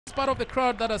part of the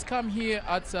crowd that has come here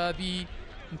at the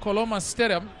Nkoloma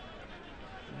Stadium.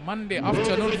 Monday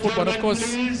afternoon football. Of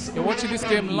course, you're watching this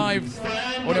game live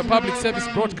on your public service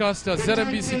broadcaster,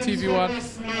 ZMBC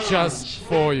TV1, just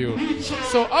for you.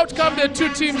 So out come the two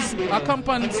teams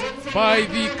accompanied by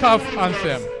the CAF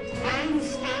anthem.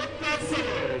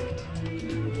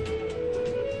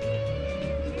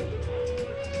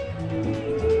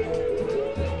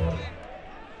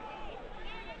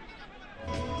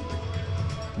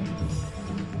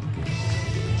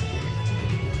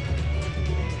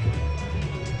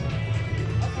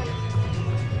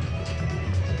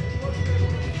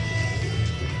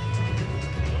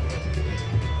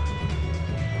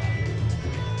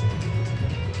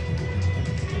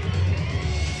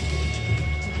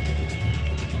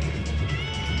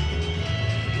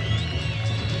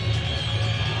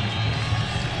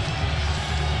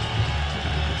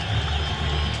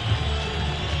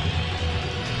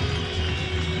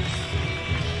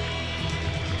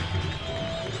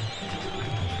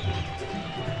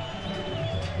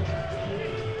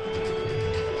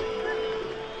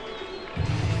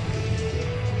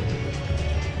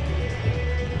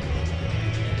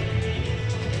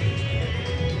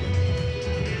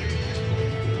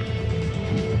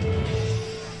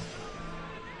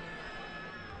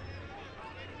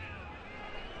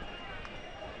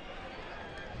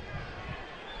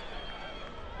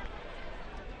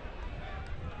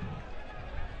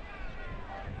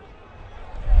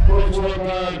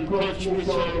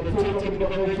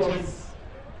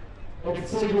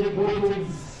 Exchanging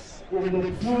greetings in the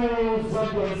true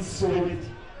Zambian spirit.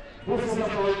 This is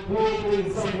about building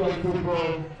Zambian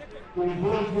football,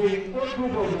 involving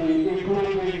everybody,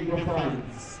 including the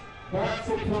fans. That's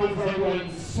the true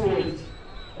Zambian spirit.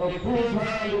 A good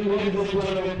hand in ladies and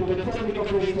gentlemen to the technical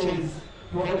operations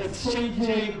for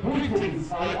exchanging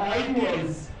greetings and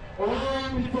ideas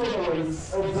around the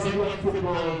federals of Zambian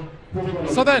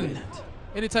football. So then,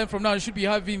 anytime from now, you should be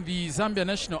having the Zambia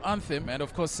national anthem, and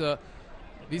of course,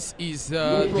 this is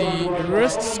the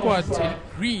rest squad in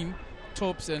green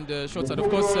tops and shorts, and of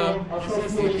course,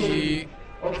 the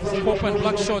purple and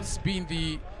black shorts being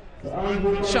the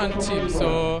chant team.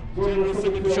 So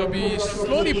we shall be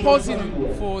slowly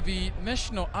pausing for the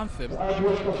national anthem,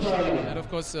 and of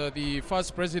course, the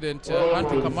first president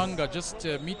Andrew Kamanga just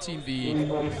meeting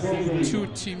the two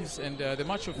teams and the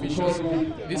match officials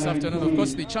this afternoon. Of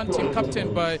course, the chant team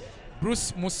captained by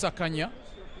Bruce Musakanya.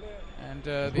 And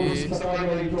the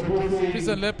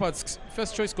Prison Leopards'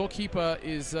 first choice goalkeeper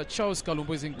is Charles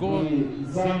Kalumbo is in goal.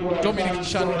 Dominic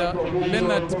Chanda,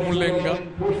 Leonard Mulenga,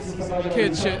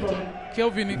 Keche,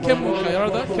 Kelvin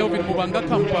Mubanga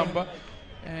Kampamba,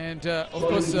 and of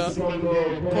course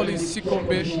Colin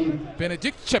Sikombe,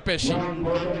 Benedict Chepeshi,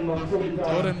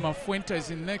 Jordan Mafuenta is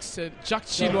in next, Jack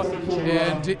Chilwa,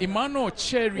 and Emmanuel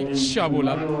Cherry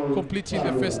Shabula completing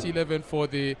the first 11 for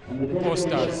the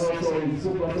All-Stars.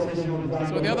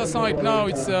 So the other side now,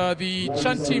 it's the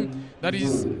chant team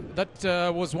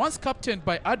that was once captained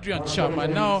by Adrian Chama,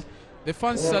 and now the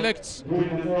fans select,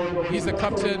 he's the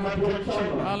captain,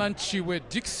 Alan Chiwe,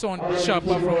 Dixon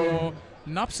Chapa from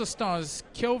Napsa Stars,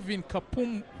 Faxon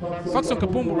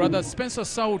Kapumbu rather, Spencer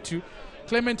Sautu,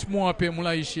 Clement Muape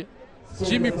Mulaishi,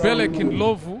 Jimmy Belek in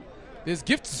Lovu, there's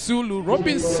Gift Zulu,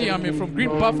 Robin Siame from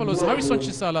Green Buffaloes, Harrison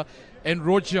Chisala, and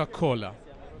Roger Kola.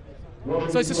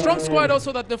 So it's a strong squad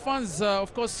also that the fans,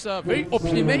 of course, very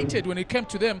opinionated when it came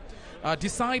to them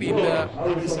deciding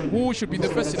who should be the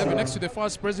first 11. Next to the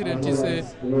first president is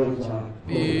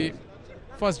the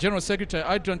first general secretary,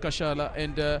 Adrian Kashala,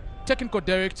 and technical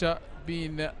director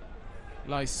being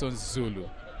Lyson Zulu.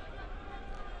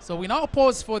 So we now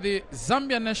pause for the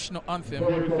Zambia national anthem,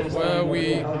 where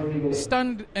we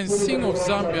stand and sing of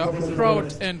Zambia,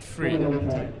 proud and free.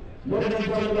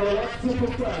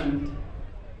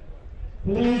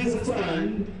 Please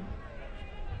stand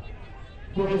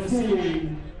for the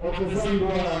singing of the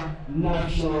Zambia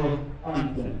national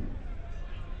anthem.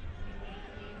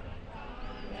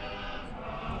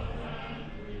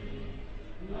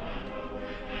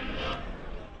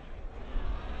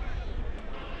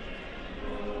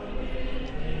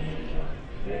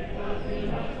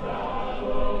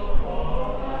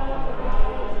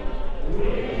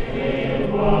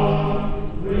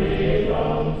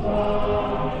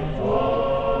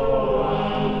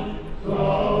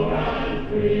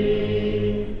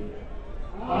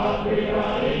 Africa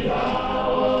is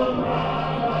our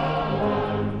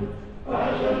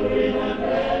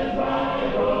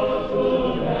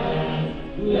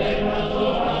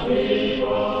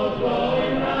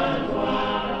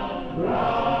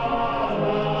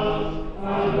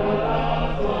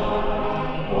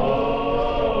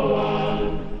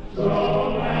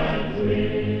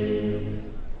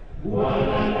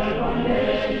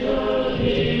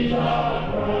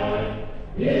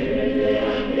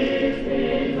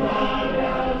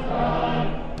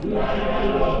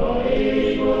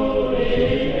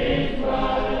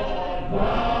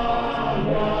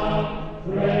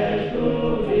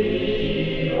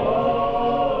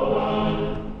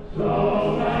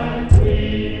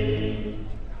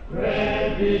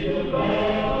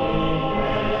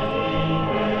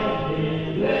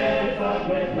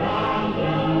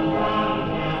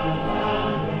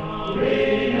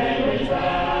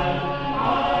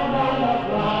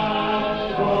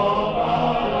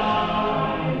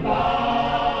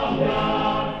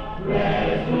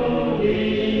So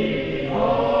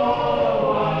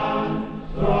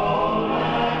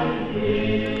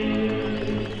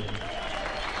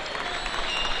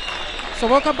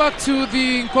welcome back to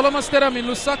the Nkoloma Stadium in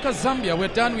Lusaka, Zambia. We're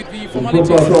done with the formalities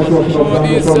for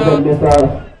this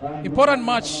important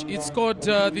match. It's called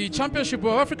the Championship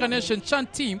of African Nations Chan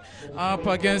team up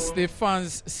against the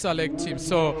Fans Select team.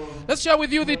 So let's share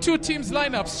with you the two teams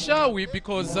lineups, shall we?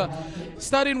 Because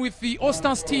starting with the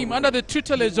Ostans team under the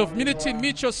tutelage of Milutin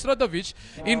Sredojevic,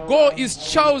 in goal is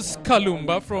Charles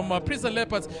Kalumba from Prison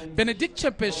Leopards, Benedict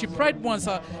Chepeshi, Pride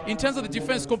Mwanza in terms of the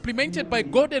defense, complemented by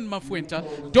Gordon Mafuenta,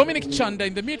 Dominic Chanda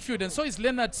in the midfield, and so is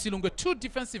Leonard Silunga, two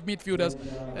defensive midfielders,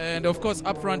 and of course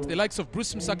up front the likes of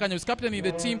Bruce Msakanya, who's captaining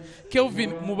the team,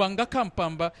 Kelvin Mubangaka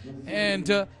Mpamba,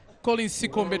 and Colin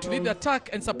Sikombe to lead the attack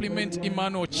and supplement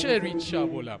Emmanuel Cherry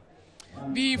Chabola.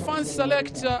 The Fans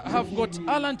Select have got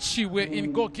Alan Chiwe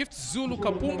in goal, Gift Zulu,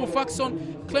 Kapumbu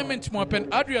Faxon, Clement Mwapen,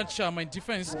 Adrian Chama in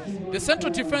defense. The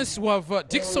central defense will have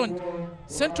Dixon,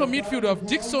 central midfield of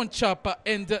Dixon Chapa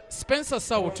and Spencer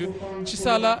Sautu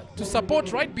Chisala to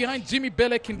support right behind Jimmy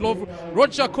Belek in glove,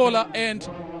 Roger Kola and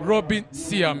Robin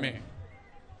Siame.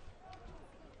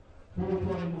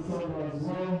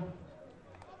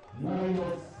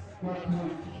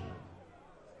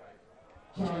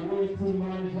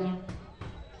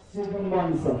 Stephen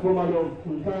Mansa, formerly of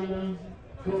Kulkana,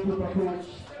 goalkeeper coach,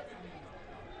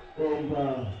 and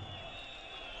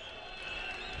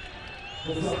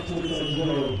the substitute as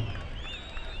well.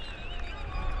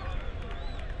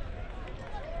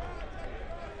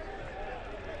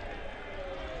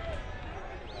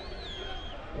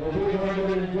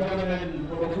 Ladies and gentlemen,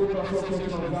 for the Football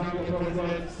Association of Zambia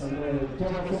Presidents and the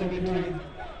General Secretary,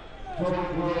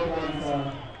 John World,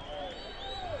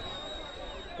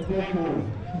 thank you.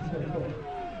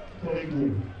 Thank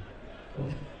you.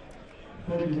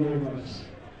 Thank you very much.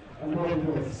 I'm very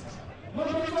impressed. All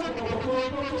right,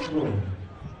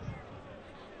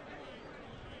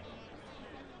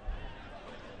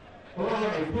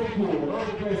 thank you. All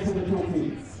the best to the two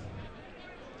teams.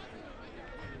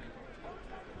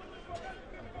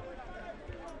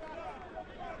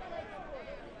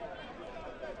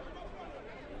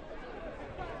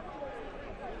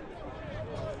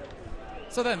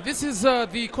 So then, this is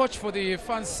the coach for the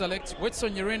Fans Select,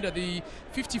 Wedson Nyrienda, the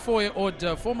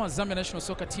 54-year-old former Zambia national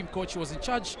soccer team coach. He was in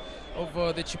charge of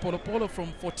the Chipolopolo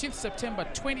from 14th September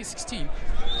 2016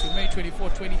 to May 24,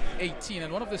 2018.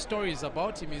 And one of the stories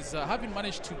about him is having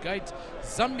managed to guide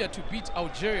Zambia to beat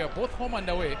Algeria, both home and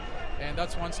away. And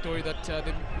that's one story that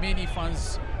the many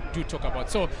fans do talk about.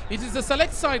 So it is the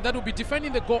Select side that will be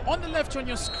defending the goal on the left on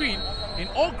your screen in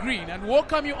all green, and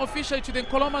welcome you officially to the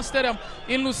Nkoloma Stadium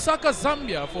in Lusaka,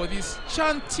 Zambia for this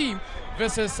Chan team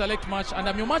versus Select match. And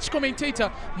I'm your match commentator,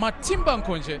 Matimba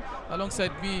Nkonje.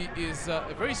 Alongside me is a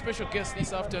very special guest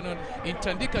this afternoon in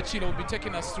Tandika Chilo, will be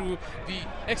taking us through the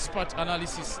expert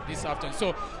analysis this afternoon.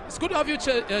 So it's good to have you,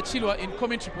 Chilwa, in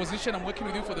commentary position. I'm working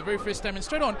with you for the very first time, and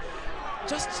straight on,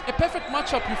 just a perfect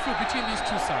matchup you feel between these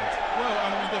two sides.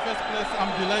 Well, in the first place, I'm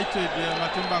delighted,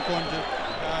 Matimba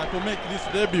Nkonje, to make this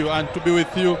debut and to be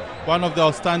with you, one of the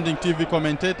outstanding TV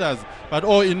commentators. But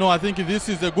all in all, I think this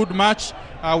is a good match.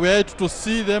 We're able to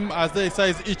see them as they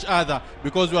size each other,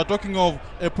 because we are talking of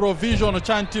a provisional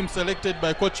Chan team selected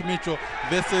by Coach Micho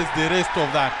versus the rest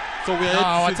of that. So we are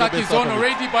able to see attack is on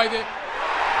already by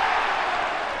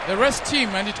the rest team,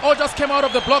 and it all just came out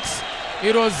of the blocks.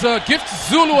 It was Gift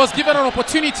Zulu was given an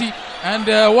opportunity, and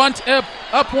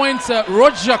points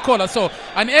Roger Kola. So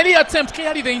an early attempt,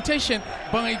 clearly the intention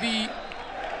by the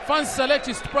Fans Select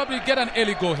is to probably get an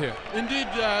early goal here. Indeed,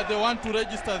 they want to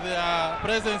register their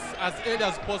presence as early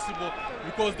as possible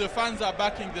because the fans are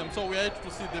backing them. So we are able to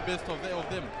see the best of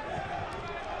them.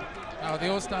 Now the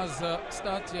All-Stars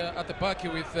start here at the back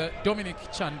here with Dominic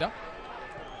Chanda.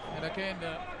 And again,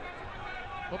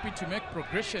 hoping to make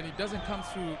progression. It doesn't come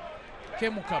through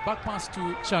Kemuka. Back pass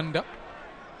to Chanda.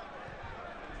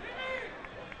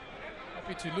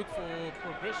 Happy to look for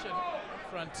progression up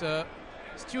front.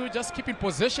 Still just keeping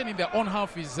possession in their own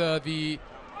half is the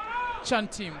Chan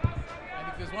team. And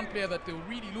if there's one player that they'll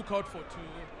really look out for to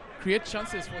create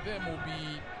chances for them, will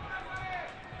be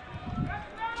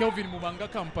Kelvin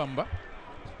Mubangaka Mpamba.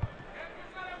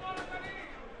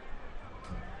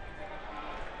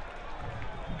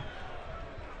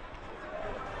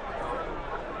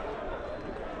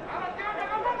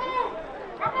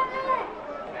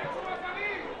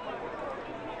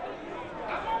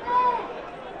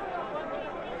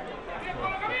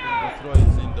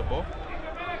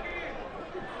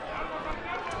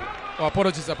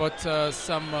 Apologies about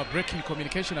some breaking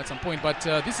communication at some point, but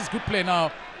this is good play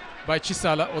now by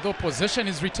Chisala, although possession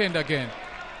is retained again.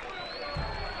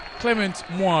 Clement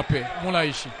Mwape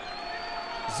Mulaishi.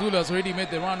 Zulu has already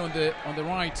made the run on the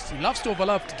right. He loves to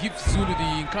overlap to give Zulu the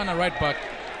Nkana right back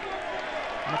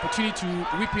an opportunity to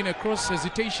whip in across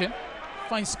hesitation.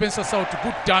 Finds Spencer South,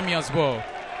 good dummy as well.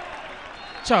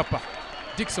 Chapa,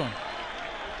 Dixon,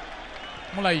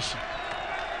 Mulaishi,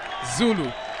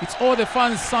 Zulu. It's all the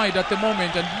fans' side at the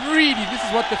moment, and really this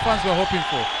is what the fans were hoping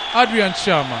for. Adrian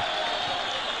Sharma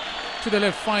to the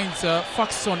left finds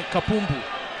Faxon Kapumbu,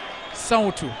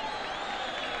 Sautu.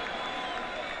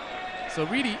 So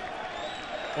really,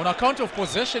 on account of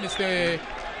possession, it's the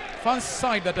fans'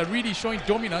 side that are really showing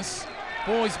dominance.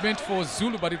 Ball is meant for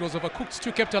Zulu, but it was overcooked,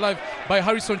 still kept alive by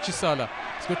Harrison Chisala.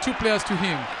 He's got two players to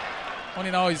him.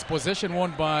 Only now is possession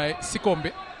won by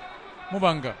Sikombe.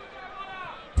 Mubanga.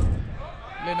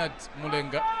 Leonard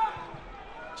Mulenga.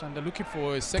 Chanda looking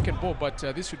for a second ball, but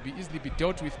this should be easily be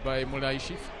dealt with by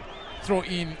Mulaishi. Throw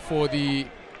in for the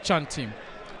Chan team.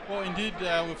 Well, indeed,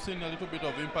 we've seen a little bit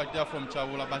of impact there from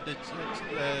Chavula, but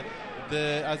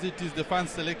as it is, the fan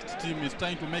select team is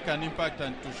trying to make an impact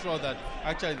and to show that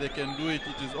actually they can do it.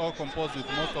 It is all composed with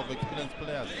most of experienced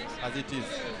players, as it is.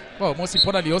 Well, most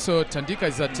importantly also, Tandika,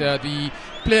 is that the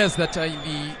players that are in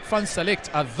the fan select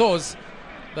are those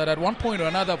that at one point or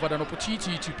another have had an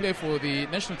opportunity to play for the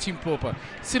national team proper.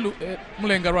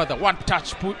 Mulenga rather,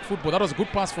 one-touch football. That was a good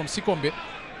pass from Sikombe,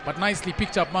 but nicely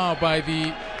picked up now by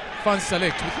the fan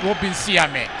select with Robin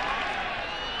Siame.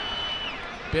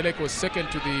 Belek was second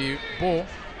to the ball.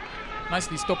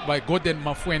 Nicely stopped by Gordon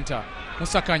Mafuenta.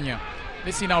 Musakanya.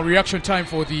 Let's see now reaction time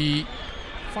for the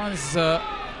fans, for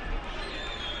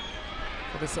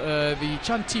this, the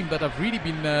Chan team that have really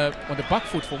been on the back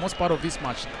foot for most part of this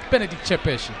match. Benedict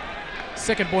Chepeshi.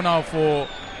 Second ball now for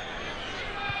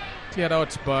cleared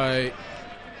out by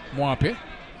Mwape.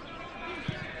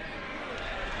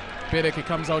 Belek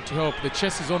comes out to help. The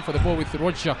chest is on for the ball with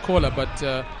Roger Kola,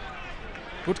 but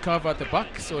good cover at the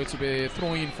back, so it will be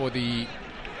thrown in for the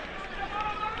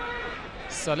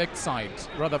select side,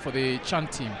 rather for the Chan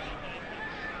team.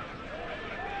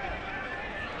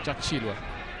 Jack Chilwa,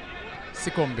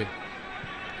 Sikombe.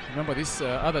 Remember, this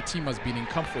other team has been in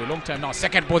camp for a long time now.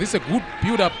 Second ball, this is a good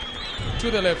build-up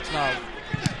to the left now.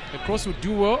 The cross would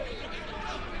do well.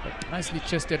 Nicely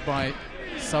chested by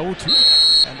Sautu.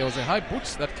 And there was a high boot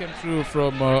that came through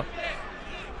from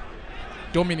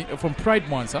from Pride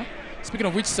Mwanza. Speaking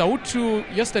of which, Sautu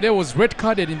yesterday was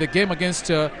red-carded in the game against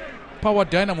Power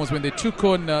Dynamos when they took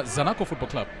on Zanaco Football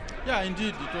Club. Yeah,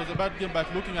 indeed, it was a bad game,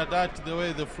 but looking at that, the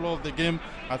way the flow of the game,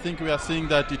 I think we are seeing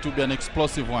that it will be an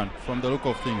explosive one from the look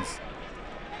of things.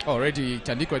 Already,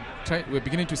 Tandiko, we're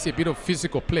beginning to see a bit of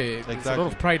physical play. Exactly. There's a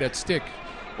lot of pride at stake.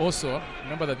 Also,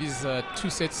 remember that these two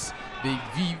sets, the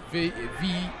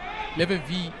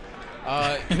V11V,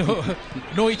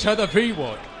 know each other very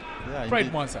well. Yeah,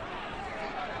 Pride Mwanza.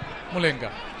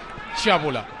 Mulenga.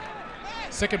 Chavula.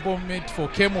 Second ball made for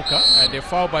Kemuka, and a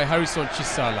foul by Harrison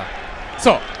Chisala.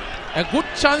 So, a good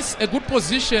chance, a good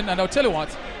position, and I'll tell you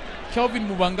what, Kelvin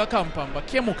Mubanga Kampamba,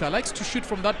 Kemuka likes to shoot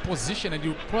from that position, and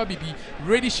you'll probably be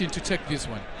relishing to take this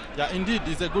one. Yeah, indeed,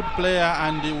 he's a good player,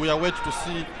 and we are waiting to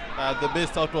see the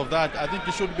best out of that. I think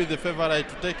he should be the favorite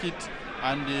to take it,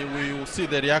 and we will see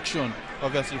the reaction,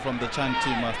 obviously, from the Chan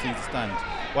team as things stand.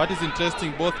 What is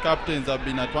interesting, both captains have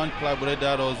been at one club, Red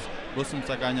Arrows, Bosum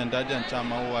Sakanya and Dadian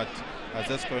Chama, who at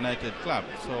Zesco United Club.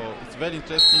 So it's very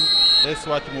interesting. That's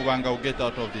what Mubanga will get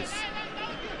out of this.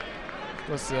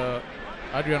 Because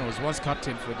Adrian was once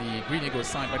captain for the Green Eagles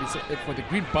side, but it's for the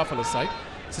Green Buffalo side.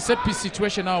 It's a set-piece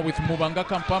situation now with Mubanga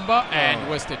Kampamba and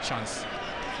wasted chance.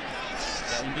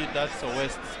 Yeah, indeed, that's the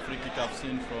worst free kick I've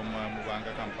seen from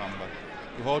Mubanga Kampamba.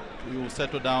 We hope he will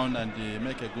settle down and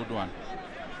make a good one.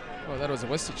 Well, that was a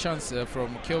wasted chance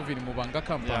from Kelvin Mubanga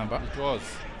Kampamba. Yeah, it was.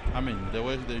 I mean, the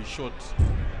way they shot,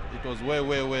 it was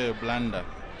way blunder.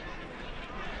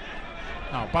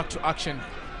 Now back to action,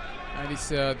 and it's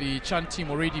the Chan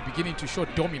team already beginning to show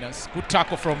dominance. Good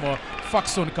tackle from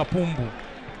Faxon Kapumbu.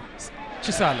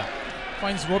 Chisala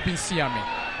finds Robin Siame.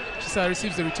 Chisala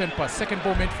receives the return pass. Second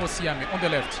ball meant for Siame on the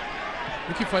left.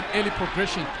 Looking for an early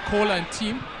progression. Kola and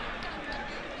team.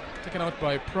 Taken out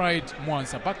by Pride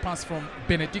Mwanza. Back pass from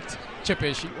Benedict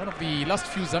Chepeshi, one of the last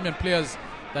few Zambian players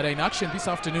that are in action this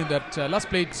afternoon, that last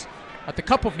played at the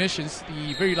Cup of Nations,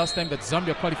 the very last time that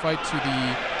Zambia qualified to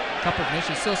the Cup of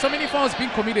Nations. So many fouls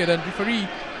being committed, and referee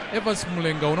Evans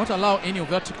Mulenga will not allow any of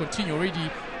that to continue.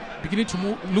 Already beginning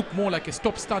to look more like a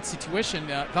stop-start situation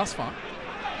thus far.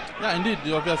 Yeah, indeed,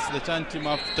 obviously the Chan team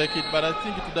have to take it, but I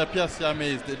think it would appear Siame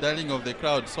is the darling of the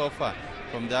crowd so far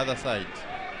from the other side.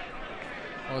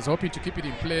 I was hoping to keep it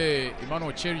in play,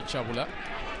 Emmanuel Cherry Chabula.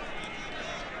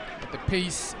 At the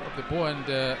pace of the ball and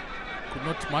could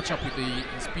not match up with the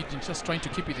speed, and just trying to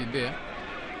keep it in there.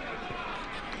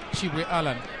 Chibwe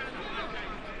Alan.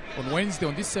 On Wednesday,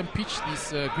 on this same pitch,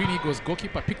 this Green Eagles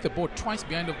goalkeeper picked the ball twice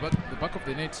behind the back of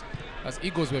the net as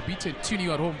Eagles were beaten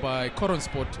 2-0 at home by Coron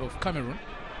Sport of Cameroon,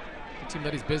 a team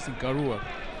that is based in Garua.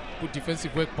 Good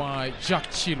defensive work by Jack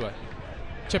Chilwa.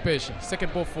 Chepesh,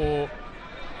 second ball for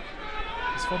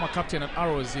his former captain at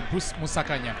Arrows, Bruce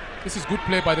Musakanya. This is good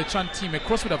play by the Chan team. A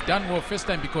cross would have done well first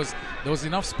time because there was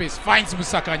enough space. Finds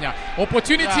Musakanya.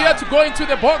 Opportunity here to go into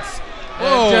the box.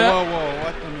 Whoa,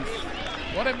 what a miss.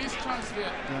 What a missed chance there.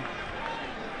 Yeah.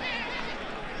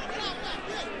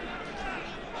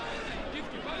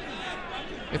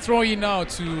 A throw in now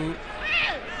to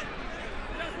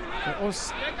the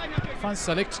fan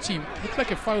select team. Looked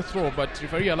like a foul throw, but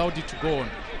referee allowed it to go on.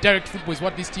 Direct football is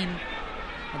what this team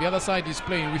on the other side is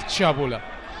playing with Chabola.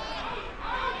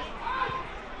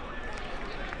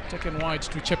 Taken wide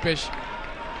to Chepesh.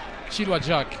 Chilwa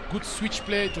Jack. Good switch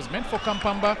play. It was meant for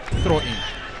Kampamba. Throw in.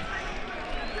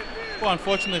 Well,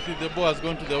 unfortunately, the ball has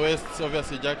gone to the west.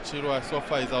 Obviously, Jack Chilwa so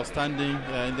far is outstanding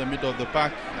in the middle of the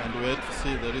pack, and we have to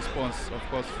see the response, of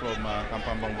course, from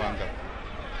Kampamba Mwanga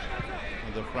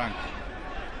on the flank.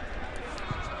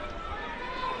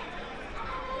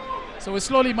 So we're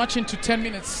slowly marching to 10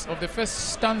 minutes of the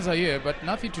first stanza here, but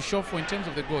nothing to show for in terms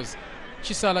of the goals.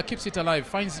 Chisala keeps it alive,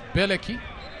 finds Beleki,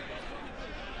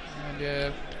 and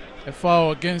a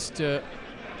foul against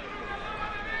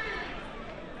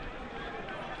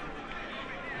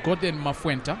Gordon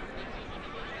Mafuenta.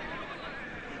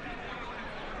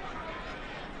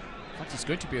 In fact, it's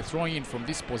going to be a throw-in from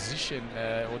this position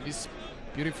on this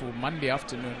beautiful Monday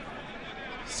afternoon.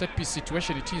 Set piece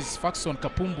situation it is. Faxon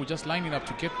Kapumbu just lining up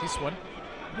to get this one.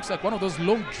 Looks like one of those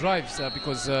long drives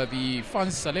because the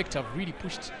fans select have really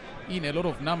pushed in a lot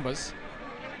of numbers.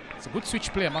 It's a good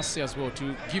switch play, I must say, as well,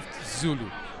 to give Zulu.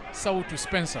 Sau to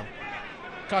Spencer.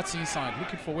 Cuts inside,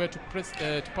 looking for where to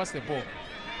pass the ball.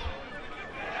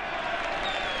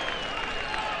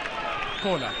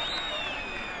 Kola.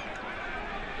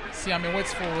 Siame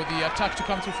waits for the attack to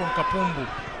come through from Kapumbu.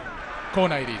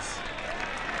 Corner it is.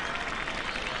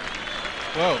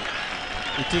 Well,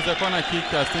 it is a corner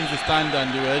kick as things stand,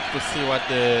 and we wait to see what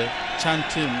the Chan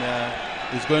team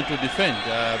is going to defend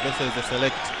versus the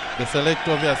select. The select,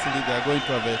 obviously, they are going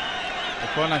to have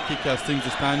a corner kick as things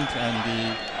stand,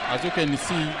 and as you can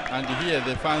see and hear,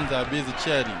 the fans are busy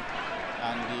cheering,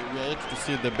 and we are yet to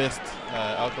see the best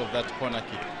out of that corner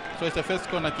kick. So it's the first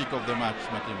corner kick of the match,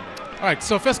 Matimba. All right,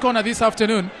 so first corner this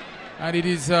afternoon, and it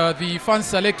is the fans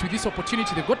select with this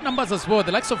opportunity. They've got numbers as well.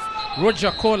 The likes of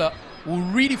Roger Kola will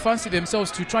really fancy themselves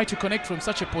to try to connect from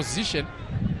such a position.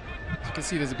 As you can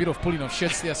see, there's a bit of pulling of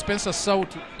shirts there. Spencer Sau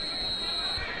to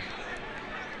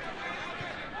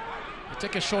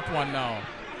take a short one now.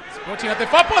 It's brought in at the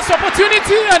far post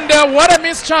opportunity, and what a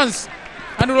missed chance.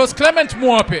 And it was Clement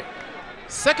Muape.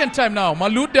 Second time now,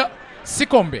 Maluda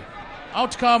Sikombe.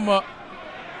 Out come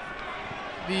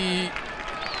the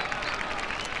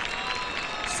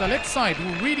select side,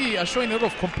 who really are showing a lot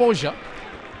of composure.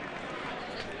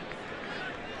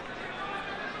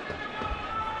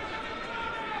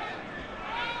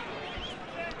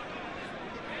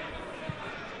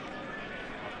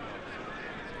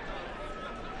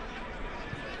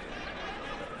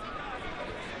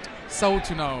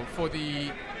 Sautu now for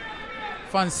the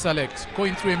fans select,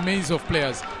 going through a maze of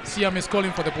players. Siam is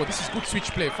calling for the ball. This is good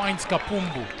switch play. Finds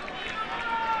Kapumbu.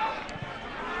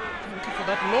 Looking for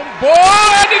that long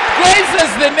ball, and it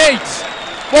grazes the net.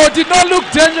 Oh, did not look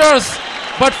dangerous,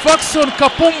 but Faxon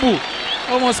Kapumbu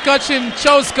almost catching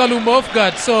Charles Kalumba off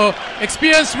guard. So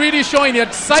experience really showing. He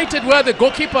had sighted where the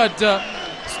goalkeeper had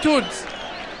stood,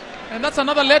 and that's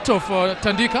another letter for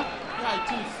Tandika. Yeah,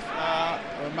 it is.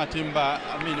 Matimba,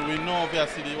 I mean, we know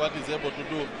obviously what he's able to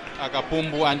do,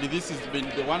 Kapumbu, and this has been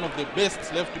one of the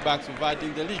best left backs we've had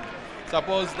in the league.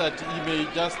 Suppose that he may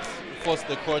just force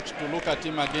the coach to look at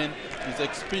him again. He's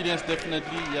experienced,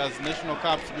 definitely. He has national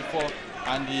caps before,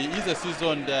 and he is a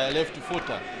seasoned left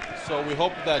footer. So we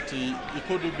hope that he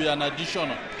could be an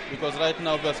additional, because right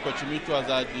now, Coach Mitu has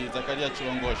had Zakaria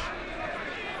Chilongoshi.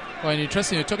 Well,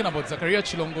 interesting, you're talking about Zakaria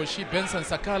Chilongoshi, Benson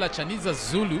Sakala, Chaniza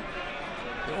Zulu.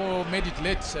 They all made it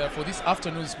late for this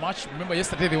afternoon's match. Remember,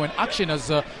 yesterday they were in action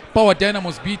as Power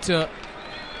Dynamos beat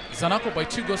Zanaco by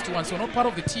 2-1, so not part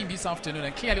of the team this afternoon.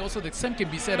 And clearly also the same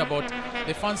can be said about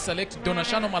the fans select.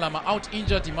 Donashano Malama out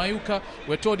injured. Imayuka,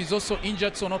 we're told, is also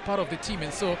injured, so not part of the team.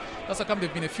 And so that's how come there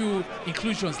have been a few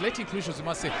inclusions, late inclusions, we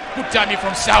must say. Good dummy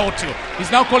from Sautu. He's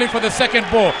now calling for the second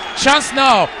ball. Chance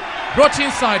now. Brought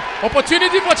inside.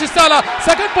 Opportunity for Chisala.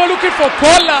 Second ball looking for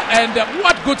Kola. And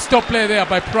what good stop play there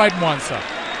by Pride Mwansa.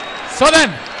 So then,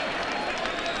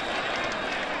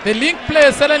 The link play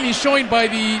is suddenly showing by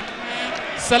the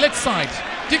select side.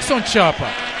 Dixon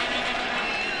Chapa.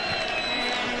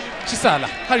 Chisala,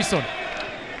 Harrison.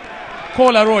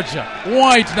 Kola Roger.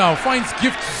 Wide now, finds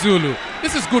Gift Zulu.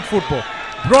 This is good football.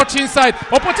 Brought inside.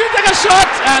 Opportunity to take a shot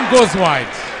and goes wide.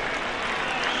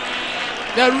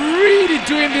 They're really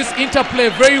doing this interplay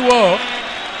very well.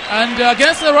 And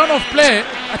against the run of play,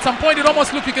 at some point it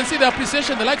almost looked, you can see the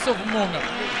appreciation, the likes of Monga.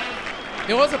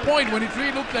 There was a point when it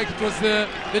really looked like it was the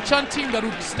Chan team that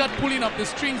would start pulling up the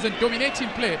strings and dominating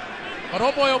play. But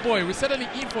oh boy, we're certainly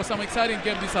in for some exciting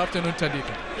game this afternoon,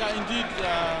 Tandika. Yeah, indeed,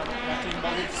 Martin,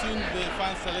 but we've seen the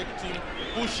fan select team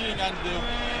pushing and they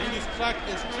really struck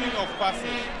a string of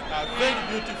passes. Very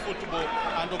beautiful football,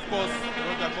 and of course,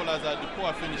 Roger Callers are the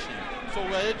poor finishing. So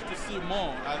we're yet to see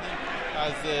more, I think,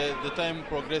 as the time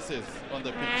progresses on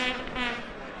the pitch.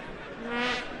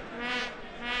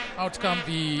 Out come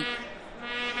the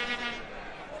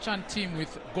Chan team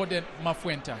with Gordon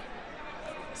Mafuenta.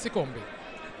 Sikombe.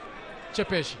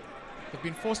 Chepeshi. They've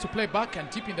been forced to play back and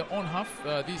deep in their own half.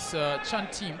 This Chan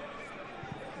team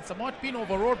somewhat been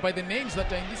overawed by the names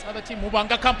that are in this other team.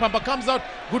 Mubanga Kampamba comes out.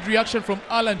 Good reaction from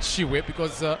Alan Chiwe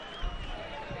because the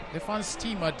fans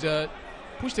team had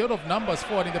pushed a lot of numbers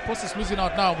forward in the process, losing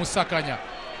out now. Musakanya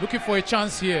looking for a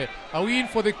chance here. Are we in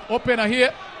for the opener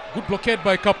here? Good blockade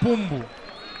by Kapumbu.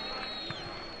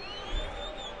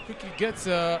 Quickly gets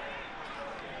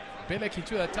Belek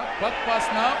into the attack. Back pass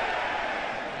now.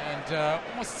 And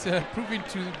almost proving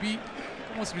to be,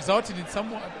 almost resulted in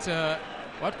somewhat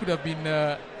what could have been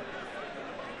a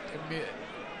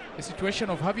situation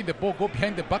of having the ball go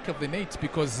behind the back of the net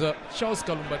because Charles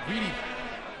Kalumba really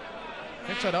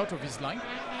ventured out of his line.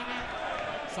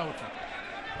 Sautu.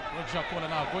 Roger Kola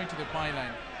now going to the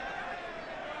byline.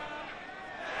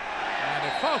 And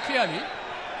a foul clearly.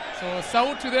 So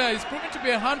Sautu there is proving to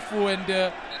be a handful,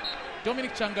 and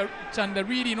Dominic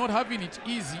Chandaridi not having it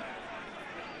easy.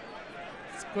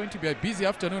 Going to be a busy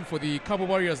afternoon for the Cabo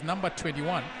Warriors, number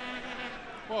 21.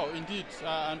 Well, indeed,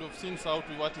 and we've seen South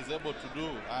what he's able to do.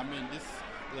 I mean, this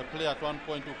is a player at one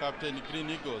point who captained Green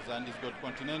Eagles, and he's got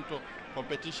continental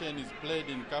competition. He's played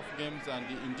in CAF games, and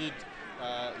indeed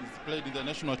he's played in the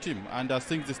national team. And as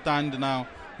things stand now,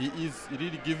 he is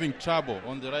really giving trouble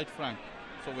on the right flank.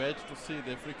 So we're yet to see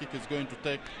the free kick is going to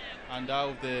take, and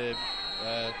how the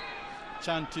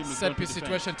Chan team is set piece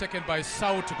situation taken by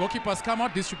South. Goalkeepers come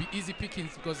out. This should be easy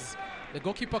pickings because the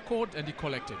goalkeeper called and he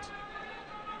collected.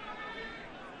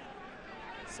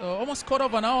 So almost quarter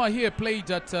of an hour here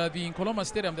played at the Nkoloma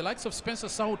Stadium. The likes of Spencer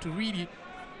South really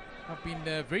have been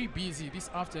very busy this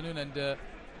afternoon, and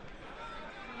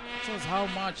shows how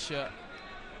much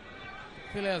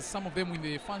players, some of them in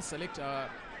the fan select, are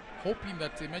hoping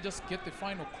that they may just get the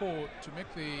final call to make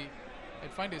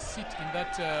and find a seat in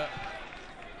that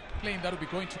plane that will be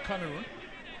going to Cameroon.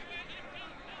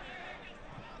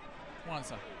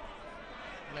 Wanza.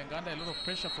 Lenganda, a lot of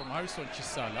pressure from Harrison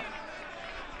Chisala.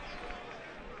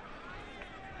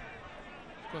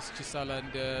 Of course, Chisala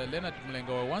and Leonard Mlenga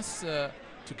were once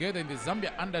together in the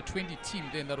Zambia under-20 team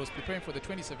then that was preparing for the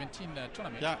 2017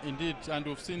 tournament. Yeah, indeed, and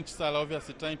we've seen Chisala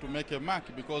obviously trying to make a mark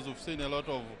because we've seen a lot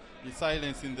of the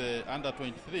silence in the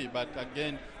under-23, but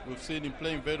again, we've seen him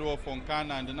playing very well for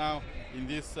Nkana, and now in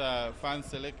this fan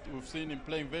select, we've seen him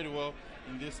playing very well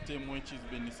in this team which has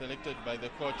been selected by the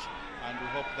coach, and we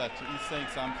hope that he's saying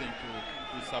something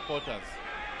to his supporters.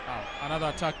 Another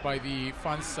attack by the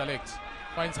fan select.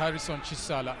 Finds Harrison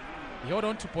Chisala. He held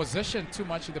on to possession too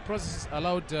much in the process,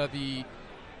 allowed the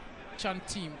Chan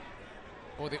team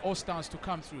or the All-Stars to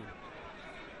come through.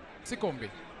 Sikombe.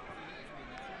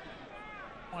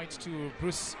 Right to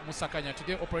Bruce Musakanya,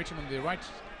 today operating on the right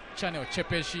channel.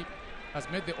 Chepeshi has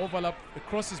made the overlap. The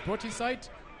cross is brought inside.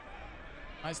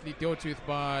 Nicely dealt with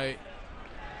by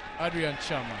Adrian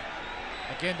Chama.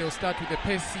 Again, they'll start with the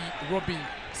pacey Robin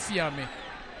Siame.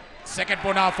 Second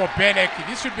ball now for Benek.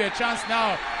 This should be a chance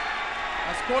now.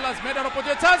 As Cola's made an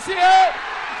opportunity. Chance here!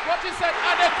 What is that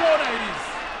other corner it is?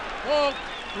 Oh,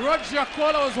 Roger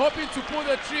Kola was hoping to pull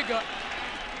the trigger.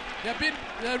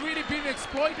 They're really being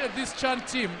exploited, this Chan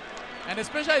team. And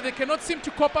especially they cannot seem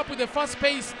to cope up with the fast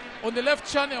pace on the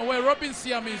left channel where Robin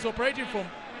Siame is operating from.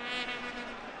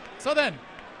 So then,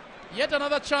 yet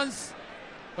another chance,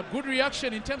 but good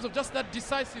reaction in terms of just that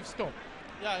decisive stop.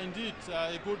 Yeah, indeed,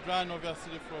 a good run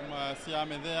obviously from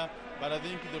Siame there, but I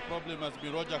think the problem has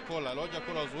been Roger Kola. Roger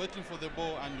Kola was waiting for the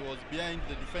ball and was behind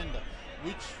the defender,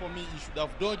 which for me, he should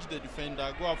have dodged the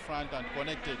defender, go up front and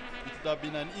connected. It would have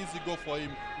been an easy go for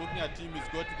him. Looking at him, he's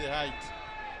got the height.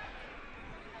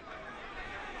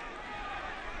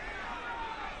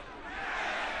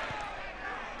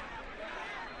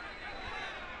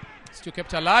 Still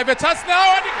kept alive. A chance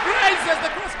now, and it grazes the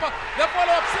crossbar. The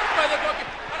follow-up saved by the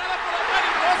goalkeeper. Another follow-up, and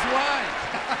it goes wide.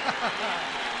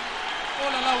 All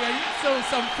allow, we are so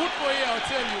some football here, I'll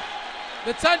tell you.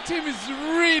 The Tan team is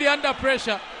really under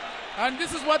pressure, and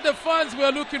this is what the fans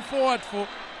were looking forward for.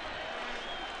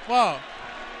 Wow.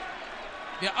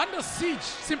 They're under siege,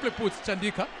 simply put,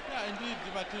 Chandika. Yeah, indeed,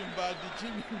 Matimba. The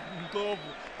Jimmy Ndlovu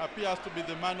appears to be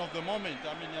the man of the moment.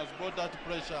 I mean, he has brought that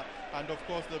pressure, and of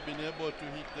course, they've been able to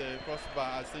hit the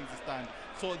crossbar as things stand.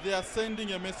 So they are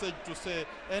sending a message to say,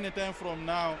 anytime from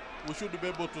now, we should be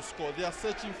able to score. They are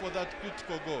searching for that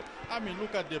critical goal. I mean,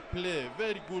 look at the play.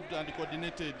 Very good and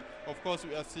coordinated. Of course,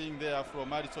 we are seeing there from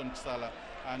Harrison Chisala.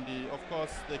 And, of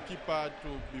course, the keeper to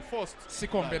be forced.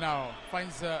 Sikombe now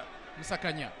finds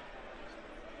Musakanya.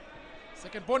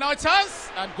 Second ball now, a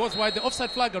chance, and goes wide. The offside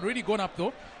flag already gone up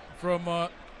though from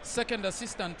second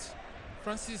assistant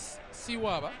Francis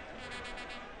Siwaba.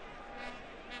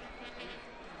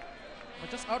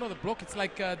 But just out of the block, it's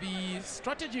like the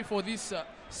strategy for this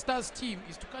Stars team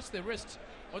is to catch the rest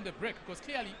on the break, because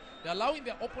clearly they're allowing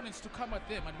their opponents to come at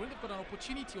them, and when they've got an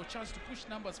opportunity or chance to push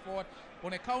numbers forward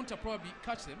on a counter, probably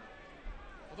catch them.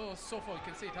 Although so far we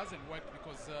can say it hasn't worked,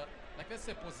 because like let's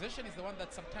say possession is the one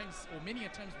that sometimes or many a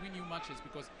times win you matches,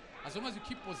 because as long as you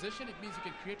keep possession, it means you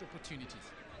can create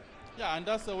opportunities. Yeah, and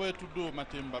that's the way to do,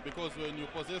 Matimba, because when you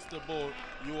possess the ball,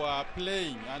 you are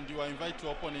playing and you are invite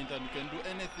your opponent, and you can do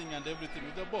anything and everything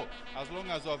with the ball. As long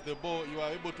as you have the ball, you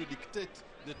are able to dictate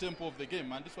the tempo of the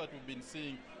game, and this is what we've been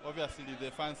seeing, obviously,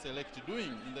 the fans select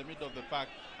doing in the middle of the park,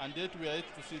 and yet we are yet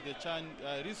to see the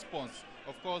response.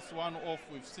 Of course, one off,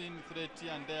 we've seen threat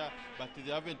here and there, but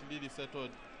they haven't really settled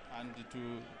and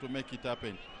to make it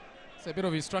happen. It's a bit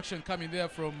of instruction coming there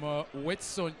from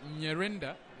Wedson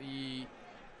Nyrienda, the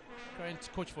current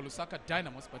coach for Lusaka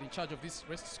Dynamos, but in charge of this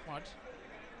rest squad,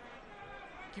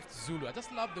 Gift Zulu. I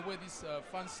just love the way this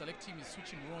fans select team is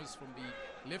switching roles from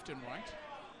the left and right.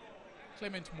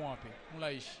 Clement Mwape,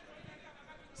 Mulaish,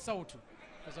 Sautu.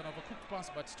 There's an overcooked pass,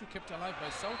 but still kept alive by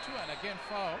Sautu, and again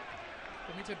foul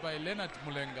committed by Leonard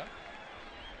Mulenga.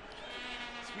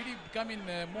 It's really becoming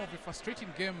more of a frustrating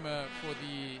game for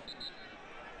the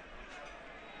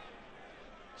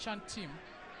Chan team.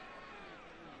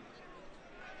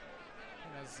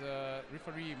 As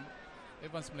referee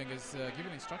Evans Mulenga is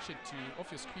given instruction to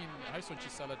off your screen Harrison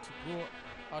Chisala to go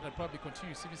out and probably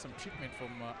continue receiving some treatment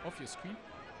from off your screen.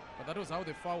 But that was how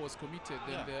the foul was committed.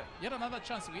 Yeah. And yet another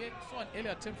chance. We saw an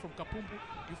earlier attempt from Kapumbu.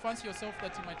 You fancy yourself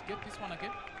that he might get this one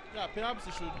again? Yeah, perhaps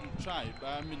he should try.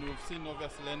 I mean, we've seen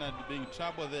obviously Leonard being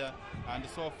trouble there, and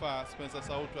so far Spencer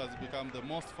Sautu has become the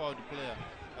most fouled player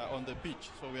on the pitch.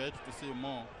 So we are yet to see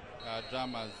more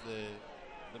drama as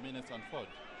the minutes unfold.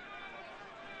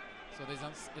 So there's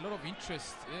a lot of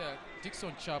interest here.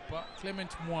 Dixon Chapa,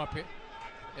 Clement Mwape,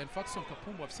 and Faxon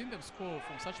Kapumbu. I've seen them score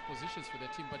from such positions for their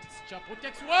team, but it's Chapa who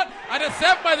takes one, and a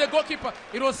save by the goalkeeper.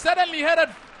 It was suddenly headed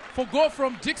for goal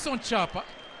from Dixon Chapa.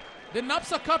 The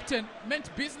NAPSA captain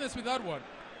meant business with that one.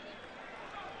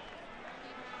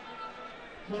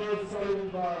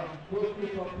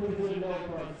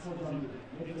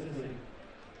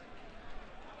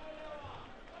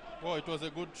 Well, it was a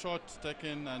good shot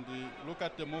taken, and look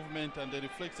at the movement and the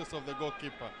reflexes of the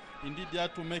goalkeeper. Indeed, he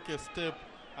had to make a step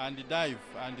and dive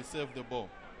and save the ball.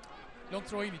 Long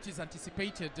throw in, it is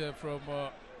anticipated from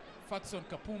Faxon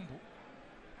Kapumbu.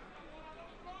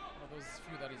 One of those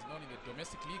few that is known in the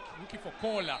domestic league, looking for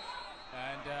Kola.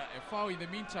 And a foul in the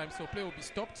meantime, so play will be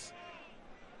stopped.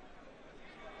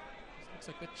 This looks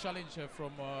like the challenge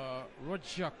from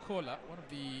Roger Kola, one of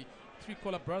the three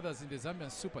Kola brothers in the Zambian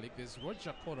Super League. There's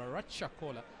Roger Kola, Racha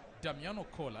Kola, Damiano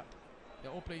Kola.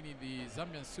 They're all playing in the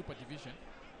Zambian Super Division.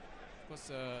 Of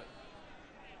course,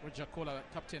 Roger Kola,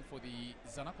 captain for the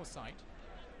Zanaco side.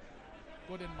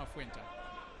 Gordon Mafuenta.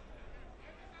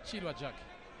 Chilwa Jack.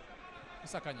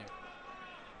 Musakanya.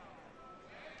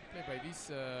 Play by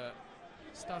this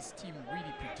Stars team,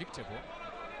 really predictable.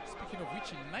 Speaking of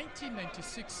which, in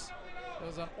 1996, there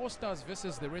was an All-Stars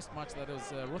versus the rest match that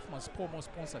was Rothman's Pomo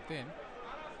sponsored then,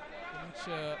 in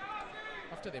which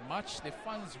after the match, the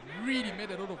fans really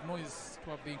made a lot of noise to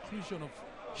have the inclusion of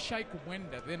Shaik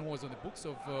Mwenda, then who was on the books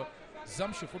of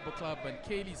Zamshu Football Club, and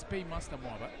Kaylee's paymaster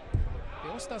Mwaba.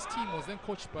 The All-Stars team was then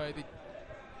coached by the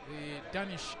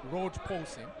Danish Rod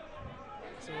Poulsen.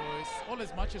 So it's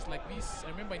always matches like this.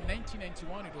 I remember in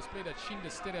 1991 it was played at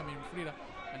Schindler Stadium in Florida,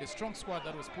 and a strong squad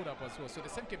that was put up as well. So the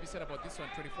same can be said about this one,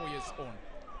 24 years on.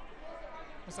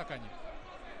 Musakanya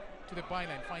to the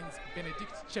byline finds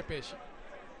Benedict Chepeshi.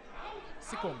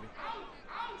 Sikombe.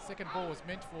 Second ball was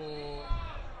meant for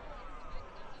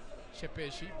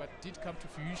Chepeshi, but did come to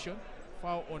fruition.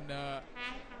 Foul on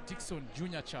Dixon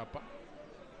Junior Chapa.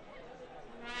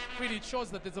 Really, it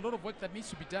shows that there's a lot of work that needs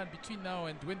to be done between now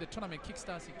and when the tournament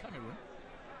kickstarts in Cameroon.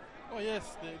 Oh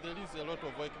yes, there is a lot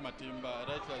of work, Matimba,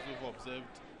 right as we've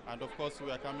observed. And of course,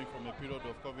 we are coming from a period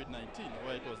of COVID-19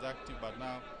 where it was active, but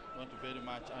now not very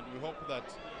much. And we hope that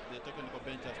the technical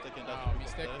bench has taken that.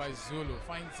 Mistake by Zulu.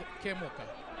 Finds Kemoka.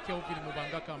 Kelvin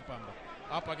Mubanga Kampamba.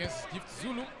 Up against Gift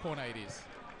Zulu. Corner it is.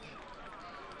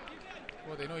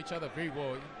 Well, they know each other very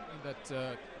well in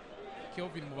that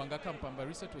Kelvin Mubanga Kampamba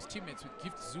recently was teammates with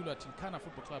Gift Zulu at Nkana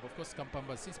Football Club. Of course,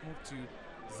 Kampamba since moved to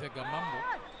Zegamambo.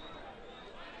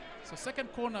 So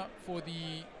second corner for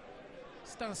the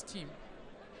Stars team.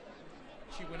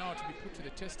 She went out to be put to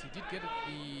the test. He did get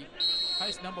the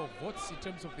highest number of votes in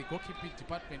terms of the goalkeeping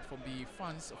department from the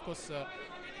fans. Of course, the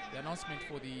announcement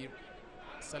for the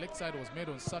select side was made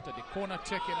on Saturday. Corner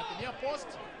taken at the near post.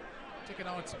 Taken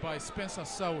out by Spencer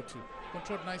Sautu.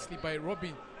 Controlled nicely by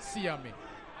Robin Siame.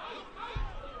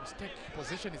 Mistake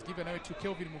possession is given away to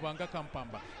Kelvin Mubanga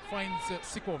Kampamba. Finds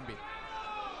Sikombe.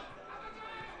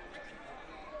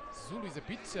 Zulu is a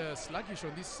bit sluggish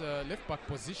on this left back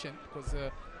position because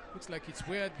looks like it's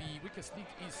where the weakest link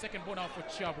is. Second ball now for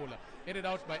Chabola. Headed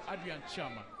out by Adrian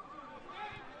Chama.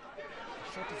 The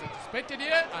shot is anticipated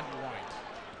here and wide.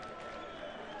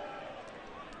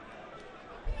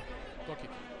 Goal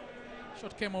kick.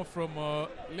 Shot came off from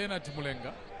Leonard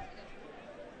Mulenga.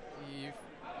 The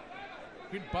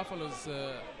Green Buffaloes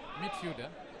midfielder.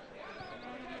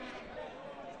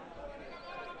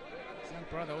 His young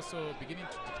brother also beginning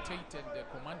to dictate and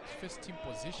command first team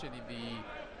position in the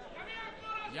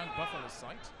Young Buffalo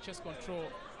side. Chest control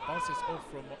bounces off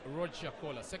from Roger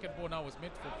Kola. Second ball now was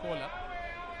made for Kola.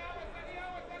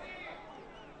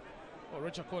 Oh,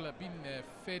 Roger Kola been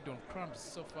fed on crumbs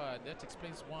so far. That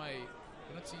explains why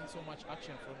we're not seeing so much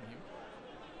action from him.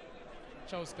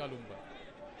 Charles Kalumba.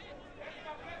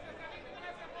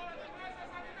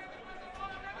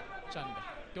 Chanda.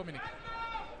 Dominic.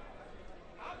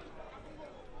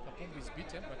 Kapumbu is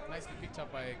beaten, but nicely picked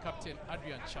up by Captain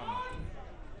Adrian Chama.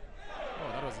 Oh,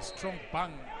 that was a strong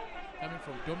bang coming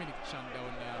from Dominic Chanda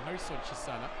on Harrison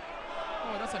Chisala.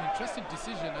 Oh, that's an interesting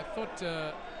decision. I thought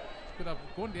it could have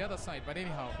gone the other side, but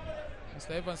anyhow,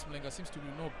 Mr. Evans Mlenga seems to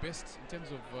know best in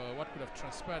terms of what could have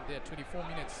transpired there. 24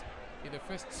 minutes in the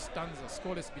first stanza,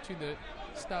 scoreless between the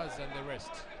Stars and the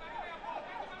rest.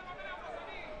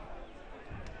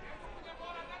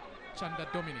 Chanda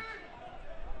Dominic.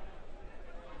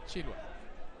 Chilwa.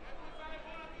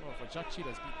 Well, for Jack Chilwa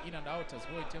has been in and out as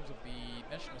well in terms of the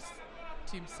national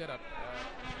team setup.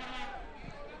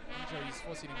 Injuries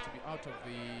forcing him to be out of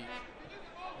the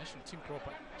national team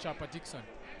proper. Chapa Dixon.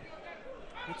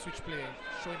 Good switch play,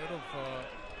 showing a lot of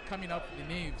coming up the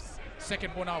naves.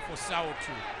 Second ball now for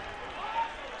Sautu.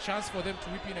 Chance for them to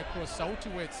whip in across.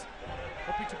 Sautu waits,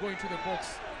 hoping to go into the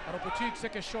box. An opportunity to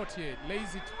take a shot here.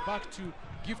 Lays it back to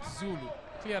Gift Zulu.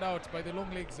 Cleared out by the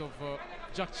long legs of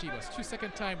Jack Chivas.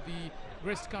 2nd time the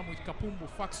rest come with Kapumbu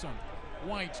Faxon.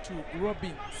 Wide to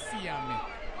Robin Siame.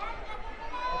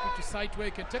 Hoping to sight where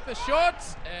he can take the shot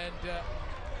and go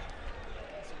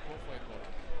for a goal.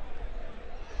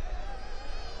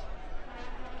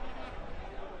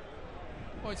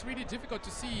 Oh, it's really difficult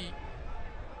to see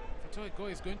if a goal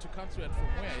is going to come through and from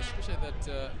where, especially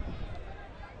that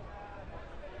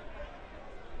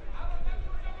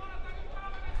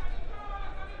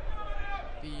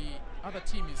the other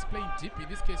team is playing deep. In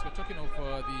this case, we're talking of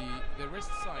the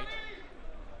rest side.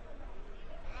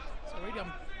 So already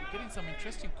I'm getting some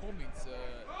interesting comments,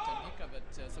 Tanika,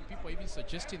 that some people are even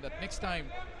suggesting that next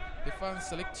time the fan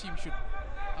select team should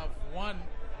have one.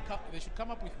 They should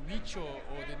come up with Micho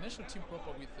or the national team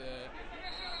proper with the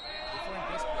foreign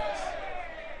best players.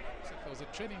 So there was a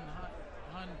training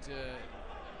hand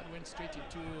that went straight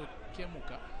into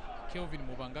Kemuka, Kelvin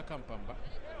Mubanga Kampamba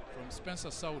from Spencer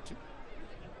Sautu.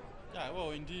 Yeah,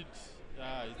 well, indeed,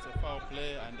 it's a foul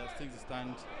play, and as things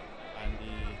stand, and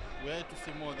we're to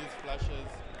see more of these flashes,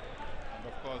 and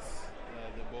of course,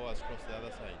 the ball has crossed the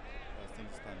other side as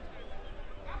things stand.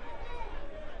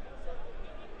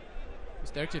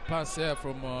 Misdirected pass there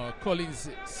from Collins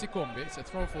Sikombe. It's a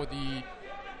throw for the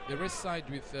rest side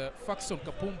with Faxon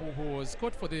Kapumbu, who was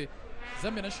caught for the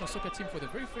Zambia national soccer team for the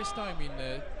very first time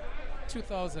in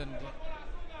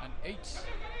 2008.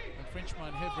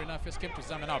 Frenchman Hebrena first came to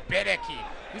Zambia. Now Bereki,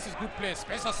 this is good play.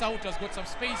 Spencer Sautu has got some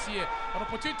space here. An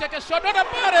opportunity to take a shot. Not a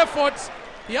bad effort.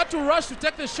 He had to rush to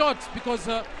take the shot because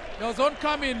there was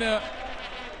oncoming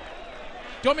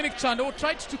Dominic Chanda, who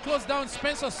tried to close down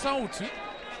Spencer Sautu.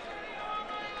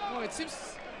 Oh, it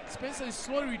seems Spencer is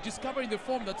slowly rediscovering the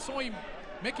form that saw him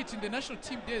make it in the national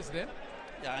team days then.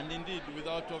 Yeah, and indeed,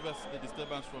 without obviously the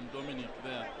disturbance from Dominic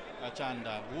there,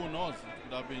 Chanda, who knows, it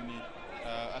could have been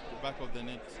at the back of the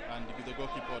net, and the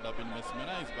goalkeeper would have been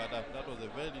mesmerized. But that was a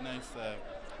very nice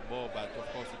ball, but of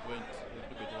course it went a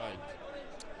little bit wide.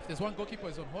 If there's one goalkeeper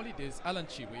who's on holidays, Alan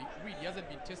Chiwe, really hasn't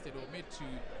been tested or made to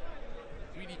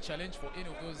really challenge for any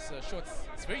of those shots.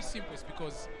 It's very simple. It's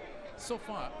because so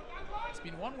far it's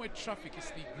been one-way traffic. It's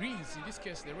the greens, in this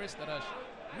case the rest, that are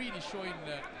really showing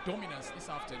dominance this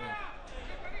afternoon.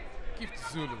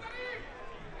 Gift Zulu.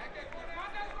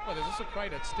 Well, there's also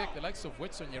pride at stake. The likes of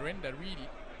Wedson Nyrienda really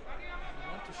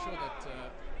want to show that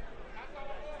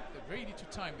the very little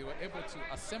time they were able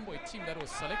to assemble a team that was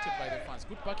selected by the fans.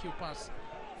 Good backheel pass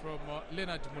from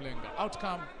Leonard Mulenga.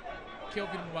 Outcome,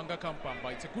 Kelvin Mwanga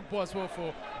Kampamba. It's a good ball as well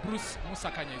for Bruce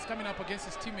Musakanya. He's coming up against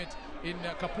his teammate in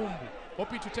Kapumbu.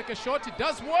 Hoping to take a shot. It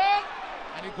does well,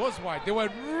 and it goes wide. They were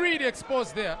really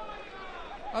exposed there.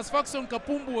 As Faxon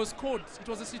Kapumbu was called, it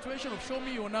was a situation of show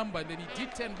me your number, and then he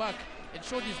did turn back and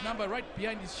showed his number right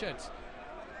behind his shirt.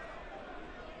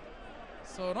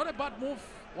 So not a bad move.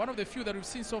 One of the few that we've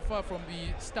seen so far from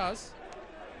the Stars.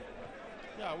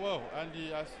 Yeah, well, and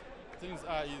as things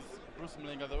are, is Bruce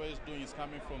Mlenga, the way he's doing is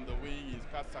coming from the wing, he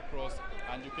cuts across,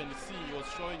 and you can see he was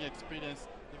showing experience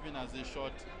even as he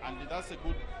shot, and that's a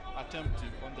good attempt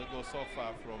on the goal so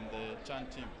far from the Chan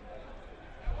team.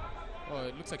 Well,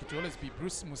 it looks like it will always be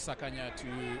Bruce Musakanya to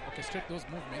orchestrate those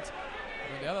movements.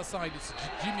 And on the other side, it's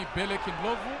Jimmy Belek in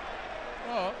Lovu.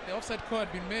 Oh, the offside call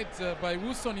had been made by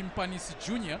Wilson Impanisi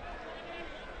Jr.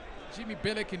 Jimmy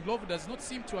Belek in Lovu does not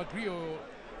seem to agree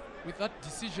with that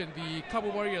decision. The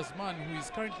Cabo Warriors man, who is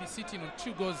currently sitting on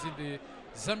 2 goals in the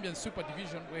Zambian Super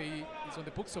Division, where he is on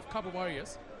the books of Cabo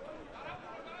Warriors.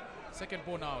 Second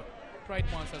ball now. Pride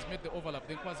Mans has made the overlap.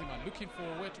 Then Kwaziman looking for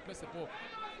where to place the ball.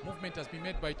 Movement has been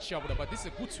made by Chiabuda, but this is a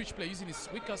good switch play using his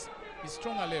weakest, his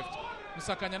stronger left.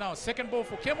 Musakanya now. Second ball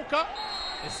for Kemuka.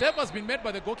 The save has been made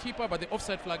by the goalkeeper, but the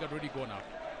offside flag had already gone out.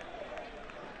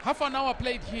 Half an hour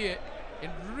played here,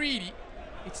 and really,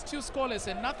 it's still scoreless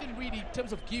and nothing really in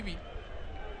terms of giving.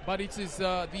 But it is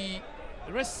the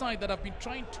rest side that have been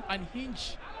trying to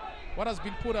unhinge what has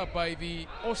been put up by the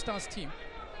All-Stars team.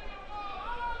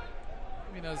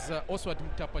 I mean, as Oswald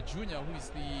Mutapa Jr., who is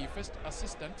the first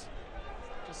assistant,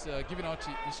 just giving out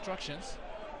instructions.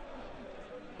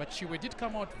 But Chiwe did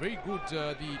come out very good,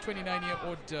 the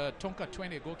 29-year-old Tonka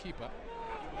 20 goalkeeper.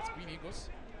 That's Green Eagles.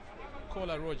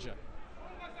 Kola Roger.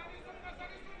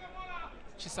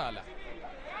 Chisala.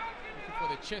 Looking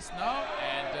for the chest now,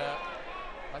 and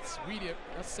that's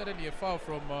certainly a foul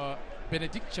from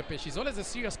Benedict Chepeshi. He's always a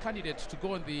serious candidate to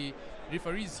go on the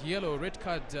referee's yellow-red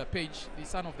card page, the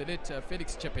son of the late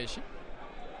Felix Chepeshi.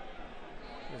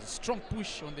 There's a strong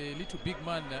push on the little big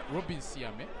man, Robin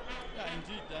Siame. Yeah,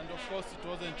 indeed, and of course it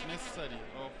wasn't necessary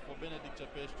for Benedict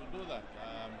Chepeshi to do that.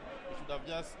 He should have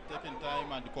just taken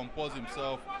time and composed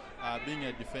himself, being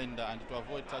a defender, and to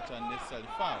avoid such an unnecessary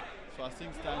foul. So as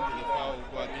things stand, the foul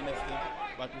will go against them,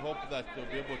 but we hope that they'll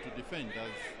be able to defend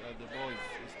as the ball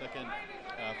is taken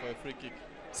for a free kick.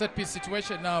 Set piece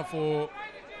situation now for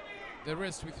the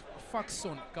rest with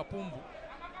Faxon Kapumbu.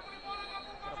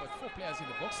 Got about 4 players in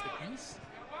the box, the Greens.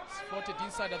 Spotted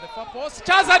inside at the far post.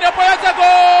 Chaza Depoyata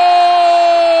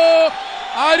goal!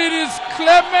 And it is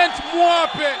Clement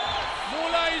Mwape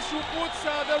Mulaish who puts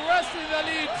the rest in the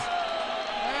lead.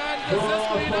 And the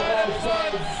Zesco United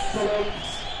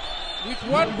fans, with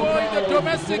 1 goal in the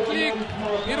domestic league,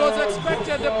 it was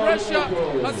expected. The pressure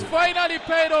has finally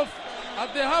paid off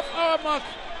at the half-hour mark.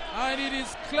 And it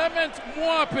is Clement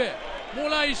Mwape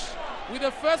Mulaish with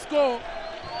the first goal.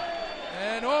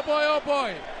 And oh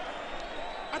boy,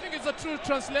 I think it's a true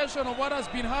translation of what has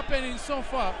been happening so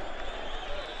far.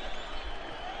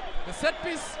 The set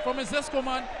piece from a Zesco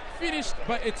man finished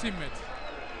by a teammate.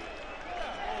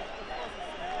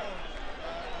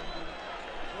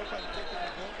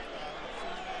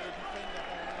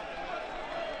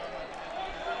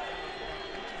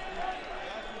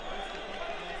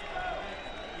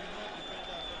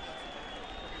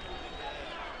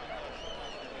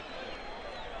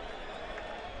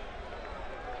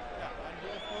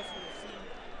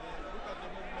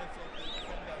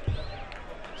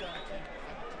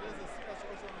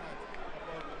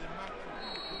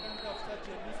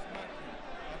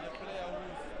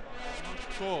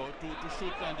 To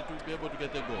shoot and to be able to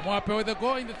get a goal. Mwape with a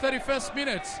goal in the 31st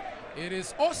minute. It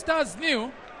is All-Stars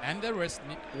nil and the rest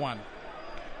 1.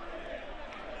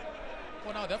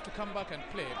 Well, now they have to come back and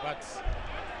play, but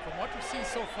from what we've seen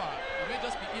so far, we may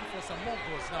just be in for some more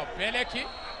goals. Now, Beleki,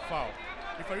 foul.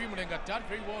 Referee Mulenga done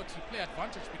very well to play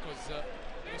advantage because there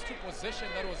was 2 possession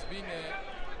that was being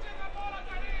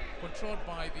controlled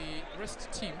by the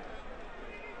rest team.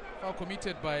 Foul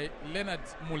committed by Leonard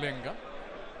Mulenga.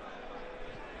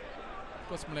 Of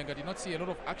course, Mulenga did not see a lot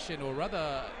of action, or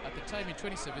rather, at the time in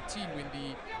 2017 when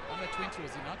the under-20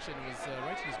 was in action, he was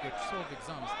writing his grade 12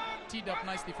 exams. Teed up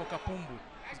nicely for Kapumbu.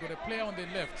 He's got a player on the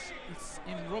left. It's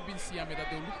in Robin Siame that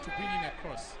they'll look to bring in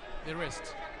across the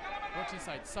rest. Brought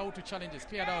inside. Sautu challenges,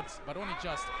 cleared out, but only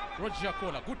just. Roger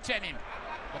Kola, good turning.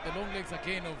 But the long legs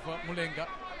again of Mulenga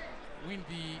win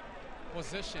the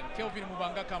possession. Kelvin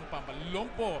Mubanga Kampamba, long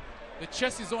ball. The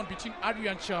chess is on between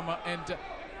Adrian Chama and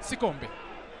Sikombe.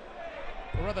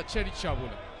 Or rather, Cherry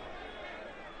Chabula.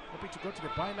 Hoping to go to the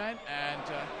byline and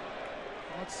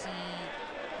not see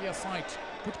here sight.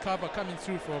 Good cover coming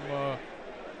through from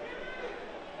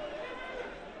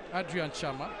Adrian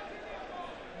Chama.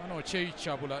 No, Cherry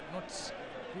Chabula not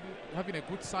good, having a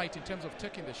good sight in terms of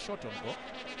taking the shot on goal.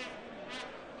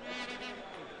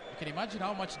 You can imagine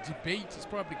how much debate is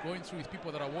probably going through with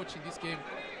people that are watching this game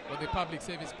on the public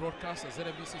service broadcast as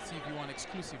ZWC TV1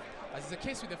 exclusive, as is the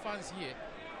case with the fans here.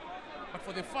 But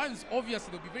for the fans,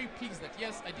 obviously, they'll be very pleased that,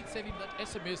 yes, I did send him that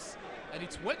SMS and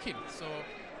it's working. So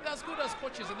they're as good as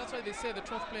coaches, and that's why they say the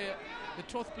 12th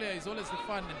player is always the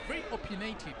fan and very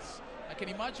opinionated. I can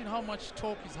imagine how much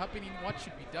talk is happening, what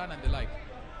should be done, and the like.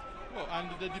 Well, and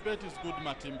the debate is good,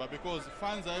 Matimba, because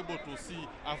fans are able to see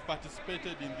I've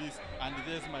participated in this, and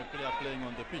there's my player playing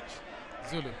on the pitch.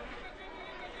 Zulu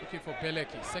looking for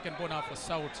Beleki. Second ball now for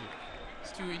Sauti.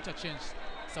 Still interchange.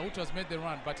 Sauti has made the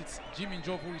run, but it's Jimmy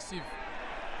Njov who received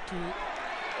to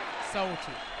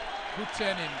Sauti. Good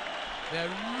turning. They're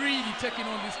really taking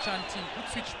on this chanting. Good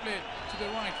switch play to the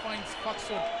right. Finds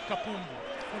Faxon Kapumbu.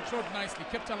 Controlled nicely.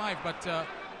 Kept alive, but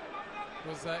it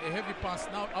was a heavy pass.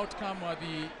 Now out come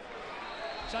the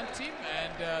chant team,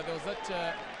 and there was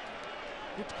that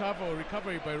good cover or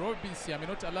recovery by Robin Siame,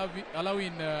 not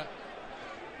allowing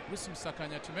Rusum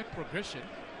Sakanya to make progression.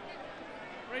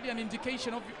 Already an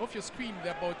indication of your screen.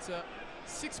 There are about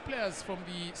 6 players from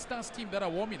the Stars team that are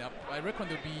warming up. I reckon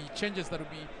there'll be changes that will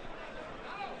be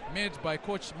made by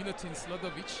coach Milutin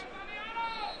Sredojevic.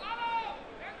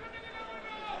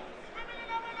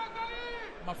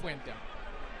 Mafuenta.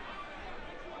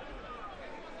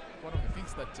 One of the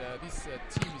things that this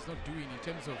team is not doing in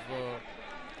terms of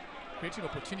creating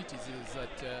opportunities is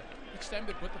that each time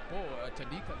they got the ball,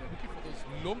 Tandika, they're looking for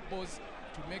those long balls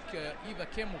to make either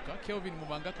Kemuka, Kelvin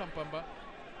Mubanga Kampamba,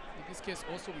 in this case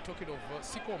also we're talking of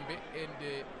Sikombe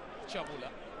and Chabula,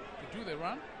 to do the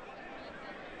run.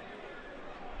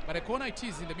 But a corner it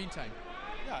is in the meantime.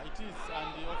 Yeah, it is,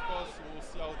 and of course we'll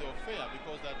see how they'll fare,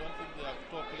 because I don't think they have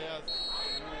top players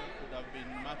who could have been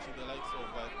matching the likes of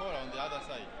Kora on the other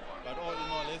side. But all in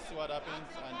all, let's see what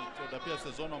happens, and it would appear as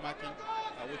a zonal marking,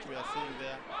 which we are seeing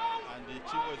there, and the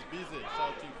Chivo is busy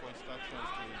shouting for instructions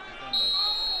to defenders.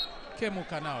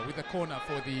 Kemuka now with the corner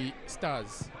for the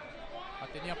Stars.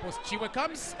 At the near post, Chiwe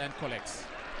comes and collects.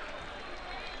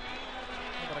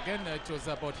 But again, it was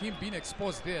about him being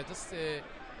exposed there. Just the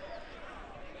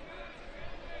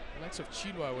likes of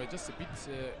Chilwa were just a bit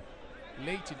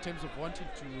late in terms of wanting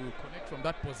to connect from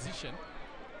that position.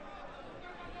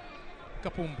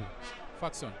 Kapumbu,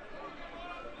 Faxon,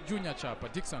 Junior Chapa,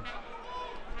 Dixon.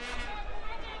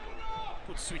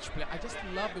 Good switch play. I just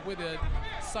love the way they're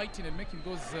sighting and making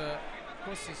those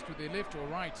crosses to the left or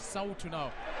right. Sautu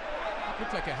now.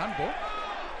 Looks like a handball.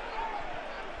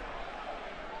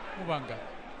 Mubanga.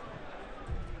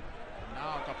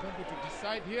 Now Kapumbu to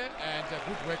decide here, and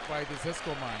good work by the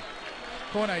Zesco man.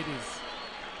 Corner it is.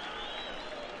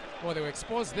 Well, they were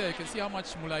exposed there. You can see how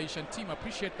much Mulaish and team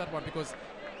appreciate that one, because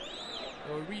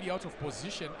they were really out of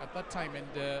position at that time,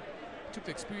 and took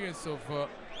the experience of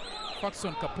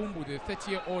Faxon Kapumbu, the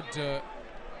 30-year-old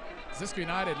Zesco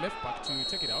United left back, to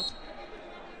take it out.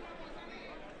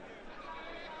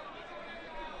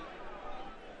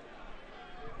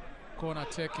 Corner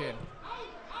taken.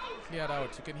 Cleared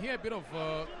out. You can hear a bit of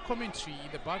commentary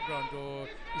in the background or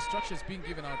instructions being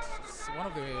given out. It's one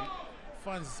of the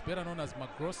fans, better known as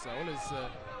Magrosa, always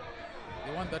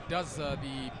the one that does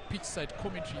the pitch side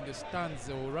commentary in the stands,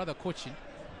 or rather coaching.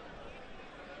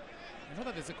 You know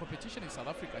that there's a competition in South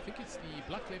Africa. I think it's the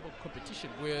Black Label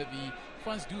competition, where the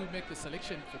fans do make the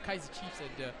selection for Kaizer Chiefs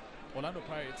and Orlando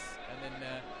Pirates, and then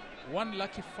one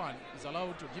lucky fan is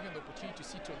allowed to given the opportunity to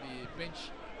sit on the bench.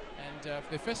 And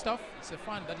for the first half, it's a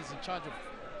fan that is in charge of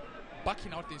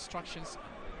backing out the instructions,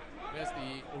 whereas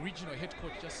the original head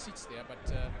coach just sits there. But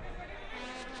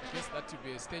I guess that will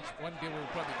be a stage one day we'll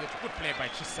probably get. Good play by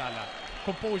Chisala.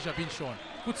 Composure being shown.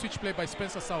 Good switch play by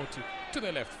Spencer Sauti. To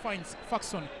the left, finds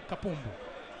Faxon Kapumbu.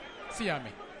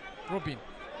 Siame. Robin.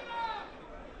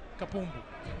 Kapumbu.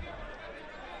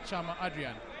 Chama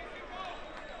Adrian.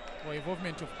 For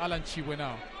involvement of Alan Chiwe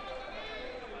now.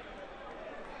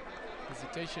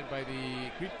 Hesitation by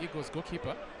the Green Eagles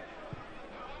goalkeeper.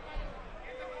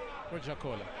 Roger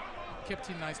Kola. Kept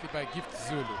in nicely by Gift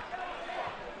Zulu.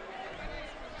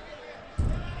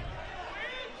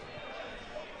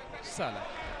 Salah.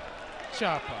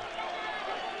 Chapa.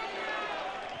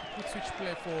 Good switch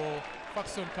play for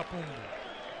Faxon Kapumbu.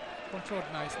 Controlled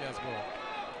nicely as well.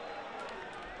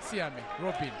 Siame,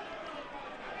 Robin.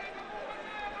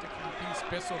 Taking things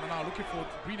personal now, looking for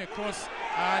Green across.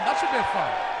 And that should be a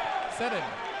foul.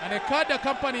 Certainly. And a card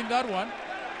accompanying that one.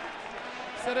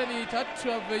 Certainly it had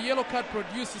to have a yellow card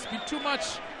produced. It's been too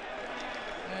much.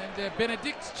 And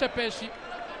Benedict Chepeshi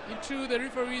into the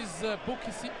referee's book.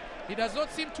 You see, he does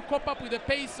not seem to cope up with the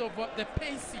pace of the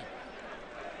pacey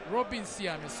Robin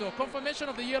Siame. So confirmation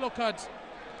of the yellow card.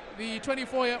 The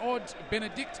 24-year-old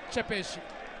Benedict Chepeshi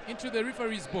into the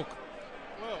referee's book.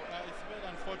 Well, it's very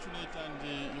unfortunate, and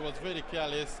he was very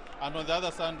careless. And on the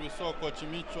other side, we saw Coach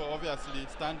Micho obviously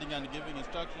standing and giving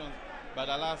instructions. But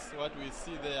alas, what we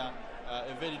see there,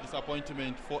 a very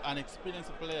disappointment for an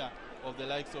experienced player of the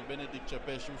likes of Benedict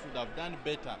Chepeshi, who should have done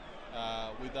better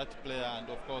with that player and,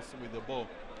 of course, with the ball,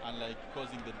 unlike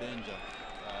causing the danger.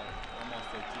 Almost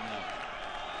 18 now.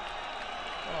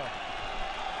 Oh.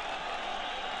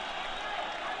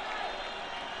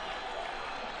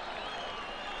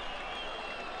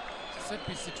 Set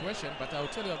piece situation, but I'll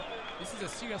tell you, this is a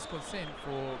serious concern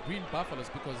for Green Buffaloes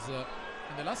because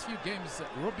in the last few games,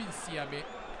 Robin Siame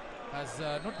has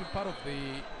not been part of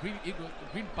the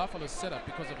Green Buffaloes setup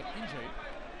because of an injury.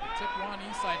 They take one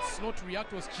inside, slow to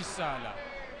react was Chisala.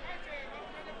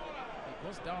 He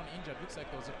goes down injured. Looks like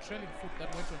there was a trailing foot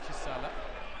that went on Chisala.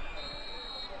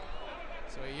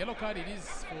 So a yellow card it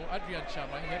is for Adrian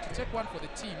Chama. He had to take one for the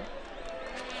team.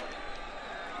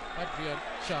 Adrian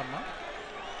Chama.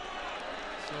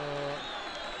 So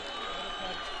yellow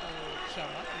card for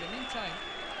Chama. In the meantime,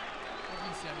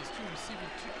 Robin Siame is still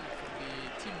receiving treatment from the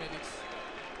team medics.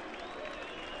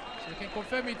 So we can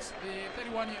confirm it. The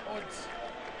 31-year-old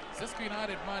Zesco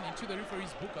United man into the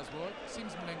referee's book as well.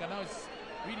 Seems Mulenga now is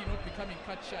really not becoming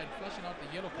catcher and flashing out the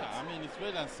yellow cards. Yeah, I mean, it's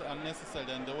very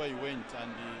unnecessary, and the way he went,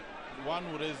 and the one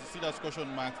who raised serious question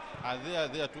marks, are they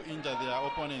there to injure their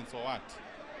opponents or what?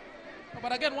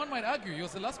 But again, one might argue he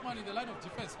was the last man in the line of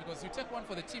defense because you take one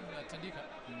for the team, Tandika.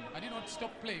 I did not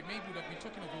stop play. Maybe we would have been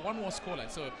talking of a one more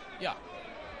scoreline. So, yeah.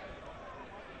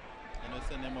 And that's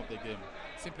the name of the game.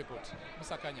 Simply put,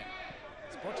 Musakanya.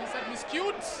 It's brought inside,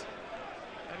 miscued.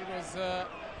 And it was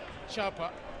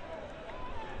Chapa.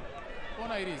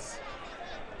 Corner it is.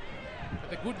 But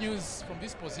the good news from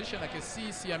this position, I can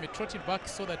see Siame trotting back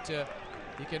so that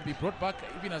he can be brought back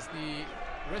even as the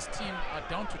rest team are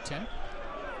down to 10.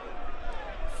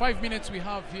 5 minutes we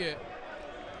have here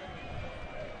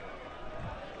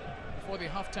before the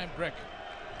halftime break.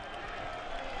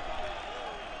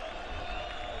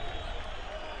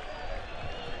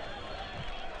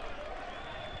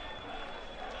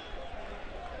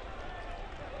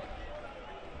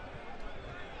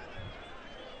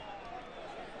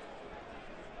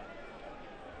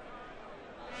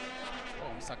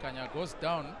 Sakanya goes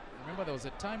down. Remember, there was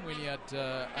a time when he had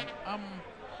an arm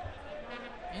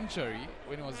injury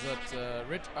when he was at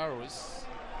Red Arrows.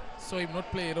 Saw him not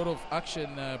play a lot of action.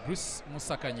 Bruce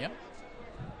Musakanya,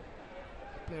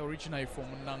 play originally from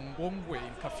Nangongwe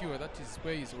in Kafue. That is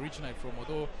where he's originally from.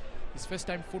 Although his first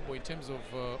time football in terms of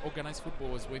organized football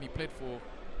was when he played for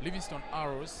Livingstone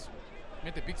Arrows.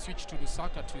 Made the big switch to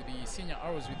Lusaka to the senior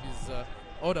Arrows with his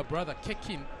older brother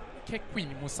Kekwin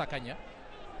Musakanya.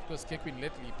 Because Kekwin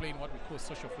lately playing what we call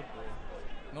social football,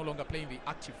 no longer playing the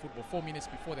active football. 4 minutes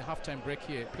before the halftime break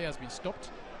here, play has been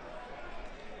stopped.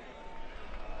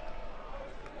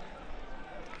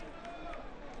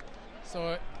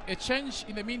 So a change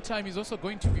in the meantime is also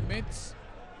going to be made.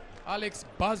 Alex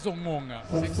Bazongonga,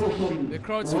 the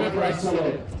crowd's favorite,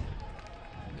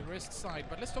 the rest side.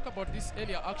 But let's talk about this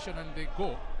earlier action and the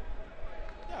goal.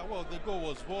 Yeah, well, the goal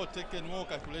was well taken, well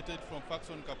calculated from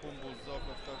Faxon Kapumbu's off,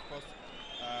 of course.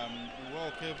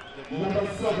 Well kept the ball,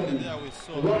 and there we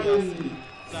saw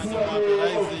Sanjama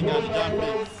rising and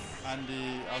jumping and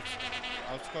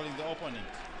outscoring the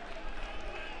opponent.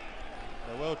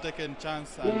 A well taken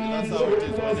chance, and that's how it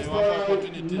is when you have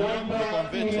opportunity to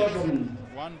convert it.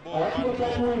 One ball, and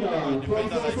defender like this,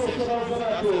 that's the best himself,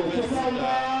 I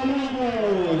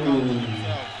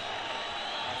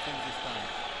think, this time.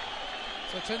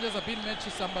 So changes have been made.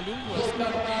 Chisambalungu has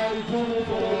started for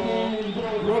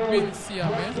Robin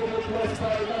Siame.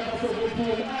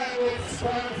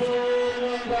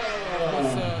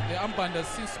 Because the armband has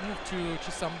since moved to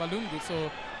Chisambalungu. So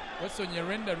Wedson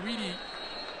Nyrienda really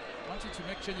wanting to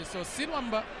make changes. So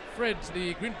Silwamba Fred,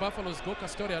 the Green Buffaloes goal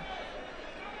custodian,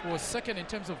 was second in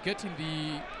terms of getting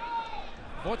the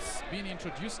votes being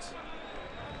introduced.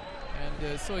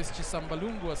 And so is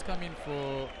Chisambalungu was coming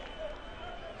for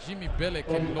Jimmy Belek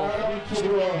and Lobo.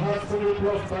 Has to be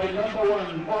crossed by number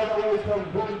 1, all the way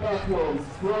from Green Buffaloes,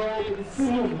 Fred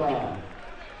Silumba.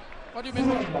 What do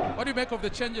you make of the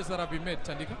changes that have been made,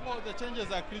 Tandika? Well, the changes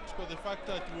are critical. The fact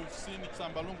that we've seen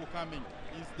Sambalungu coming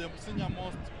is the senior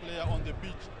most player on the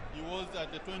pitch. He was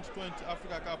at the 2020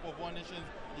 Africa Cup of One Nations.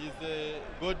 He's the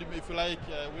good, if you like,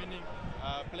 winning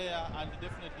player, and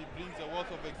definitely brings a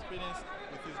wealth of experience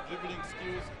with his dribbling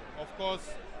skills. Of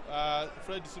course,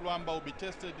 Fred Silwamba will be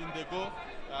tested in the goal.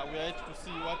 We are yet to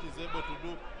see what he's able to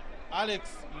do.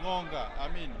 Alex Ngonga,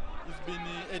 he's been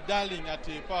a darling at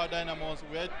Power Dynamos.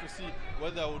 We are yet to see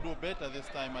whether he will do better this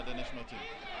time at the national team.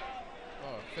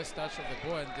 Oh, first touch of the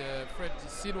ball, and Fred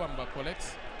Silwamba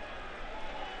collects.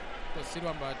 Because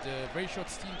Silwamba had a very short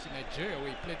stint in Nigeria where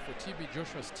he played for TB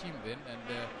Joshua's team then, and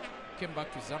came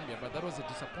back to Zambia. But that was a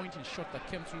disappointing shot that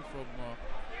came through from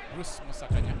Bruce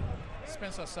Musakanya.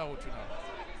 Spencer Sautu now.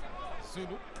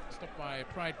 Zulu, stop by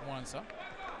Pride Mwanza.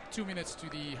 2 minutes to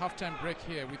the halftime break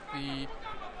here, with the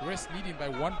rest leading by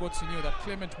 1 goal to 0. That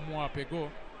Clement Mwape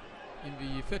goal in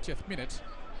the 30th minute.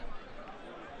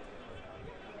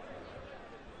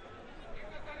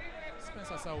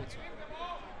 Spencer Sautu.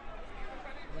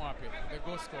 Mwape, the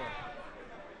goal scorer.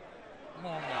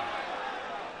 Monga.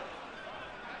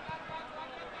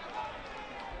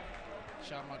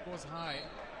 Chama goes high.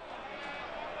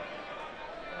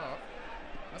 Oh,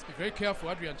 must be very careful,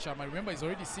 Adrian Chama. Remember, he's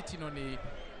already sitting on a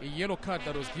yellow card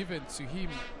that was given to him.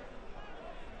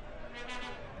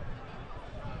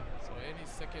 So any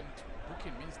second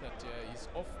booking means that he's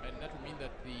off, and that will mean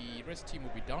that the rest team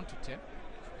will be down to 10.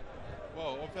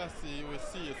 Well, obviously we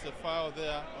see it's a foul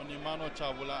there on Emmanuel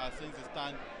Chavula as things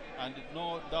stand, and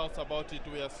no doubts about it.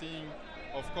 We are seeing,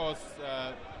 of course,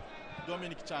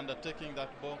 Dominic Chanda taking that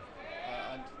ball,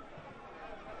 and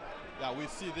yeah, we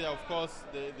see there, of course,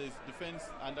 there's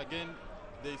defense, and again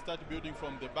they start building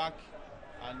from the back,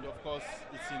 and of course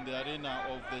it's in the arena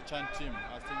of the Chan team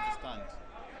as things stand.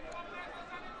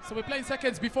 So we're playing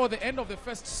seconds before the end of the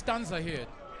first stanza here.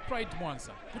 Pride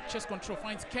Mwanza, good chest control,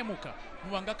 finds Kemuka,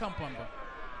 Mwanga Kampamba.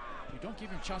 We don't give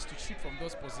him chance to shoot from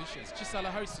those positions. Chisala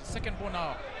Harrison, second ball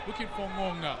now, looking for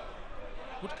Ngonga.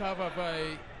 Good cover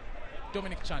by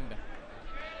Dominic Chanda.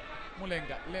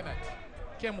 Mulenga, Leonard,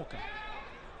 Kemuka.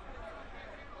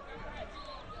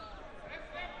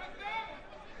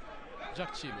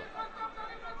 Jack Chilwa.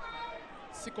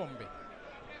 Sikombe.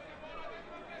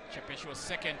 Chepeshi was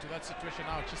second to that situation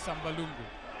now, Chisambalungu.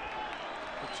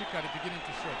 The trick at the beginning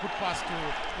to show. Good pass to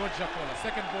Roger Kola.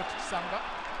 Second ball to Samba.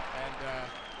 And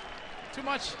too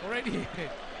much already.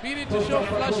 Beginning to show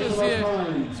flashes here.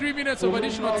 3 minutes of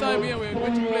additional time here. We're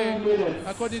going to play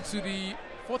according to the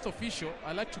fourth official.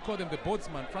 I like to call them the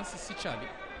boardsman, Francis Sichali.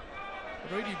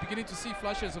 Already beginning to see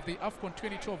flashes of the AFCON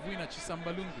 2012 winner,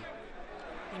 Chisambalungu.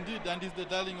 Indeed, and he's the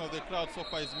darling of the crowd. So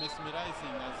far is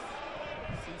mesmerizing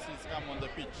since he's come on the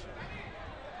pitch.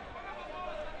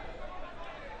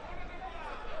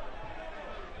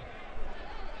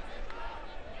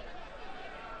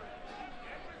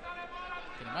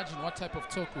 Imagine what type of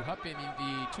talk will happen in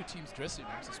the two teams' dressing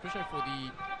rooms, especially for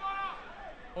the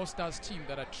All-Stars team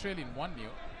that are trailing 1-0, and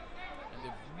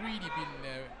they've really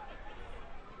been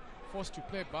forced to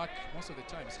play back most of the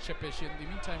time. Chepeshi in the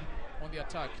meantime on the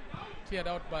attack, cleared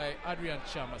out by Adrian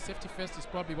Chama. Safety first is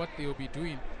probably what they will be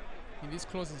doing in these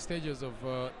closing stages of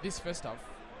this first half.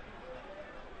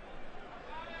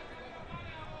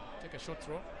 Take a short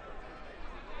throw.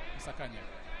 Sakanya.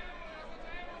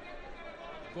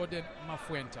 Gordon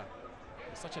Mafuenta.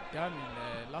 Such a done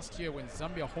in last year when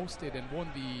Zambia hosted and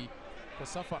won the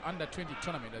COSAFA Under-20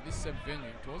 tournament at this same venue.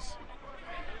 It was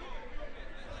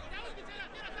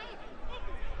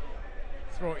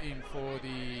throw in for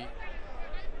the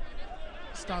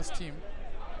Stars team.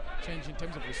 Change in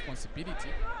terms of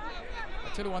responsibility.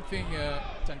 I'll tell you one thing,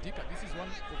 Tandika, this is one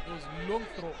of those long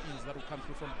throw-ins that will come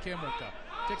through from Kemuka.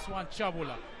 Takes one,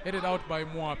 Chabula, headed out by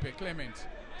Mwape. Clement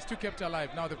still kept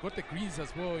alive. Now they've got the greens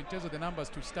as well in terms of the numbers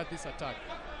to start this attack.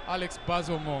 Alex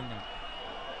Bazomonga,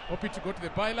 hoping to go to the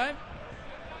byline.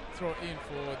 Throw in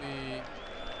for the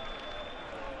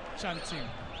Chan team.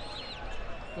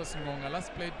 Of course, Ngonga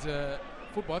last played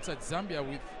football outside Zambia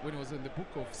when he was in the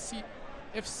book of CF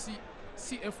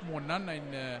Monana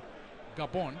in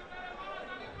Gabon.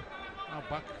 Now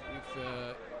back with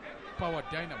Power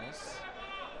Dynamos.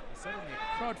 Certainly a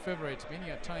crowd favorite. Many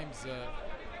a times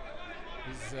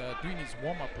he's doing his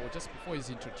warm-up or just before he's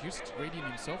introduced, readying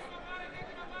himself.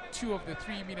 2 of the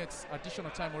 3 minutes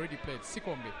additional time already played.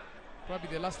 Sikombe, probably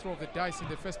the last throw of the dice in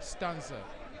the first stanza.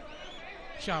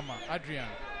 Chama, Adrian.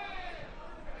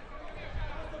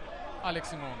 Alex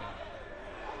Ngonga.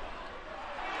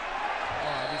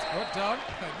 Oh, it's brought down.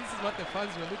 This is what the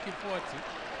fans were looking forward to.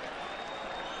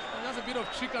 And there's a bit of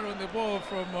trickery on the ball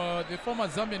from the former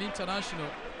Zambian international,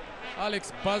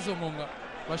 Alex Bazongonga,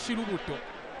 Bashirubuto.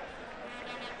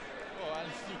 Oh,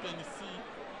 as you can see,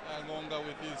 Ngonga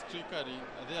with his trickery,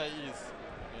 there he is.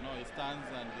 You know, he stands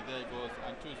and there he goes,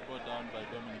 and 2 is brought down by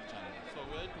Dominic Chan. So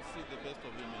we're to see the best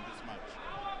of him in this match.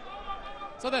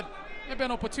 So that maybe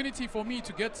an opportunity for me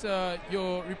to get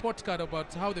your report card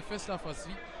about how the first half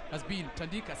has been.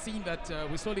 Tandika, seeing that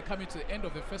we're slowly coming to the end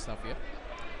of the first half here.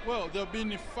 Well, there have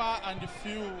been far and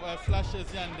few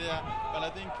flashes here and there, but I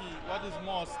think what is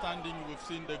more outstanding, we've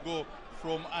seen the goal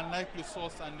from unlikely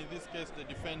source, and in this case the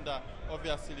defender.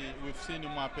 Obviously we've seen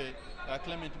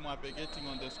Clement Mwape getting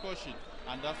on the score sheet,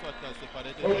 and that's what has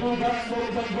separated.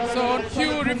 So on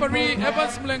cue, referee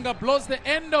Evans Mlenga blows the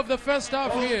end of the first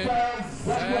half here,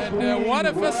 and what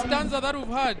a first stanza that we've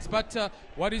had. But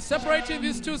what is separating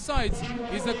these two sides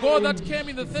is the goal that came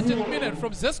in the 30th minute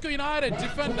from Zesco United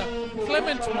defender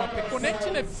Clement Mwape,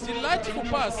 connecting a delightful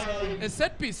pass, a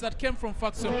set piece that came from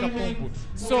Faxon Kapumbu.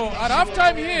 So at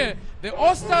halftime here, the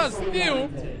All-Stars nil,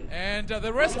 and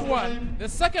the rest one. The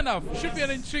second half should be an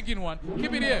intriguing one.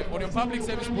 Keep it here on your public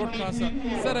service broadcaster,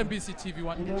 ZNBC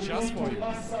TV1, just for you.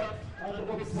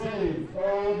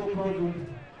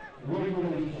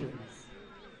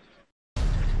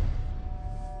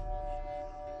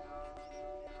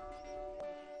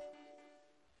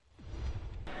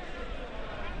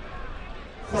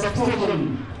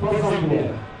 Substitution for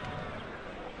Zambia.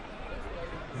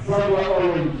 Zambia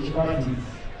orange parties.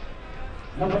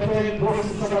 Number 10,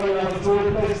 Wedson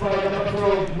Nyrienda, replaced by number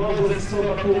 12, Moses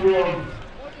Sredojevic,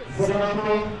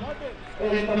 Zanato,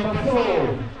 and number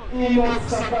 4, Enoch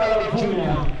Sakala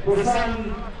Jr., the son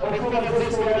of former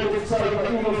Zesco striker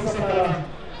Enoch Sakala,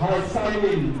 has signed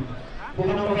in. The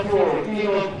number 4,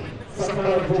 Enoch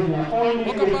Sakala Jr., only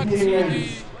Welcome back to the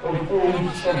Zambia for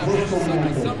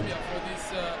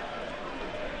this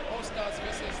All-Stars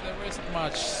versus the rest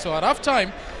match. So at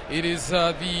halftime, it is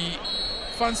the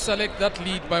fans select that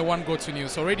lead by 1-0.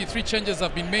 So already 3 changes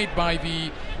have been made by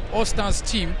the All-Stars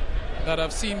team that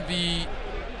have seen the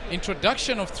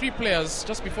introduction of 3 players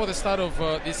just before the start of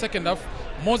the second half.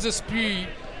 Moses Piri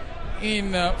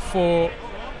in for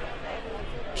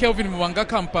Kelvin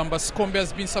Mwangaka Mpamba. Sikombe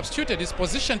has been substituted. His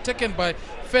position taken by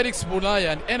Felix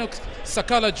Bulaya, and Enoch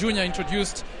Sakala Jr.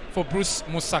 introduced for Bruce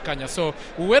Musakanya. So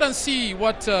we'll wait and see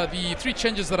what the 3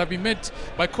 changes that have been made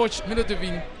by coach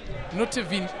Milutin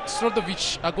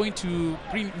Sredojevic are going to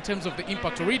bring in terms of the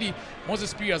impact. Already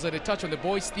Moses Piri has had a touch on the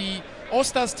boys. The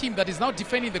All-Stars team that is now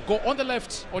defending the goal on the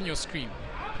left on your screen.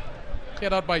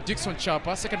 Cleared out by Dixon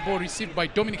Chapa. Second ball received by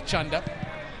Dominic Chanda,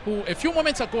 who a few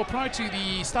moments ago, prior to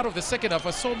the start of the second half,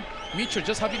 I saw Micho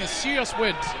just having a serious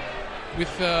word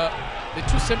with the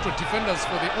 2 central defenders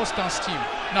for the All-Stars team.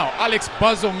 Now Alex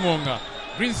Bazongonga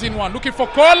brings in one, looking for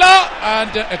Kola,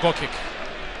 and a goal kick.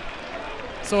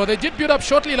 So they did build up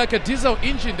shortly like a diesel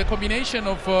engine, the combination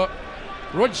of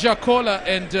Roger Kola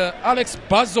and Alex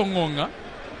Bazongonga.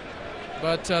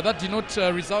 But that did not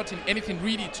result in anything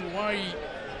really to worry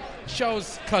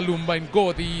Charles Kalumba in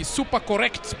goal, the super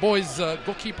correct boys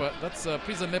goalkeeper. That's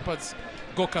Prison Leopards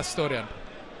goal custodian.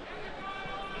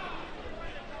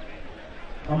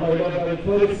 And my brother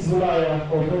Felix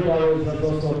Bulaya of Red Arrows has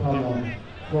also come on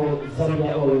for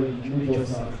Zambia Orange Middle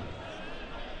South.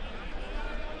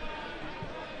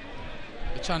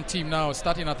 The Chan team now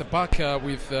starting at the back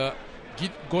with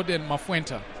Gordon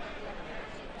Mafuenta,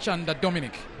 Chanda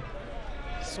Dominic.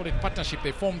 Solid partnership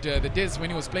they formed the days when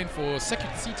he was playing for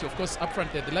Circuit City. Of course, up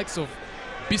front there, the likes of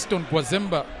Biston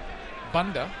Gwazemba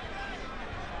Banda.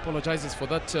 Apologizes for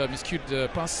that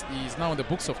miscued pass. He is now in the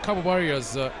books of Cabo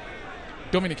Warriors.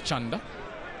 Dominic Chanda.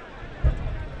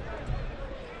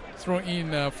 Throw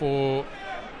in for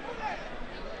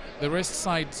the rest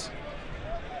side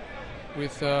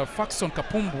with Faxon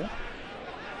Kapumbu.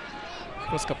 Of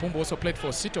course, Kapumbu also played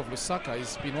for City of Lusaka.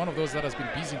 He's been one of those that has been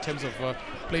busy in terms of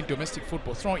playing domestic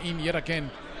football. Throw in yet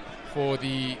again for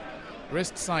the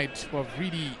rest side, who have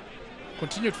really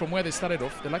continued from where they started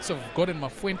off. The likes of Gordon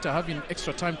Mafuenta having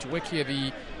extra time to work here,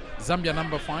 the Zambia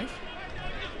number 5.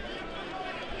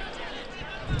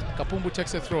 Kapumbu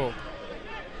takes a throw.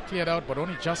 Cleared out, but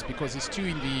only just because he's still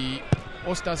in the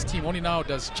All-Stars team. Only now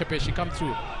does Chepeshi come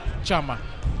through. Chama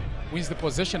wins the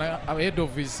possession ahead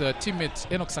of his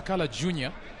teammate Enoch Sakala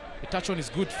Jr. The touch on is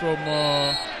good from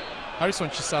Harrison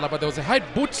Chisala, but there was a high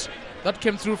boot That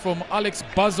came through from Alex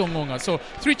Bazongonga. So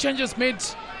 3 changes made,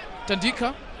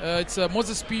 Tandika. It's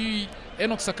Moses P,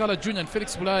 Enoch Sakala Jr. and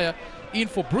Felix Bulaya in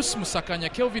for Bruce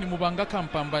Musakanya, Kelvin Mubanga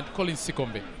Kampamba and Colin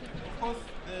Sikombe. Of course,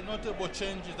 the notable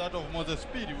change is that of Moses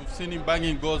P. We've seen him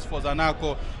banging goals for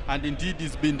Zanaco, and indeed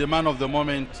he's been the man of the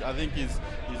moment. I think he's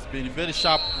been very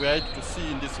sharp. We are able to see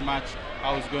in this match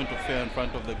how he's going to fare in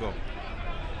front of the goal.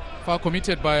 Foul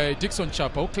committed by Dixon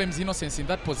Chapa, who claims innocence in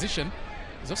that position.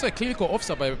 He's also a clinical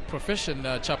officer by profession,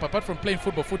 Chapa, apart from playing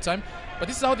football full time. But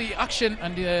this is how the action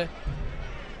and the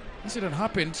incident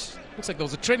happened. Looks like there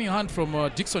was a training hand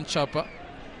from Dixon Chapa.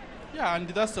 Yeah, and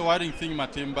that's the worrying thing,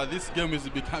 Matimba. This game is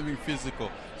becoming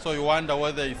physical. So you wonder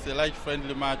whether it's a light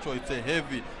friendly match or it's a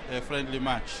heavy friendly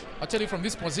match. I'll tell you, from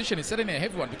this position, it's certainly a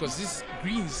heavy one, because these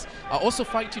Greens are also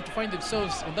fighting to find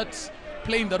themselves on that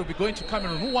plane that will be going to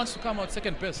Cameroon. Who wants to come out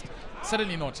second best?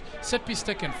 Certainly not. Set piece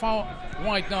taken. Foul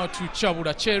wide now to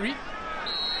Chabura Cherry.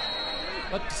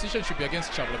 That decision should be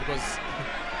against Chabura, because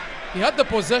he had the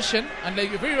possession, and like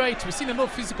you're very right, we've seen a lot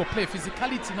of physical play,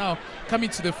 physicality now coming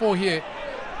to the fore here.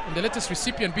 And the latest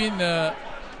recipient being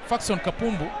Faxon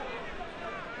Kapumbu,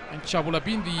 and Chabula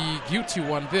being the guilty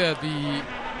one there, the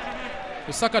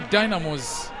Osaka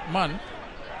Dynamo's man.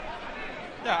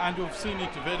 Yeah, and we've seen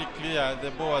it very clear.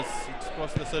 The ball has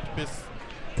crossed the set piece,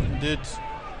 indeed.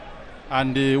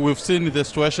 And we've seen the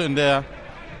situation there.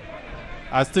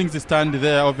 As things stand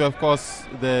there, of course,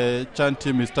 the Chan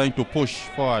team is trying to push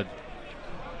forward.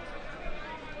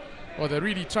 Well, they're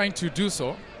really trying to do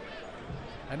so.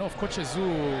 I know of coaches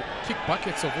who kick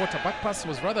buckets of water. Back pass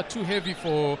was rather too heavy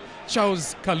for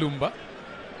Charles Kalumba,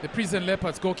 the Prison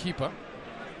Leopards goalkeeper.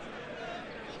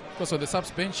 Of course, on the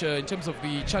subs bench, in terms of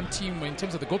the Chan team, in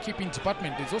terms of the goalkeeping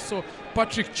department, there's also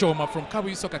Patrick Choma from Kabu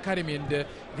Yusok Academy and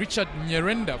Richard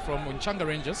Nyrienda from Unchanga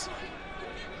Rangers.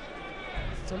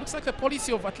 So it looks like the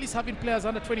policy of at least having players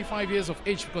under 25 years of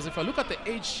age, because if I look at the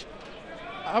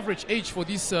average age for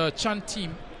this Chan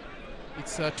team,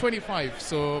 it's 25.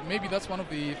 So maybe that's one of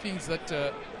the things that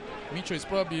Micho is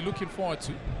probably looking forward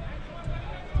to.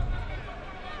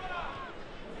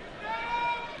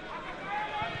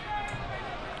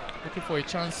 Looking for a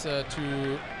chance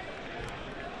to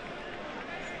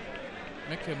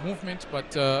make a movement,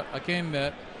 but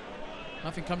again,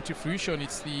 nothing come to fruition.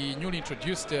 It's the newly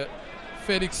introduced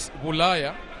Felix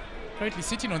Bulaya, currently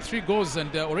sitting on 3 goals,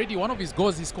 and already one of his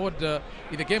goals he scored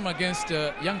in the game against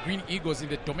Young Green Eagles in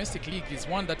the domestic league is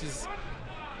one that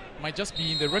might just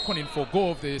be in the reckoning for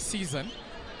goal of the season,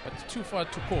 but too far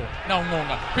to call. Now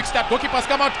Ngonga, quick start, goalkeeper's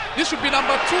come out. This should be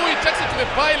number 2. He takes it to the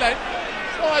byline.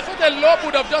 Oh, I thought the lob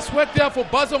would have just worked there for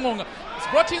Bazongonga. It's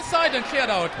brought inside and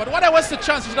cleared out. But what was the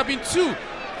chance? It should have been 2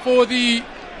 for the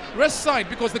rest side,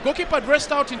 because the goalkeeper had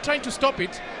rest out in trying to stop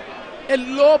it. A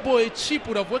lob or a chip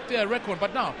would have worked their record,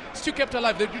 but now still kept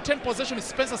alive. They retain possession with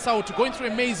Spencer Sautu going through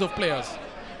a maze of players.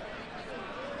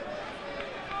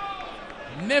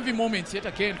 Nervy moments yet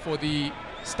again for the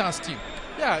Stars team.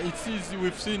 Yeah, it's easy.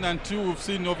 We've seen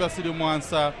obviously the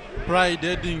Mwansa Pride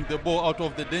heading the ball out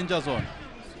of the danger zone.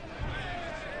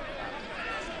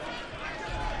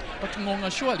 But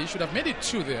Ngonga surely should have made it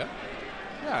 2 there.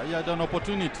 Yeah, he had an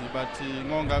opportunity, but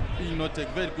Ngonga, being not a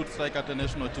very good striker at the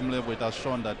national team level, it has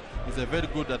shown that he's a very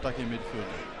good attacking midfielder.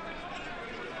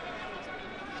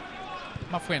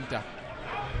 Mafuenta.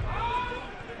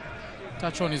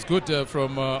 Touch on is good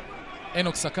from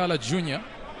Enoch Sakala Jr.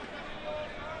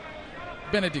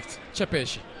 Benedict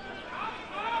Chepeshi.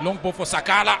 Long ball for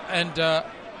Sakala, and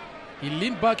he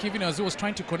leaned back even as he was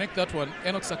trying to connect that one.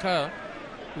 Enoch Sakala,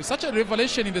 with such a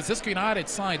revelation in the Zesco United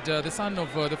side, the son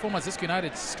of the former Zesco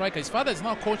United striker. His father is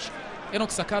now coach Enoch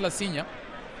Sakala Sr.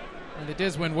 In the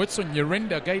days when Wedson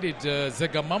Nyrienda guided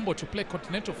Zegamambo to play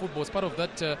continental football as part of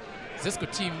that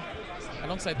Zesco team,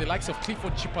 alongside the likes of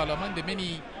Clifford Chipala, among the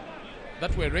many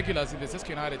that were regulars in the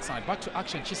Zesco United side. Back to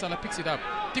action, Chisala picks it up.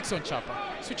 Dixon Chapa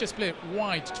switches play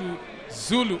wide to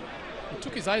Zulu, who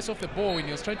took his eyes off the ball when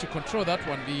he was trying to control that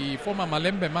one, the former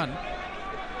Malembe man.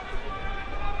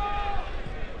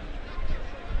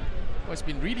 It's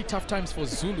been really tough times for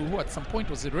Zulu, who at some point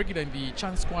was a regular in the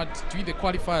Chan squad during the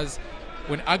qualifiers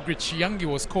when Agri Chiangi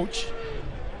was coach.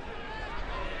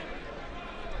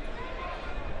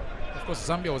 Of course,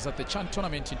 Zambia was at the Chan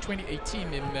tournament in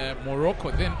 2018 in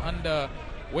Morocco, then under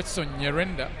Wedson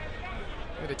Nyrienda,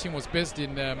 where the team was based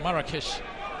in Marrakesh.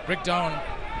 Breakdown,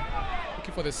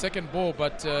 looking for the second ball,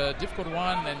 but difficult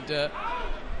one, and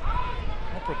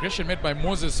no progression made by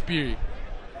Moses Spiri.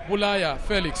 Bulaya,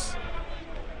 Felix.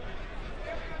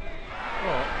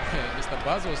 Well, Mr.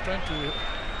 Bazo was trying to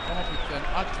come up with an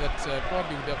act that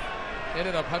probably would have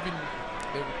ended up having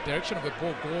the direction of the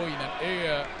ball go in an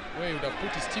area where he would have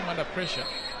put his team under pressure.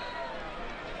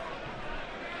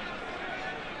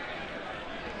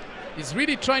 He's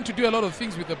really trying to do a lot of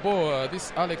things with the ball,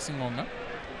 this Alex Ngonga.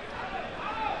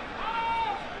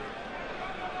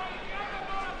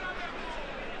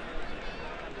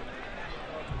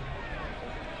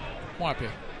 Mwape.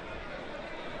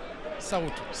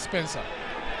 Sautu, Spencer.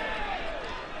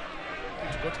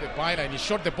 To go to the byline, he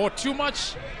shot the ball too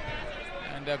much.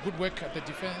 And good work at the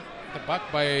defense, the back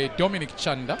by Dominic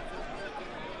Chanda.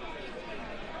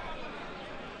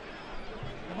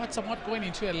 What somewhat going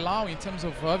into a lull in terms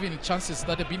of having chances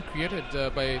that have been created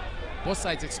by both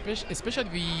sides, especially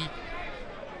the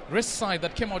rest side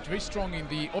that came out very strong in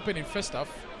the opening first half.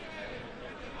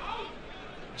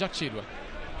 Jack Chidwa.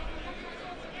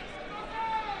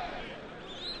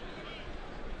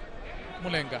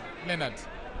 Mulenga, Leonard.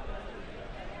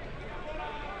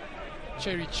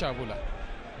 Cherry Chabula.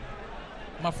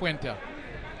 Mafuenta.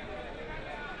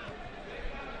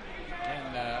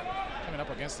 And coming up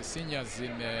against the seniors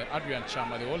in Adrian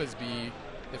Chama, they will always be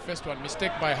the first one.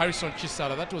 Mistake by Harrison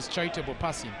Chisala. That was charitable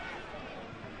passing.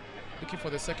 Looking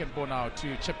for the second ball now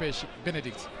to Chepe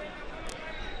Benedict.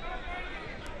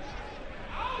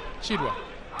 Chidwa.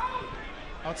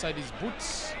 Outside his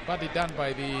boots. Badly done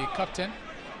by the captain.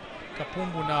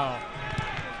 Kapumbu now.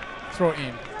 Throw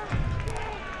in.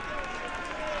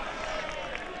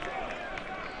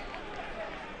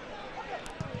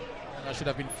 And I should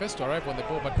have been first to arrive on the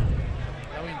ball, but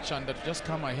now in Chanda to just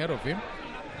come ahead of him.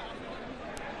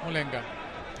 Mulenga.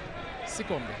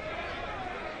 Sikombe.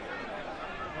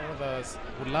 Or rather,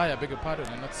 Bulaya, beg your pardon,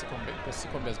 and not Sikombe, because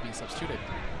Sikombe has been substituted.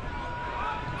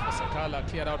 Sakala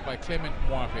cleared out by Clement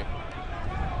Mwape.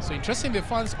 So interesting, the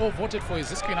fans all voted for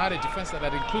his United defense that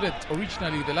had included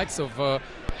originally the likes of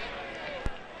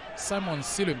Simon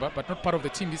Silumba, but not part of the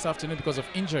team this afternoon because of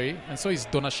injury. And so is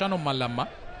Donashano Malama.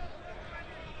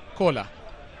 Kola.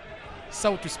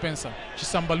 South to Spencer.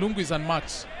 Chisambalungu is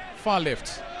unmarked. Far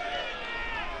left.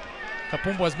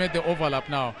 Kapumbu has made the overlap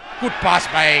now. Good pass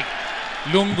by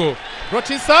Lungu.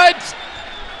 Brought inside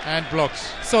and blocked.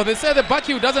 So they say the back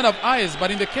heel doesn't have eyes,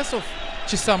 but in the case of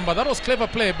Chisamba, that was clever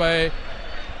play by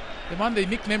the man they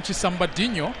nicknamed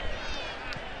Chisambadinho.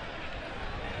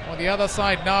 On the other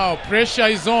side now, pressure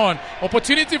is on.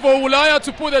 Opportunity for Ulaya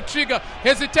to pull the trigger.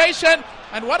 Hesitation,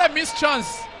 and what a missed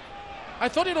chance. I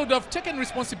thought it would have taken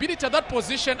responsibility at that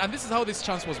position, and this is how this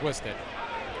chance was wasted.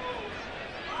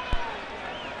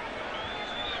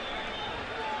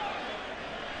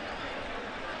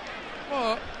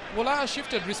 Well, Ulaya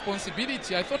shifted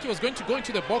responsibility. I thought he was going to go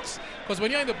into the box, because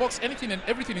when you're in the box, anything and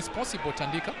everything is possible,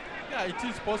 Tandika. Yeah, it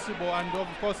is possible, and of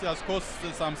course he has caused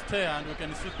some stir, and we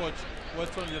can see Coach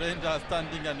Wedson Nyrienda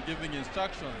standing and giving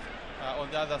instructions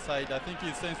on the other side. I think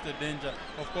he sensed the danger.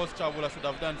 Of course, Chabula should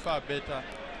have done far better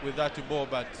with that ball,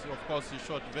 but of course he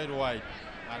shot very wide,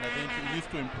 and I think he needs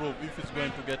to improve if he's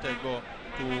going to get a goal,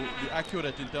 to be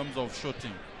accurate in terms of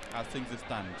shooting as things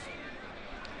stand.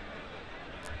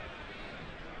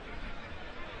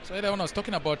 So everyone was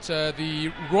talking about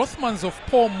the Rothmans of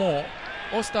Paul Moore,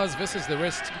 All-Stars versus the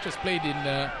rest, which was played in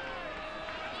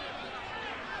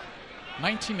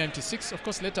 1996. Of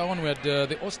course, later on we had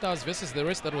the All-Stars versus the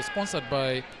rest that was sponsored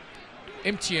by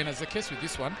MTN, as the case with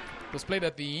this one. It was played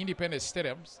at the Independence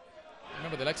Stadiums.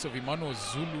 Remember the likes of Emmanuel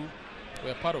Zulu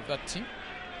were part of that team.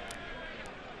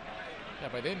 Yeah,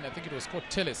 by then I think it was called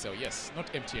Telecel, yes,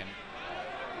 not MTN.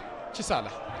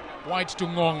 Chisala, wide to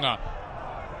Ngonga.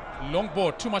 Long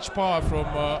ball, too much power from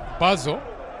Bazo.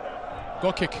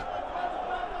 Go kick.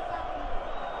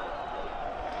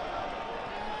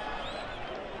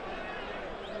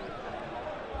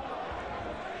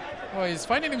 Well, he's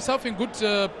finding himself in good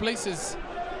places,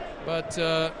 but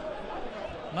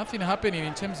nothing happening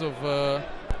in terms of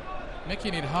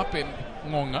making it happen,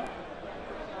 Ngonga.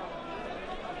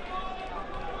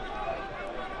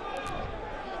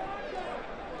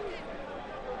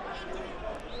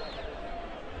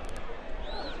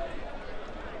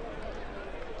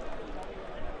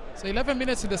 So 11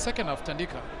 minutes in the second half,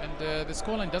 Tandika, and the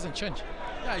scoreline doesn't change.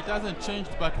 Yeah, it hasn't changed,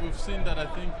 but we've seen that I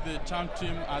think the champ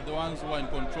team are the ones who are in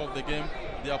control of the game.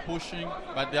 They are pushing,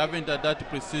 but they haven't had that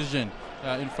precision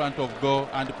in front of goal.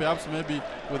 And perhaps maybe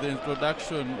with the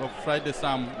introduction of Friday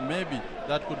Sam, maybe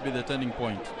that could be the turning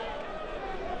point.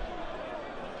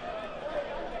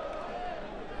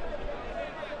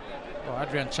 Well,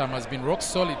 Adrian Chama has been rock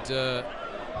solid.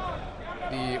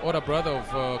 The older brother of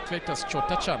Cletus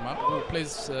Chota Chama, who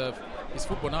plays his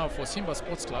football now for Simba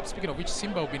Sports Club. Speaking of which,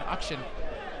 Simba will be in action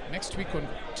next week on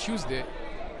Tuesday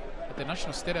at the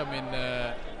National Stadium in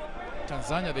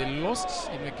Tanzania. They lost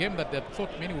in a game that they thought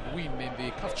many would win in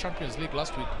the CAF Champions League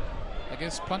last week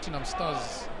against Platinum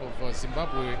Stars of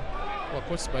Zimbabwe, who are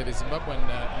coached by the Zimbabwean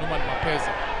Numan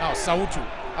Mapeza. Now Sautu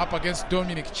up against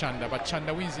Dominic Chanda, but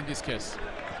Chanda wins in this case.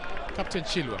 Captain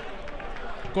Chilwa,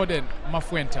 Gordon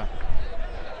Mafuenta,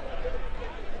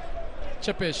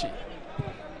 Chepeshi,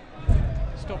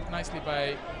 stopped nicely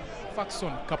by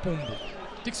Faxon Kapumbu,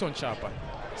 Dixon Chapa.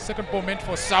 Second ball meant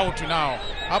for Sautu now,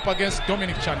 up against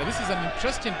Dominic Chanda. This is an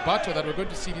interesting battle that we're going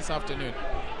to see this afternoon.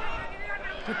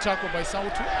 Good tackle by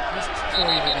Sautu, missed throw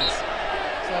in it is.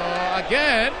 So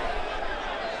again,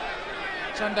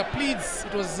 Chanda pleads.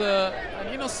 It was an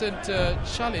innocent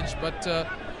challenge, but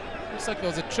looks like there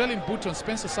was a trailing boot on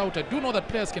Spencer Sautu. I do know that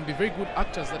players can be very good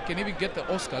actors that can even get the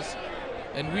Oscars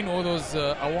and win all those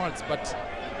awards, but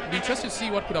it'd be interesting to see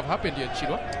what could have happened here,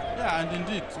 Chilwa. Yeah, and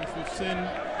indeed, if you've seen,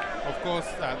 of course,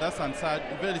 that's sad,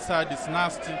 very sad, it's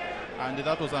nasty, and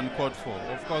that was uncalled for.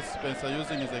 Of course, Spencer,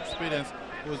 using his experience,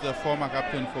 he was the former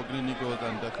captain for Green Eagles,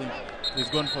 and I think he's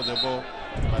gone for the ball,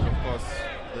 but of course,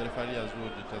 the referee has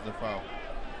ruled it as a foul.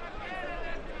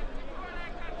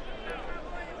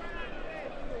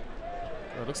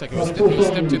 It looks like he was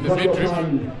stepped in the midriff.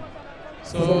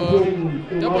 So,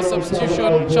 double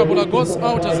substitution. Chabula goes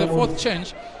out as the fourth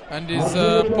change, and his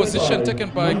position taken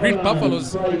by Green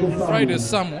Buffaloes Friday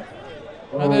Samu.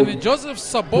 And then Joseph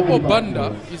Sabobo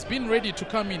Banda is being ready to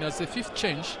come in as the fifth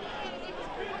change.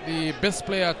 The best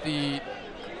player at the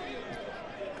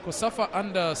Kosafa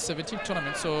Under 17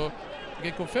 tournament. So, we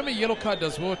can confirm a yellow card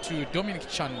as well to Dominic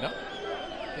Chanda,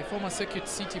 the former Circuit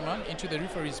City man, into the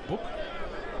referee's book.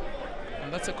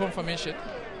 And that's a confirmation.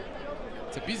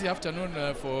 It's a busy afternoon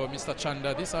for Mr.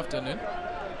 Chanda this afternoon.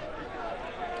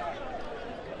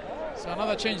 So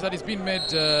another change that is being made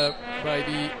by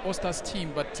the All-Stars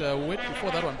team, but wait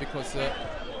before that one because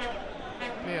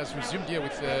players resumed here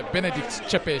with Benedict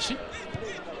Chepeshi,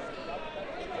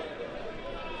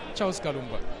 Charles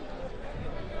Kalumba.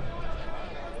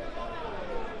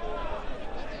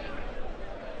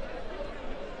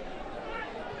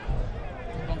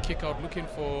 Long kick out looking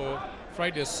for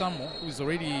Friday Samu, who is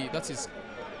already, that's his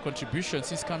contribution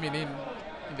since coming in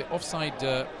the offside.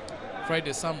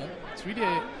 Friday Samu. It's really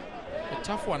a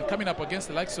tough one coming up against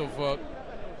the likes of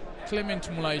Clement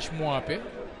Mulaish Moape,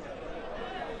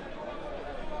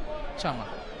 Chama,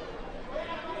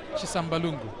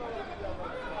 Chisambalungu.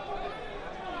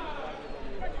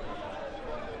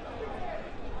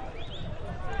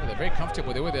 Well, they're very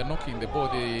comfortable the way they're knocking the ball,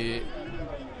 the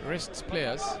rest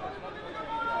players.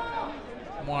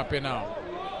 Moape now,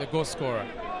 the goal scorer.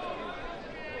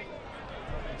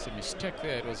 It's a mistake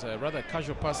there. It was a rather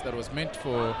casual pass that was meant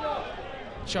for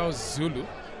Charles Zulu.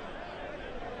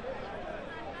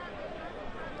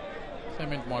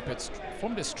 Clement Moape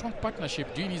formed a strong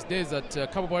partnership during his days at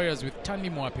Cabo Warriors with Tandy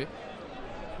Moape,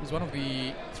 who's one of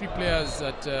the three players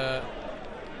at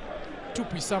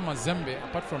Tupuisama Zembe,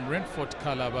 apart from Renford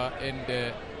Kalaba and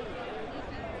the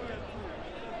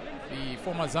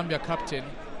former Zambia captain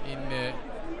in the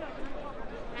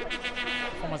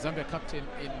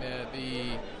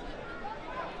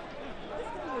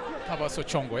Kabaso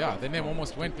Chongo. Yeah, the name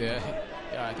almost went there.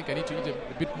 Yeah, I think I need to eat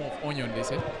a bit more of onion, they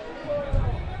said.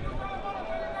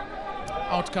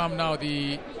 Outcome now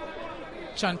the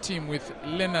Chan team with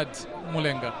Leonard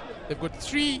Mulenga. They've got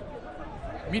three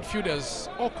midfielders,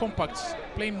 all compact,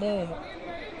 playing more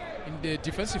in the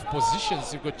defensive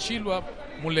positions. You've got Chilwa,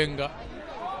 Mulenga.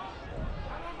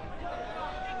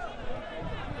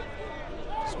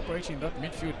 Operating that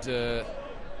midfield.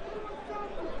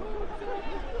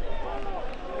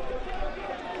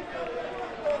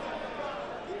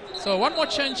 So one more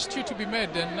change to be made,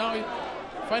 and now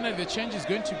finally the change is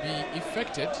going to be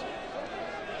effected.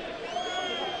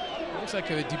 Looks like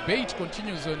the debate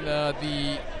continues on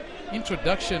the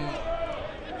introduction.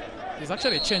 There's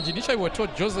actually a change. Initially we were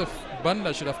told Joseph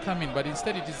Banda should have come in, but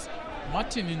instead it is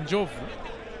Martin Njovu.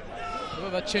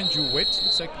 Whether that change you wait,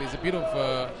 looks like there's a bit of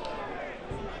a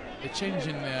change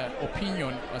in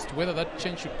opinion as to whether that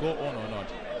change should go on or not.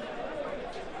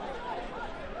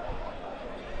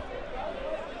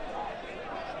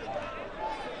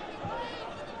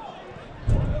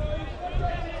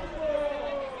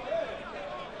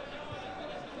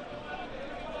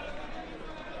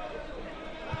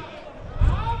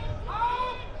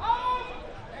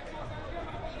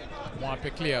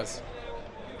 Moape clears.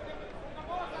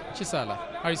 Chisala,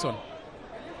 Harrison.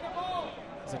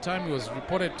 At the time he was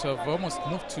reported to have almost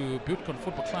moved to Buildcon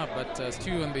Football Club, but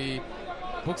still in the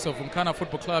books of Unkana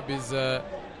Football Club is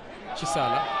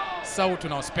Chisala. Sautu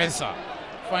now, Spencer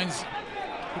finds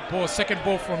good ball, second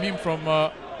ball from him from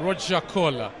Roger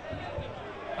Kola.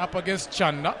 Up against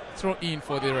Chanda, throw in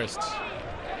for the rest.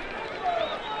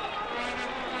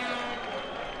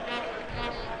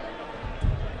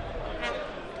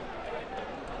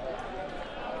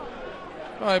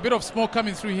 A bit of smoke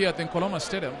coming through here at the Nkoloma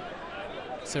Stadium.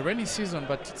 It's a rainy season,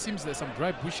 but it seems there's some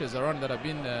dry bushes around that have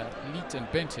been lit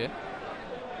and bent here.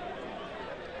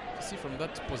 You see from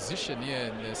that position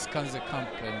here in the Skanze camp,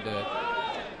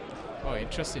 and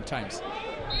interesting times.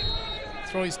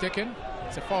 Throw is taken.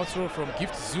 It's a foul throw from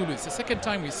Gift Zulu. It's the second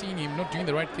time we've seen him not doing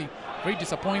the right thing. Very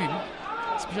disappointing,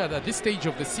 especially at this stage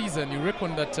of the season. You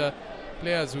reckon that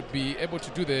players would be able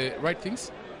to do the right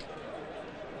things?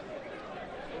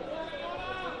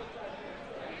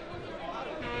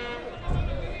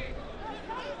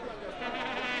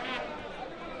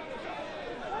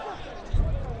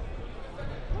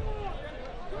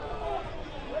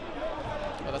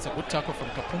 That's a good tackle from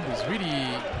Kapumbu. He's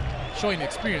really showing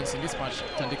experience in this match,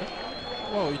 Tandika.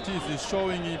 Well, it is. He's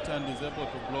showing it and he's able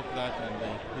to block that,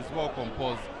 and he's well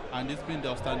composed. And he's been the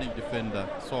outstanding defender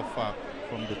so far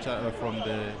from the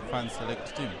fan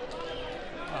select team.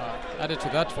 Added to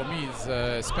that for me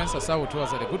is Spencer Sawut, who has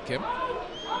had a good game.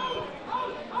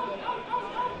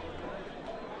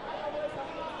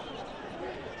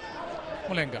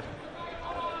 Mulenga.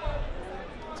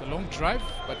 It's a long drive,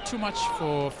 but too much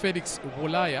for Felix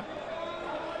Wolaya.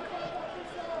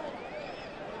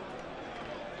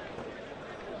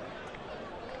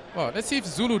 Well, let's see if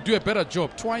Zulu do a better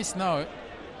job. Twice now,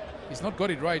 he's not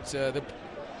got it right. The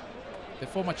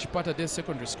former Chipata Day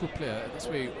secondary school player, that's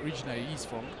where he originally is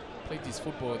from, played his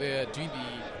football there, doing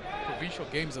the provincial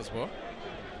games as well.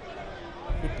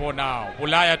 Good ball now.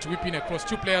 Wolaya to whip in across,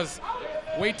 two players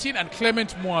waiting, and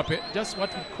Clement Muape, just what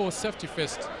we call safety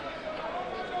first.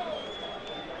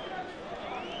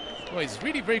 Well, he's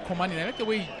really very commanding. I like the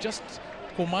way he just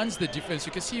commands the defense.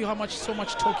 You can see how so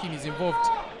much talking is involved,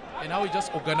 and how he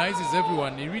just organizes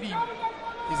everyone. He really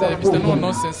is Mr.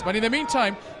 No-Nonsense. But in the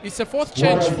meantime, it's a fourth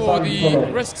change for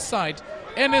the rest side.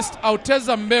 Ernest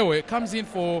Auteza Mbewe comes in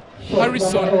for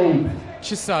Harrison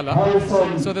Chisala.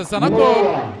 So the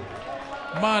Zanako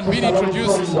man being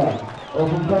introduced,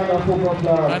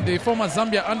 and the former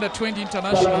Zambia under-20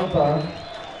 international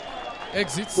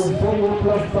exits.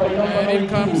 And in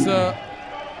comes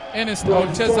Ernest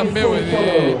Auteza Mbewe,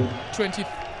 the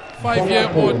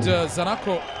 25-year-old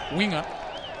Zanako winger.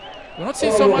 We're not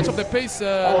seeing so much of the pace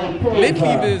lately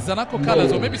in the Zanako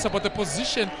colors, or maybe it's about the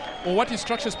position or what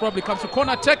instructions probably comes to.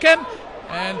 Corner taken,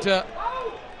 and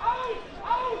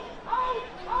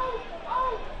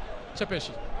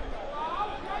Chapeshi.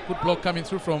 Good block coming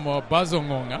through from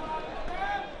Bazongonga.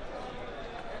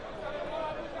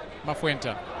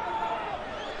 Mafuenta.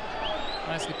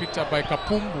 Nicely picked up by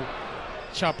Kapumbu.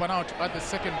 Chapa now to add the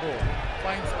second ball.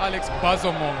 Finds Alex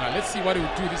Bazongonga. Let's see what he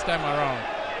will do this time around.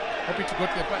 Hoping to go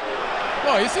to the back.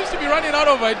 Oh, he seems to be running out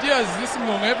of ideas, this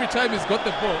Ngonga, every time he's got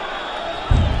the ball.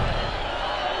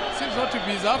 Seems not to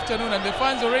be his afternoon, and the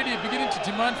fans already beginning to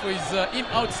demand for his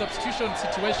in-out substitution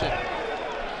situation.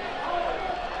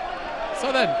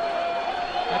 So then,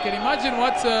 I can imagine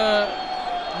what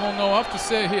Ngonga will have to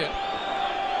say here.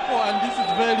 Oh, and this is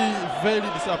very, very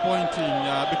disappointing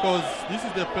because this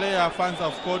is the player fans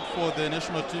have called for the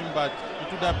national team, but it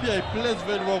would appear he plays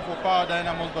very well for Power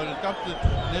Dynamos, but when it comes to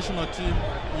the national team,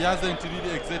 he hasn't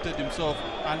really exerted himself,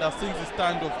 and as things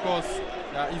stand, of course,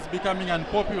 he's becoming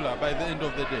unpopular by the end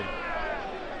of the day.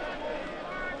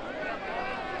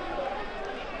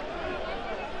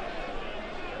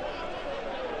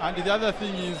 And the other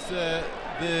thing is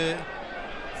the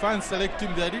fans select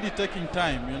team, they're really taking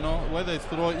time, you know, whether it's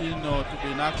throw in or to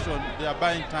be in action, they are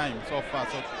buying time so far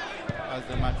as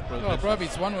the match progresses. Well, probably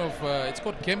it's one of, it's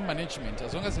called game management.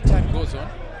 As long as the time goes on,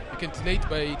 you can delay it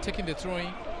by taking the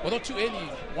throwing, although too early,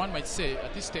 one might say,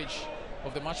 at this stage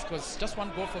of the match, because just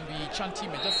one goal from the Chan team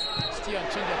and just steer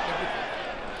and change up everything.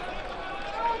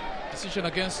 Decision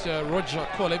against Roger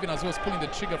Cole, even as well as pulling the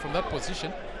trigger from that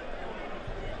position.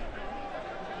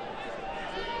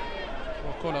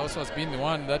 Cole also has been the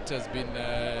one that has been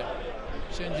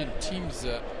changing teams.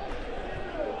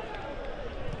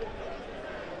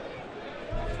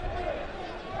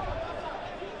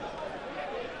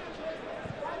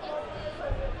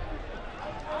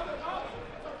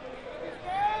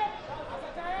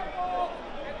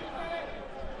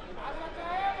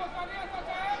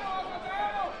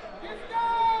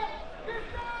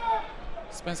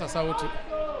 Spencer Sawutu.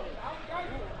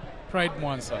 Pride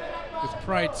Mwansa. With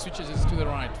pride, switches it to the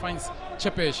right, finds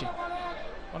Chepeshi,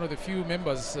 one of the few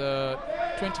members,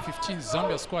 2015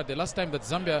 Zambia squad, the last time that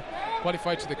Zambia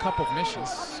qualified to the Cup of Nations.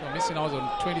 So missing out on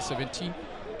 2017,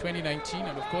 2019,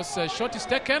 and of course, shot is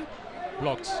taken,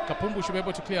 blocked. Kapumbu should be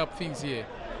able to clear up things here.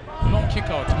 Long kick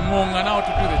out, Ngonga now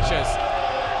to do the chest.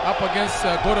 Up against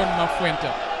Gordon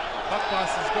Mafuenta. Back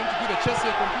pass is going to do the chest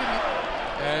here completely.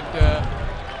 And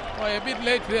a bit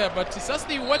late there, but it's just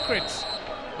the work rate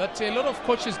that a lot of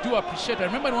coaches do appreciate. I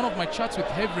remember in one of my chats with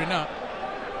Hevrina,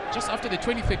 just after the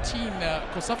 2013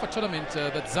 COSAFA tournament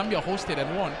that Zambia hosted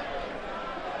and won,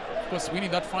 of course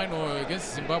winning that final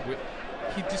against Zimbabwe,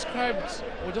 he described,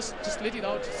 or just let it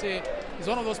out to say, he's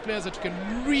one of those players that you can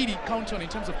really count on in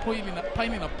terms of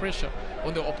piling up pressure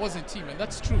on the opposing team, and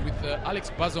that's true with Alex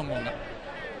Bazongonga.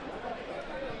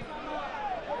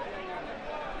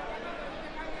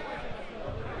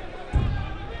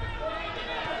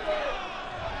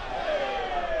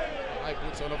 High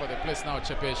boots all over the place now,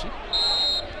 Chepeshi.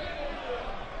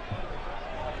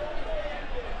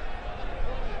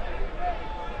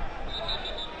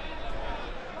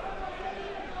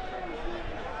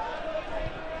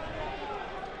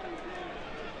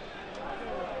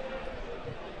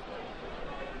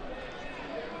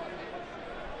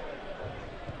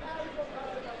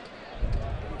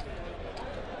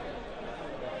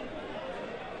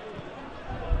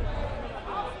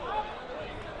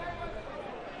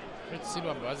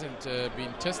 Silwamba hasn't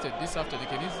been tested this afternoon.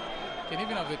 Can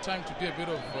even have the time to do a bit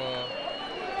of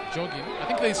jogging. I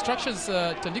think the instructions,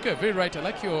 Tandika, are very right. I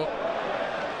like your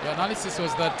analysis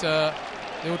was that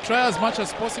they will try as much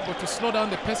as possible to slow down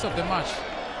the pace of the match.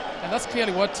 And that's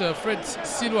clearly what Fred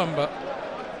Silwamba,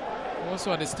 who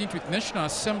also had a stint with National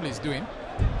Assembly, is doing.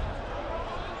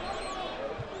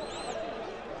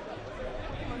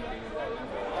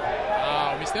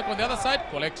 Mistake on the other side,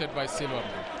 collected by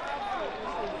Silwamba.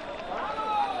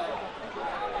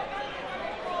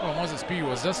 Oh, Moses B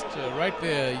was just right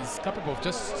there. He's capable of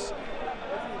just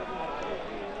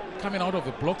coming out of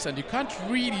the blocks, and you can't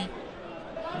really,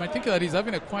 you might think that he's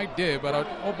having a quiet day, but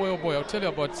oh boy, I'll tell you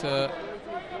about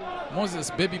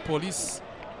Moses Baby Police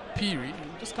Piri.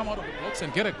 He'll just come out of the blocks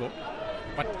and get a goal.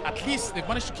 But at least they've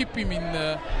managed to keep him in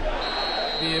the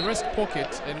rest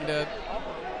pocket, and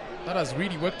that has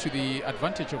really worked to the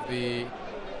advantage of the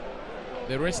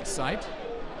rest side.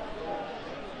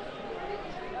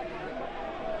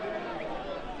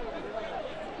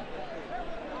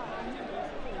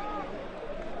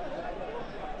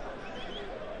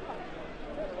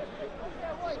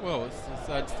 Well, it's a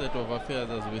sad state of affairs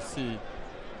as we see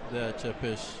there,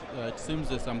 Chepesh. It seems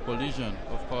there's some collision,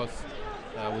 of course,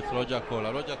 with Roger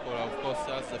Kola. Roger Kola, of course,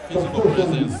 has a physical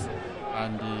presence,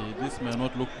 and this may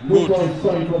not look good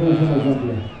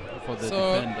for the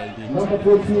defender. Indeed.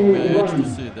 We're yet to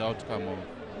see the outcome of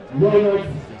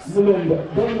this.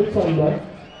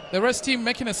 The rest team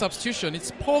making a substitution.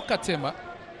 It's Paul Katema,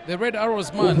 the Red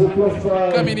Arrows man,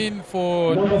 coming in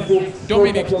for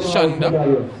Dominic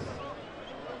Chanda.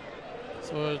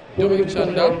 So Dominic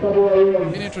Chanda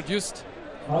being introduced,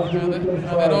 and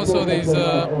then also there's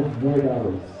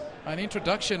an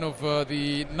introduction of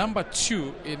the number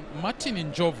 2 in Martin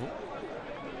Njovu,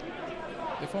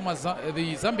 the former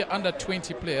the Zambia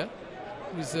under-20 player,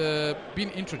 who's been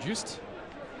introduced.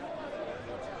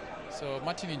 So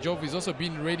Martin Njovu is also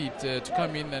being ready to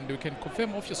come in, and we can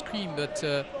confirm off your screen that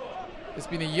there's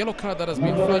been a yellow card that has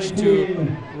been flashed to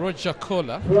Roger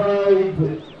Kola.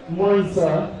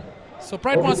 So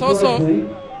Pride Mwansa also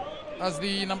as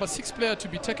the number 6 player to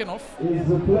be taken off,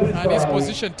 and his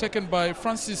position taken by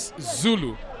Francis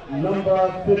Zulu.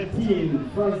 Number 13,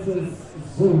 Francis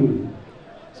Zulu.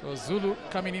 So Zulu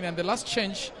coming in, and the last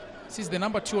change, this is the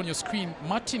number 2 on your screen,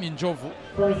 Martin Njovu.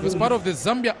 He was part of the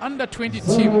Zambia under-20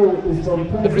 team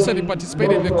that recently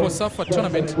participated in the COSAFA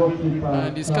tournament,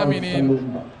 and he's coming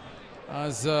in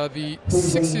as the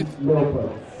 7th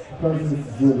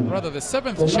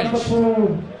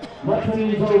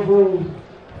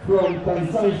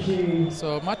change.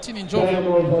 So Martin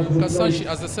Njovu Kasanshi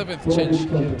as the 7th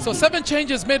change. So 7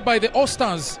 changes made by the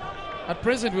All-Stars. At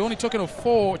present, we're only talking of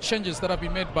 4 changes that have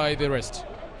been made by the rest.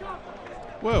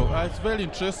 Well, it's very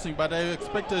interesting, but I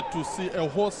expected to see a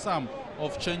whole sum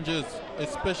of changes,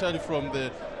 especially from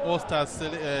the All-Stars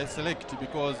select,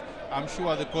 because I'm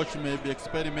sure the coach may be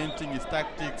experimenting his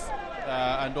tactics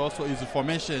and also his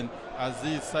formation as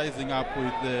he's sizing up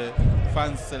with the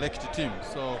fans select team.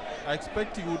 So I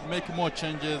expect he would make more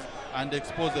changes and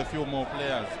expose a few more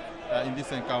players in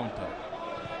this encounter.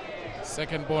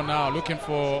 Second ball now, looking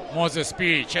for Moses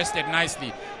P. Chested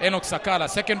nicely. Enoch Sakala,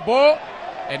 second ball,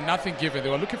 and nothing given. They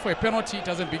were looking for a penalty, it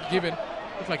hasn't been given.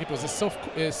 Looked like it was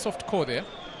a soft call there.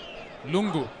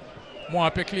 Lungu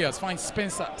Moape clears, finds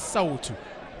Spencer Sautu.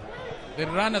 The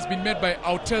run has been made by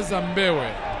Auteza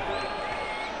Mbewe.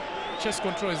 Chest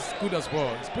control is good as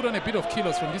well. He's put on a bit of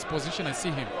kilos from this position. I see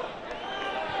him.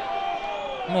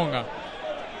 Ngonga.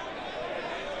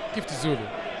 Gift Zulu.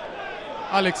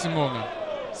 Alex Ngonga.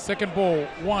 Second ball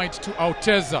wide to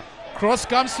Auteza. Cross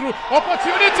comes through.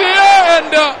 Opportunity,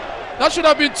 and that should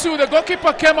have been 2. The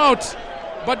goalkeeper came out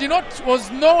but was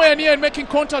nowhere near making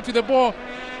contact with the ball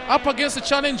up against the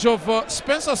challenge of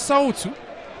Spencer Sautu.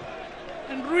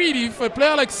 And really, if a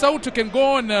player like Sautu can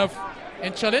go on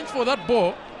and challenge for that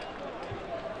ball,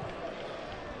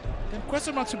 then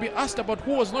question marks will be asked about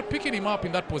who was not picking him up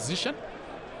in that position.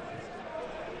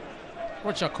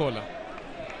 Roger Kola,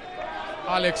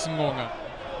 Alex Ngonga,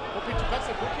 hoping to catch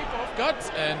the goalkeeper off guard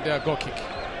and goal kick.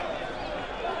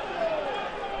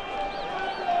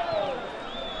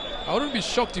 I wouldn't be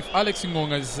shocked if Alex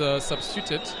Ngonga is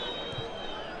substituted.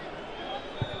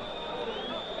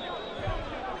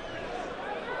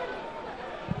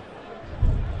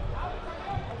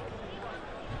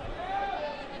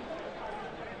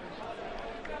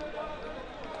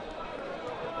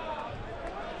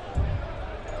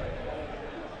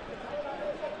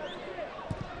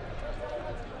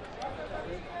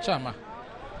 Chama.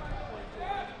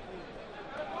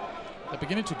 They're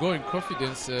beginning to go in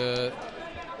confidence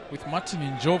with Martin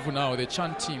Njovu now, the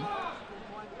Chan team.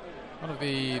 One of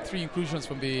the 3 inclusions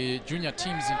from the junior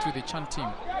teams into the Chan team.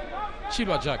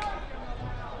 Chilwa Jack.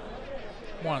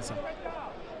 Mwanza.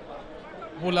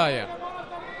 Mulaya.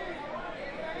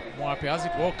 Mwape has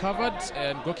it well covered,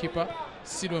 and goalkeeper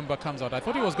Sidwemba comes out. I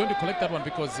thought he was going to collect that one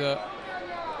because he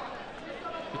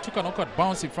took an awkward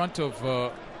bounce in front of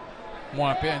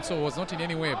Mwape, and so it was not in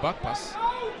any way a back pass.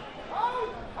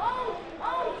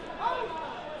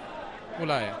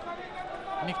 Ulaya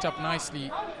nicked up nicely,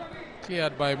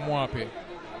 cleared by Mwape.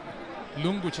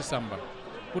 Lungu Chisamba,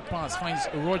 good pass, finds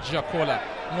Roger Kola.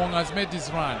 Ngonga has made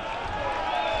his run.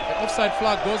 The offside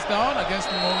flag goes down against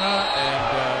Ngonga,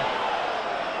 and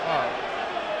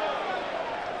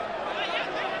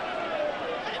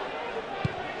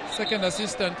second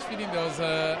assistant feeling there was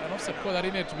an offside call that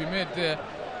needed to be made there.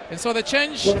 And so the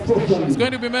change is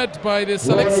going to be made by the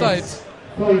select side.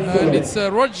 And it's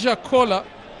Roger Kola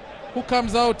who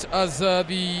comes out as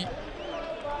the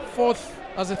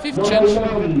 5th change.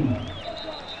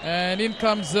 And in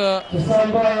comes Boyd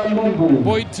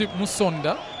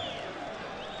Musonda.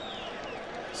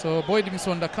 So Boyd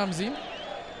Musonda comes in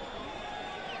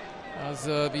as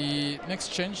the next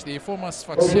change, the former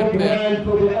Sfaxien player.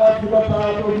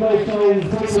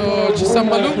 So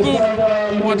Chisambalungu,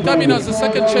 who had come in as the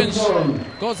second change,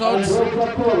 goes out,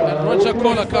 and Roger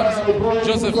Kola comes,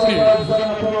 Joseph Phil.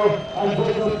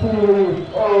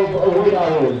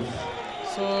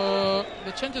 So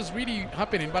the change is really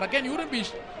happening, but again, you wouldn't be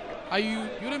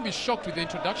shocked with the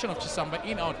introduction of Chisamba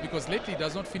in out, because lately he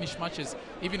does not finish matches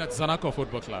even at Zanaco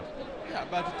Football Club. Yeah,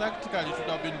 but tactically it should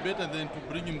have been better than to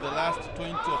bring him the last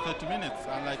 20 or 30 minutes,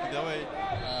 unlike the way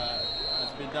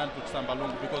has been done to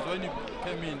Sambalungu, because when he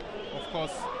came in, of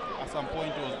course, at some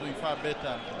point he was doing far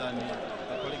better than the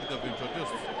colleagues that have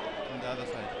introduced on the other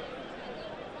side.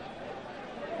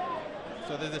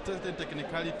 So there's a certain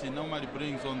technicality normally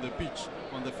brings on the pitch,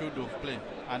 on the field of play,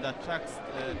 and attracts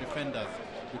defenders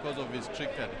because of his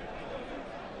trickery.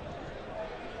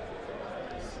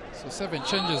 So 7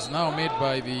 changes now made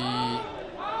by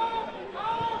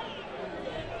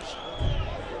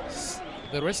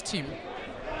the rest team.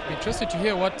 I'm interested to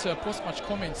hear what post-match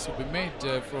comments will be made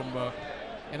from a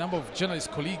number of journalist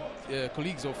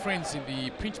colleagues or friends in the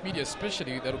print media,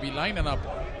 especially, that will be lining up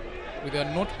with their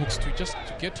notebooks to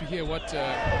get to hear what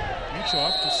Micho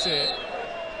have to say.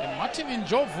 And Martin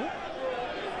Njovu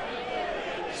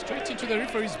straight into the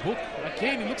referee's book.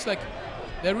 Again, it looks like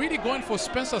they're really going for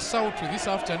Spencer Sautu this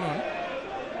afternoon.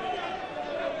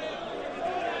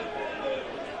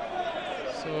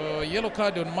 So yellow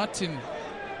card on Martin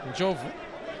Njovu.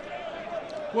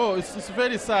 Well, it's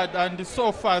very sad, and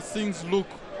so far things look,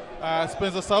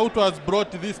 Spencer Sautu has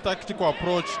brought this tactical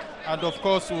approach, and of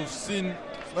course we've seen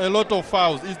a lot of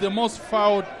fouls. He's the most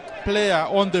fouled player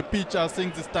on the pitch as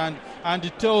things stand, and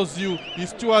it tells you he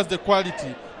still has the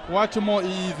quality. What more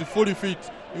he is fully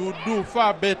fit, he would do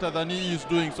far better than he is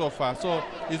doing so far. So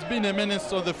he's been a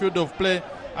menace on the field of play,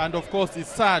 and of course it's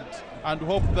sad, and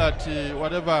hope that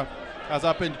whatever has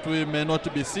happened to him may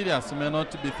not be serious, may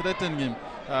not be threatening him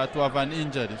to have an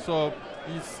injury. So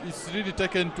he's really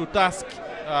taken to task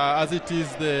as it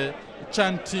is the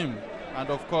Chan team, and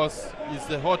of course he's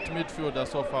the hot midfielder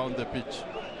so far on the pitch.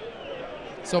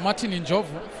 So Martin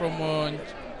Njovu from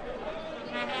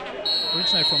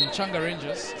originally from Changa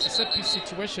Rangers. It's a set piece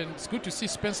situation. It's good to see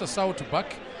Spencer Sautu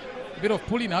back. A bit of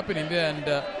pulling happening there, and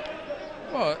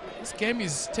well, this game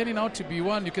is turning out to be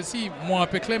one. You can see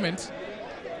Mwape Clement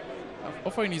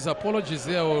offering his apologies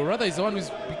there, or rather he's the one who's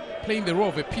playing the role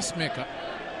of a peacemaker.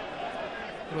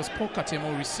 It was Paul Katem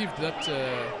who received that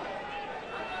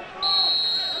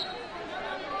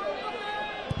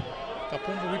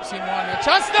Kapumbu whips in one. A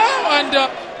chance now, and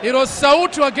it was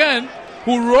Sautu again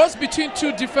who rose between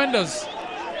two defenders.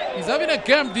 He's having a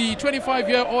game, the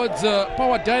 25-year-old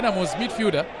Power Dynamos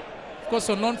midfielder. Of course,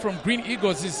 on loan from Green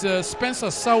Eagles is Spencer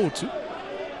Sautu.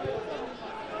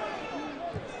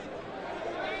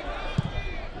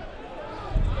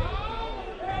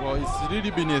 Well, it's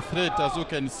really been a threat, as you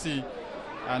can see.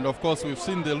 And of course, we've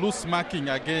seen the loose marking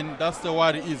again. That's the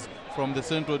worry is from the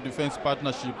Central Defense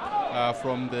Partnership,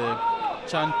 from the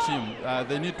Chan team.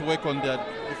 They need to work on their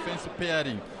defense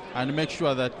pairing and make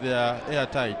sure that they are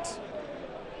airtight.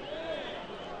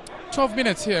 12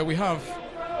 minutes here we have.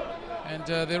 And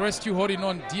the rescue holding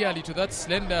on dearly to that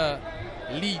slender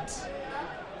lead.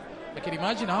 I can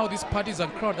imagine how this partisan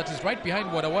crowd that is right behind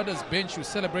Wadawada's bench will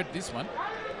celebrate this one.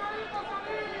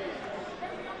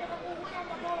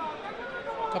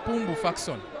 Kapumbu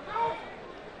Faxon.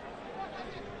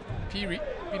 Piri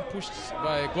being pushed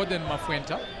by Gordon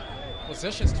Mafuenta.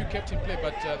 Possession still kept in play,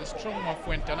 but the strong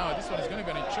Mafuenta. Now this one is going to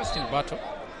be an interesting battle.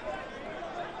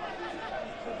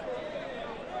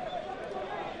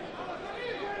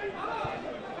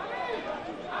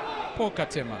 Paul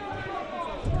Katema.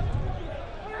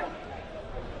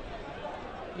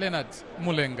 Leonard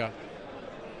Mulenga.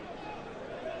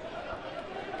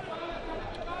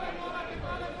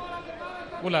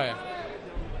 Ulaya.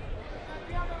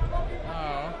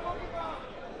 Now,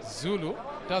 Zulu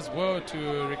does well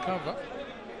to recover.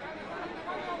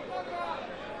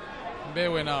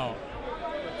 Mbewe now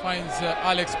finds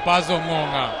Alex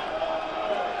Bazongonga.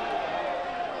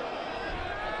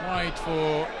 Wide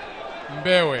for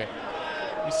Mbewe.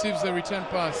 Receives the return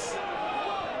pass.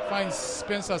 Finds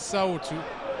Spencer Sautu.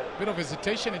 Bit of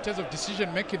hesitation in terms of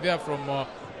decision making there from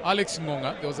Alex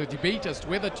Ngonga. There was a debate as to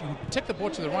whether to take the ball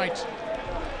to the right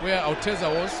where Alteza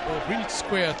was or bring it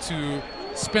square to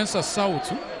Spencer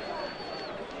Sautu.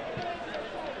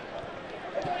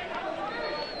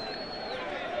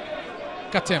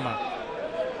 Katema.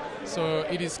 So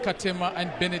it is Katema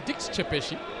and Benedict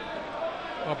Chepeshi,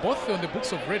 both on the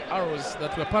books of Red Arrows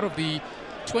that were part of the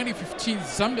 2015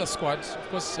 Zambia squad. Of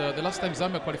course, the last time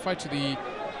Zambia qualified to the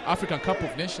African Cup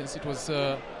of Nations, it was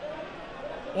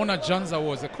Ona Janza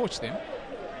was the coach then.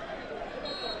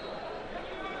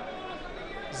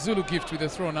 Zulu Gift with the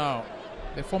throw now,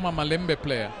 the former Malembe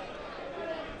player.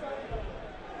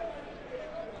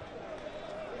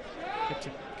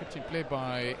 Kept in play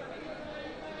by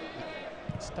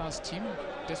the Stars team.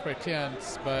 Desperate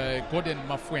clearance by Gordon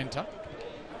Mafuenta.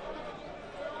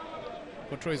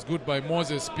 Control is good by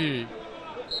Moses Piri.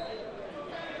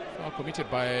 Foul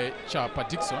committed by Chapa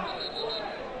Dixon.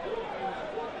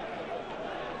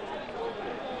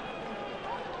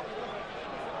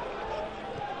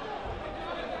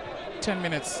 Ten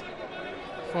minutes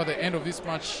for the end of this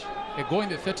match. A goal in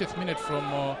the 30th minute from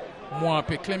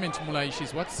Moape Clement Mulaishi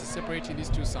is what's separating these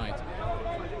two sides.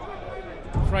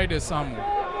 Friday Samu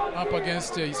up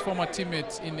against his former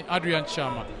teammate in Adrian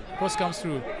Chama. Cross comes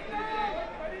through.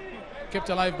 Kept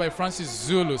alive by Francis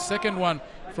Zulu. Second one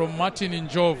from Martin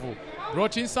Njovu.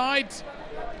 Brought inside.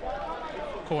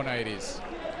 Corner it is.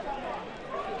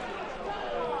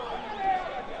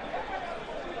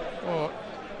 Oh,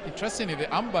 interestingly, the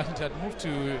armband had moved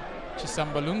to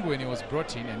Chisambalungu when he was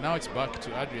brought in, and now it's back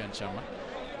to Adrian Chama.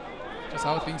 Just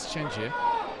how things change here.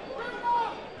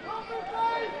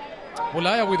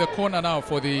 Bulaya with a corner now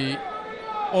for the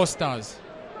All-Stars.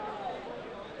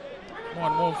 More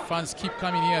and more fans keep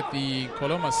coming here at the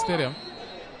Coloma Stadium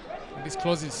in these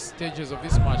closing stages of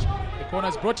this match. The corner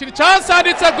is brought in. Chance, and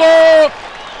it's a goal!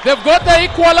 They've got the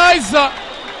equalizer.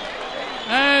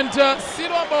 And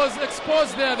Silwamba was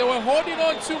exposed there. They were holding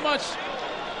on too much.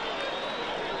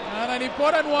 And an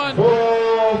important one.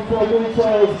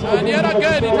 And yet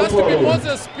again, it has to be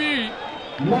Moses Piri.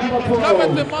 Come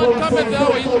at the man, come at the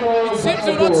hour. It seems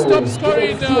to not stop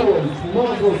scoring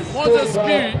Moses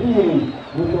Piri.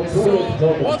 So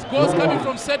both goals coming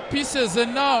from set pieces,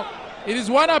 and now it is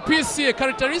one apiece here,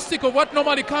 characteristic of what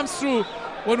normally comes through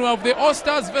when we have the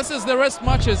All-Stars versus the rest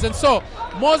matches. And so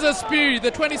Moses Piri,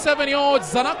 the 27-year-old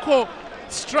Zanaco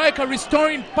striker,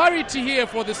 restoring parity here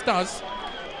for the Stars.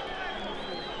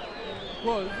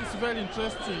 Well, it's very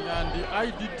interesting, and I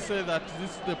did say that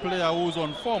this is the player who's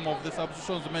on form of the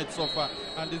substitutions made so far,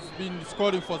 and he's been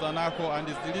scoring for Zanaco and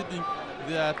is leading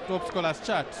their top scorers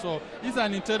chart. So he's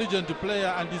an intelligent player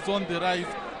and he's on the rise,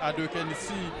 and you can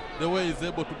see the way he's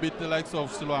able to beat the likes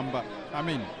of Silwamba. I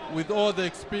mean, with all the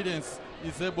experience,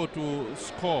 he's able to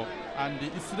score, and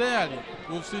it's rarely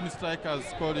we've seen strikers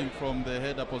scoring from the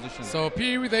header position. So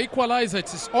Piri with the equalizer.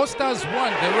 It's All-Stars 1,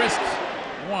 the rest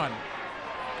 1.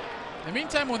 In the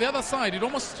meantime, on the other side, it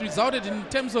almost resulted in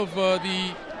terms of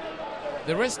the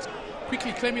rest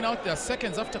quickly claiming out their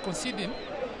seconds after conceding.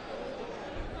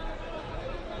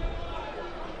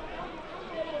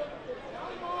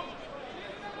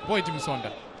 Boyd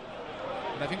Musonda.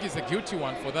 And I think he's the guilty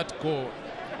one for that goal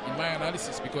in my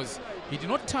analysis, because he did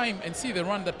not time and see the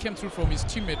run that came through from his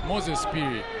teammate Moses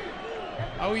Piri.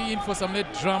 Are we in for some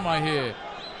late drama here?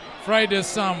 Friday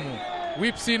Samu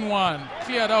whips in one,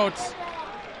 cleared out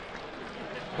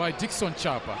by Dixon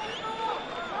Chapa.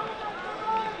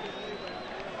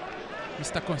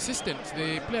 Mr. Consistent,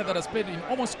 the player that has played in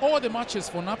almost all the matches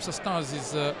for NAPSA Stars,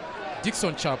 is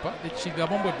Dixon Chapa, the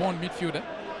Chigabombe-born midfielder.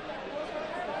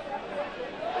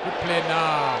 Good play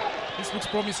now. This looks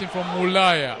promising from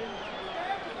Mulaya.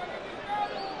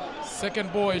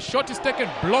 Second ball, a shot is taken,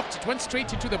 blocked, it went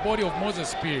straight into the body of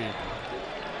Moses Piri.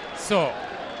 So,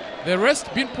 the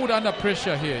rest being put under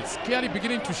pressure here. It's clearly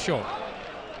beginning to show.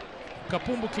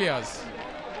 Kapumbu clears.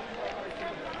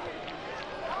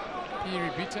 Piri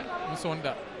beaten.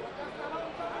 Musonda.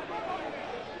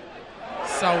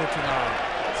 Sautu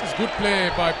now. This is good play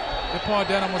by the Power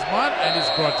Dynamos man, and it's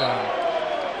brought down.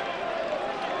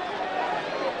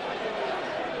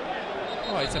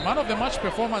 Oh, it's a man of the match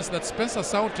performance that Spencer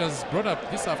Sautu has brought up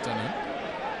this afternoon.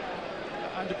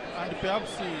 And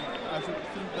perhaps I should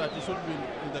think that he should be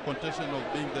in the contention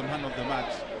of being the man of the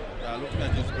match. Looking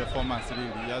at his performance,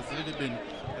 really, he has really been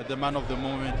the man of the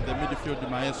moment, the midfield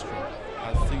maestro,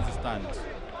 as things stand.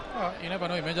 Well, you never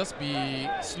know, he may just be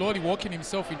slowly walking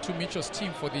himself into Mitchell's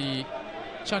team for the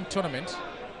Chan tournament.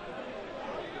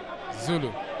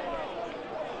 Zulu.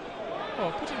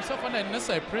 Oh, put himself under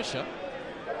unnecessary pressure.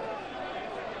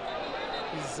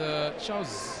 Is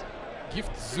Charles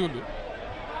Gift Zulu.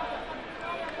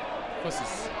 Of course,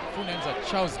 his full names are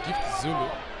Charles Gift Zulu.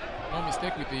 No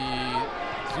mistake with the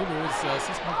Zulus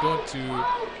since moved on to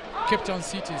Cape Town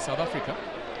City, South Africa.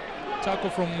 Tackle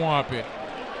from Mwape.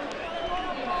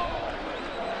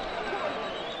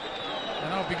 And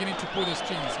now beginning to pull the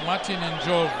strings. Martin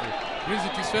Njovu brings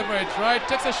it to his favorite right,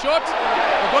 takes a shot.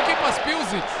 The goalkeeper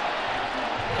spills it.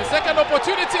 The second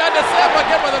opportunity and the save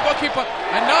again by the goalkeeper.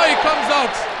 And now he comes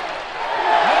out.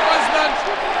 No man's land.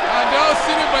 And now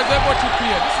Silva is able to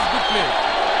clear. This is good play.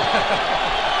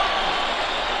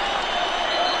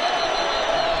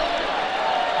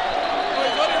 Oh,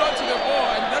 he's holding on to the ball,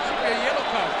 and that should be a yellow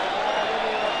card.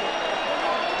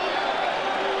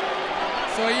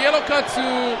 So a yellow card to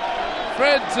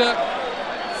Fred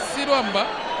Silwamba.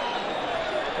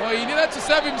 Well, he needed to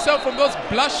save himself from those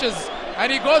blushes. And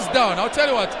he goes down. I'll tell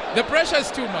you what, the pressure is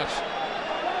too much.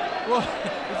 Well,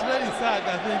 it's very sad.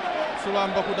 I think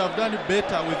Silwamba could have done it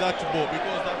better with that ball,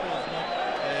 because that was not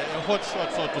a hot shot,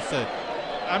 so to say.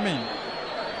 I mean,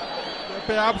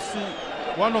 perhaps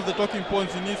one of the talking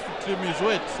points, he needs to trim his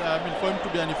weight. I mean, for him to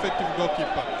be an effective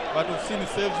goalkeeper. But we've seen he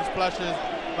saves his splashes.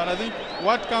 But I think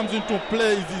what comes into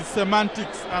play is his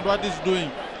semantics and what he's doing.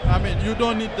 I mean, you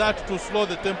don't need that to slow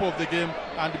the tempo of the game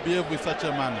and behave with such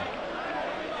a manner.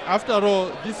 After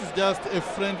all, this is just a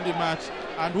friendly match,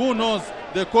 and who knows,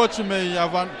 the coach may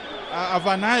have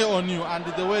an eye on you, and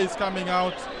the way he's coming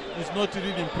out is not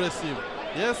really impressive.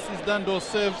 Yes, he's done those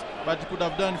saves, but he could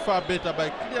have done far better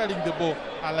by clearing the ball.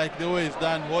 I like the way he's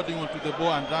done, holding onto the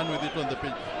ball and run with it on the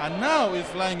pitch. And now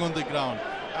he's lying on the ground.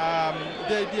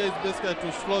 The idea is basically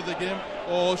to slow the game,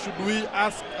 or should we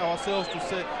ask ourselves to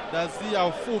say, does he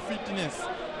have full fitness?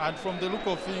 And from the look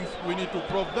of things, we need to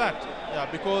probe that. Yeah,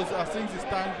 because as things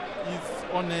stand,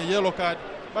 he's on a yellow card.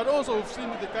 But also we've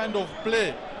seen the kind of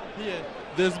play here.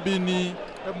 There's been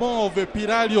more of a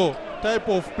Piraglio type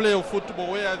of play of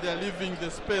football, where they're leaving the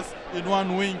space in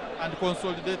one wing and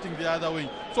consolidating the other wing.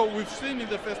 So we've seen in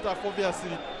the first half,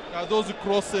 obviously, those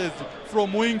crosses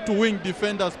from wing to wing,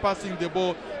 defenders passing the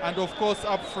ball, and of course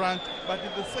up front. But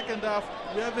in the second half,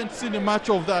 we haven't seen much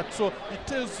of that. So it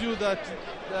tells you that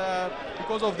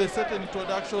because of the certain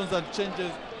introductions and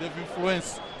changes, they've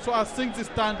influenced. So as things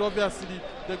stand, obviously,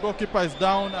 the goalkeeper is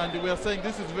down, and we are saying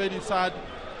this is very sad.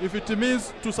 If it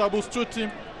means to substitute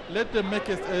him, let them make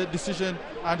a decision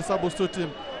and substitute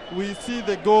him. We see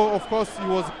the goal, of course, he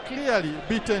was clearly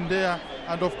beaten there,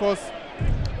 and of course,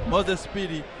 Moses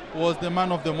Piri was the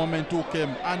man of the moment who came,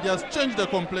 and he has changed the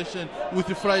complexion with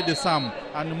the Friday Sam,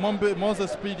 and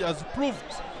Moses Piri has proved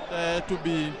to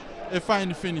be a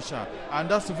fine finisher, and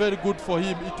that's very good for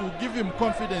him. It will give him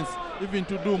confidence even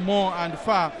to do more and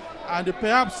far, and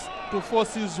perhaps to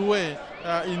force his way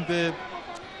in the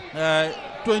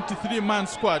 23-man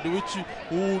squad, which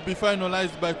will be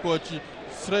finalized by Coach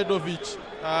Sredojevic,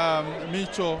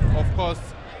 Micho, of course,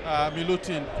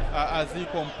 Milutin, as he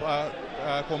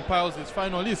compiles his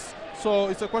final list. So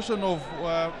it's a question of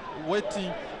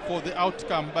waiting for the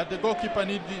outcome. But the goalkeeper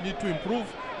need to improve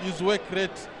his work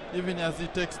rate even as he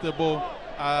takes the ball.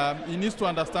 He needs to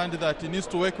understand that he needs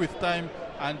to work with time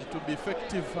and to be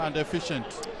effective and efficient.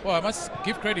 Well, I must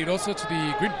give credit also to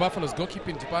the Green Buffaloes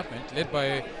goalkeeping department, led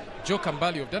by Joe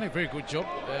Kambali, who've done a very good job.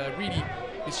 Really,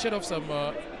 he's shed off some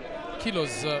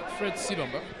kilos, Fred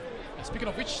Silomba. And speaking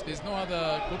of which, there's no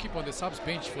other goalkeeper on the subs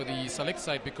bench for the select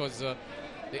side because the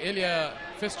earlier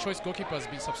first choice goalkeeper has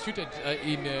been substituted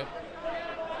in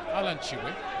Alan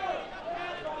Chiwe.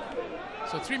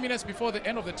 So 3 minutes before the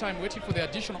end of the time, waiting for the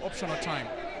additional optional time.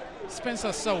 Spencer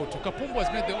Sautu. Kapumbu has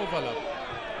made the overlap.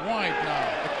 Wide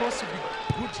now. The cross will be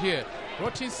good here.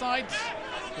 Brought inside.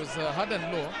 It was hard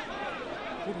and low.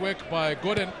 Good work by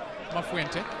Gordon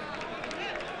Mafuente.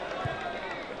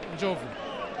 Njovu.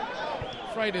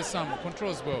 Friday Sam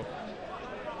controls well.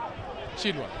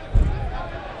 Chilwa.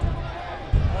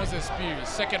 Moses Piri.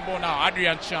 Second ball now.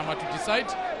 Adrian Chama to decide.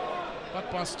 Back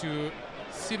pass to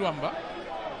Silwamba.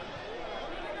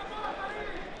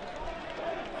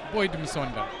 Boyd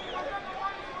Msonda.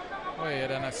 Oh, he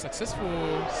had a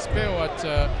successful spell at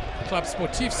Club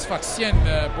Sportif Sfaxien,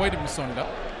 Boyd Msonda.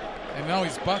 And now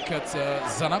he's back at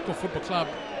Zanaco Football Club.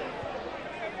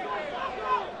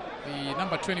 The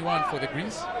number 21 for the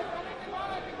Greens.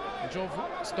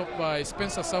 Njovu stopped by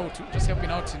Spencer Sautu, just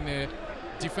helping out in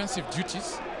defensive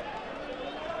duties.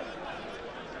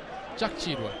 Jack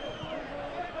Chidwa.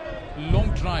 Long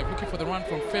drive, looking for the run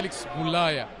from Felix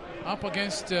Bulaya. Up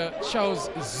against Charles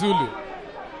Zulu.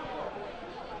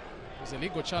 It was a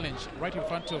legal challenge. Right in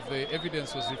front of the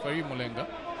evidence was referee Mulenga.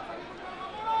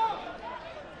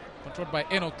 Controlled by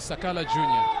Enoch Sakala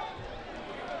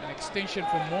Jr. An extension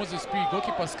from Moses P.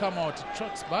 Goalkeepers come out,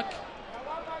 tracks back.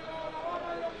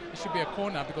 It should be a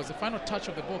corner because the final touch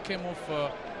of the ball came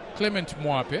off Clement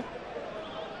Mwape.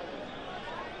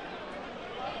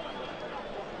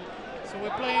 So we're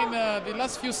playing the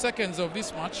last few seconds of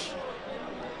this match.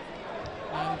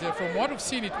 And from what we've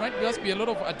seen, it might just be a lot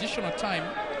of additional time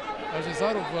as a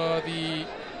result of the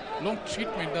long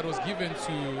treatment that was given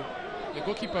to the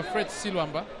goalkeeper Fred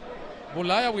Silwamba.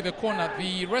 Bulaya with the corner,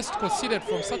 the rest considered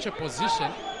from such a position.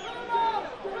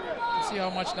 To see how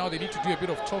much now they need to do a bit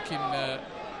of talking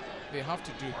they have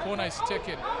to do. Corner is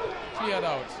taken, cleared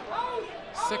out.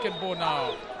 Second ball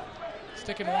now. It's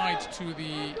taken wide to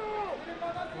the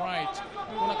right.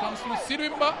 Corner comes through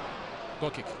Silwamba. Goal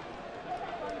kick.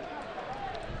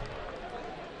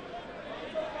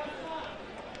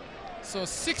 So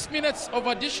 6 minutes of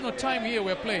additional time here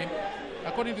we're playing,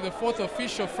 according to the fourth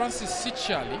official, Francis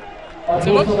Sichali. It's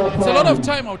a lot of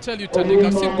time, I'll tell you, Tadik.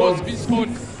 I've seen goals being scored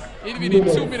even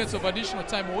in 2 minutes of additional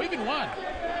time, or even one.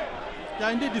 Yeah,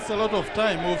 indeed, it's a lot of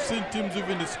time. We've seen teams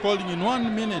even scoring in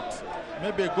 1 minute,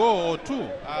 maybe a goal or two.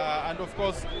 And of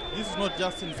course, this is not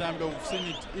just in Zambia. We've seen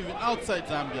it even outside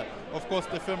Zambia. Of course,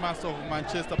 the famous of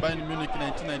Manchester Bayern Munich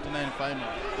 1999 final,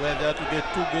 where they had to get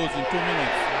 2 goals in 2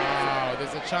 minutes. Wow,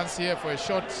 there's a chance here for a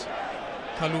shot.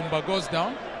 Kalumba goes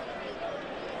down.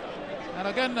 And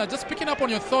again, just picking up on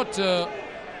your thought,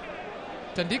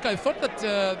 Tandika, I thought that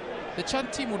the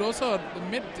Chan team would also have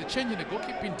made the change in the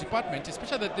goalkeeping department,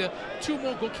 especially that there are 2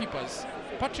 more goalkeepers.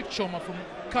 Patrick Choma from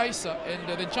Kaisa and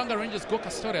the Changa Rangers goal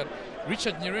custodian,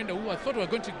 Richard Nyrienda, who I thought were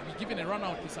going to be given a run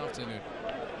out this afternoon.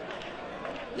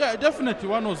 Yeah, definitely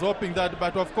one was hoping that,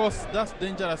 but of course, that's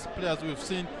dangerous players we've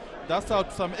seen. That's how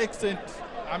to some extent,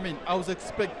 I was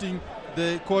expecting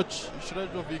the coach,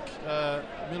 Sredojevic,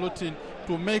 Milutin,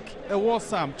 to make a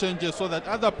wholesome changes so that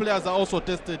other players are also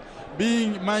tested,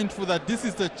 being mindful that this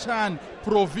is the Chan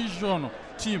provision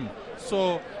team.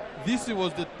 So this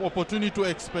was the opportunity to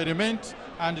experiment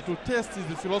and to test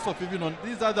his philosophy even on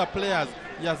these other players.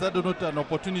 He has had not an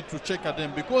opportunity to check at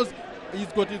them because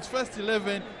he's got his first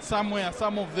 11 somewhere,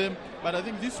 some of them, but I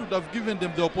think this would have given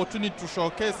them the opportunity to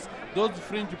showcase those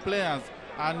fringe players.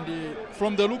 And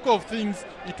from the look of things,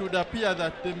 it would appear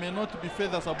that there may not be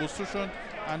further substitution,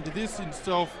 and this in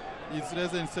itself is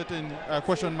raising certain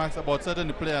question marks about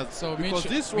certain players. So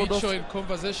because Mitchell in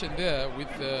conversation there with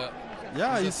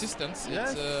his assistants.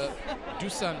 Yes. It's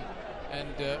Dusan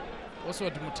and also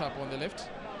Dumutap on the left.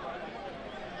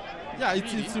 Yeah,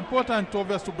 it's important,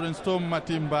 obviously, to brainstorm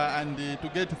Matimba and to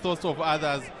get thoughts of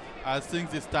others as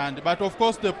things stand. But of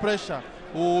course, the pressure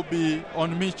will be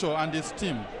on Mitchell and his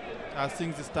team as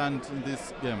things stand in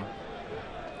this game.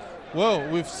 Well,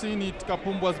 we've seen it.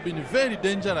 Kapumbu has been very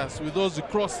dangerous with those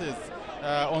crosses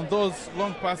on those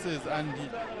long passes, and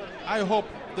I hope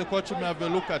the coach may have a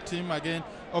look at him again.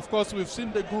 Of course, we've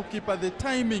seen the goalkeeper, the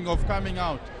timing of coming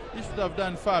out. He should have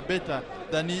done far better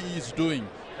than he is doing.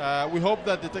 We hope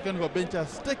that the technical bench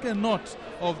has taken note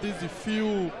of these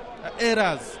few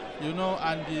errors,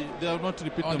 and they are not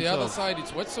repeating themselves. On the other side,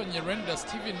 it's Wedson Nyrienda,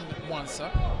 Stephen Mwansa,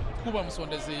 Kuba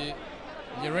Mswandezi,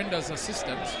 Nyrienda's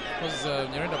assistant, because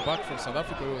Nyrienda back from South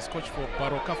Africa, he was coach for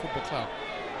Baroka Football Club.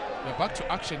 We're back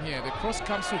to action here. The cross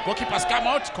comes through. Goalkeeper's come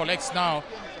out. Collects now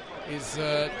is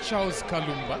Charles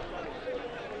Kalumba.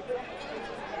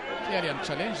 Clearly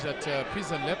unchallenged at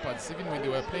Prison Leopards, even when they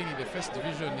were playing in the first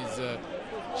division, is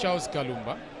Charles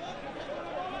Kalumba.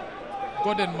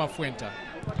 Gordon Mafuenta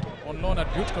on loan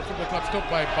at Beautiful Football Club, stopped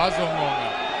by Bazo Ngonga.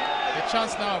 A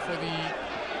chance now for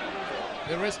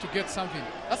the rest to get something.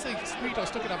 That's the spirit I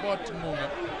was talking about, Ngonga,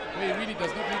 where he really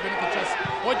does not leave anything chance.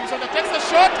 Boyd takes the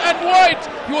shot, and Boyd,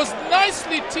 he was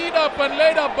nicely teed up and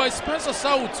laid up by Spencer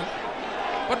Sautu.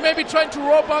 But maybe trying to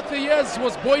roll back the years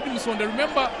was Boyd Musonde.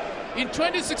 Remember, in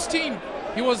 2016,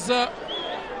 he was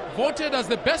voted as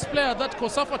the best player at that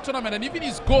COSAFA tournament, and even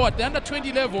his goal at the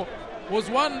under-20 level was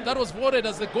one that was voted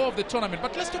as the goal of the tournament.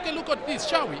 But let's take a look at this,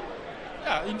 shall we?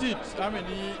 Yeah, indeed. I mean,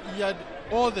 he had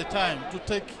all the time to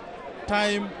take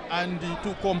time and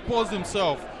to compose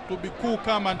himself, to be cool,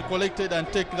 calm and collected and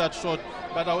take that shot.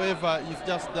 But however, he's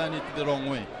just done it the wrong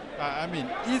way. I mean,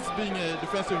 he's being a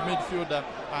defensive midfielder,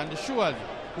 and surely,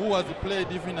 who has played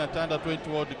even at under-20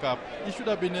 World Cup, he should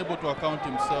have been able to account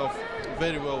himself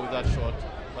very well with that shot.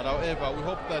 But however, we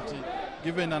hope that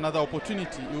given another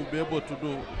opportunity, he will be able to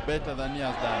do better than he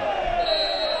has done.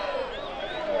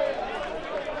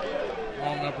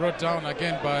 Brought down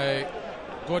again by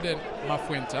Gordon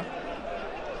Mafuenta.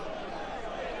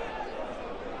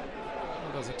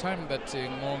 There was a time that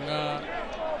Ngonga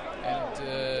and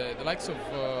the likes of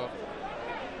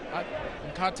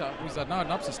Nkata, who is now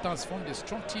an upset stance, formed a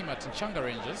strong team at Nchanga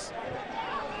Rangers.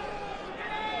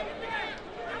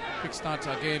 Quick start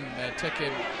again,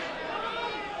 taken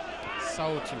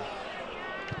Sautu.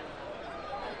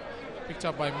 Picked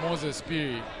up by Moses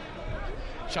Piri.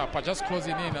 Chapa just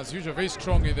closing in as usual, very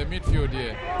strong in the midfield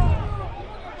here.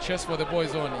 Chess for the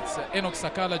boys on. It's Enoch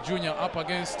Sakala Jr. up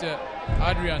against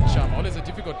Adrian Chama. Always a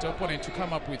difficult opponent to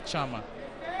come up with Chama.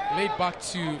 Laid back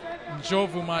to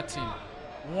Njovu Martin.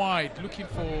 Wide, looking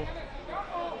for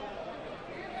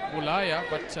Bulaya,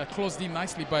 but closed in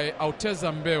nicely by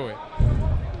Auteza Mbewe.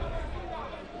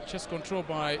 Chess control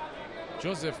by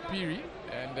Joseph Piri,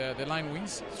 and the line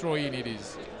wings. Throw in it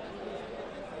is.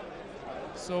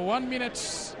 So 1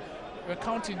 minute, we're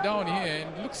counting down here,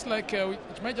 and it looks like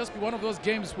it might just be one of those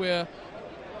games where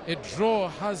a draw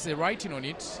has a writing on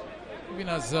it, even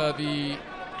as the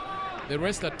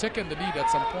rest had taken the lead at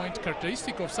some point.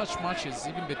 Characteristic of such matches,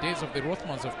 even the days of the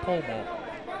Rothmans of Palmer.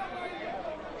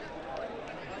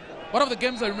 One of the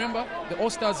games I remember, the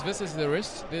All-Stars versus the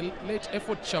rest, the late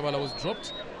Effort Chavala was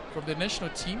dropped from the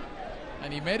national team,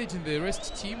 and he made it in the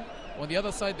rest team. On the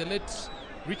other side, the late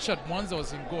Richard Mwanza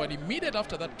was in goal, and immediately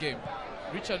after that game,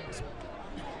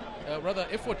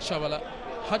 Effort Chavala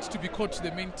had to be called to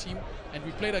the main team, and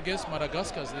we played against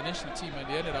Madagascar as the national team, and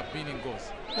they ended up winning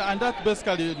goals. Yeah, and that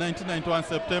basically 1991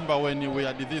 September when we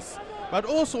had this. But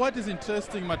also what is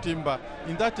interesting, Matimba,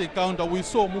 in that encounter we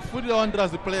saw Mufulira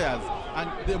Wanderers players and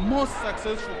the most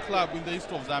successful club in the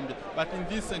east of Zambia. But in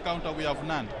this encounter we have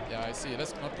none. Yeah, I see.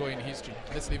 Let's not go in history.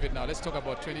 Let's leave it now. Let's talk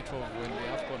about 2012 when the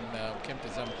AFCON came to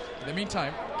Zambia. In the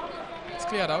meantime, it's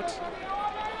cleared out.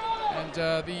 And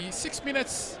the 6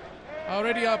 minutes are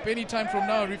already up. Any time from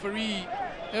now, referee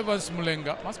Evans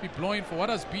Mulenga must be blowing for what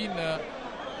has been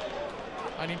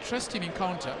an interesting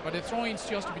encounter, but the throw-in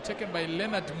still has to be taken by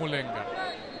Leonard Mulenga.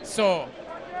 So,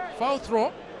 foul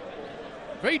throw,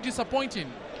 very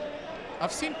disappointing.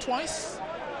 I've seen twice.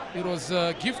 It was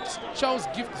Charles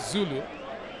Gift Zulu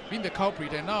being the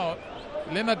culprit, and now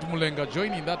Leonard Mulenga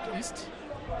joining that list.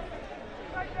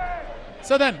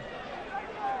 So then,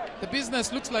 the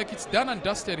business looks like it's done and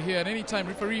dusted here, and anytime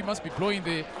referee must be blowing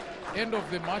the end of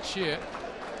the match here.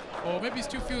 Or maybe he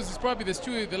still feels it's probably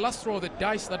the last throw of the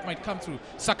dice that might come through.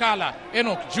 Sakala,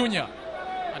 Enoch Jr.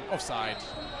 and offside.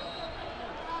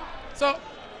 So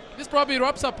this probably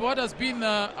wraps up what has been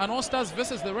an All-Stars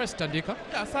versus the rest, Tandika.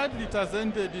 Yeah, sadly it has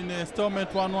ended in a stalemate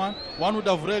 1-1. One would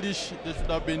have relished there should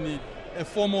have been a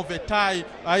form of a tie,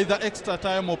 either extra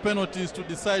time or penalties to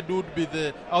decide who would be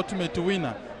the ultimate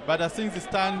winner. But as things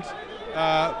stand,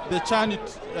 the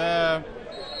Chanit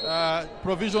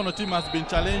provisional team has been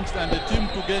challenged, and the team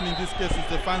to gain in this case is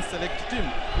the fan select team,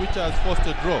 which has forced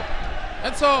a draw.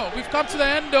 And so we've come to the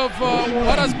end of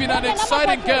what has been an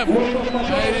exciting game.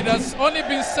 It has only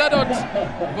been settled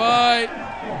by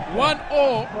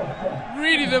 1-0.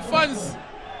 Really, the fans,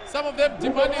 some of them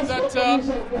demanding that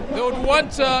they would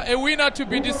want a winner to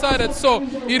be decided. So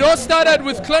it all started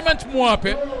with Clement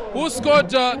Mwape, who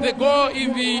scored the goal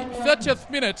in the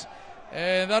 30th minute.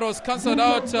 And that was cancelled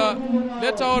out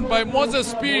later on by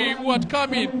Moses Piri, who had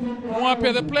come in.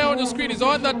 Mwape, the player on the screen, is the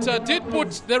one that did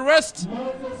put the rest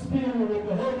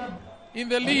in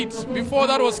the lead before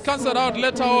that was cancelled out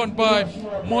later on by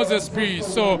Moses P.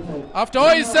 So after all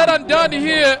is said and done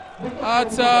here at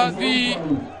the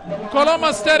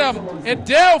Coloma Stadium, a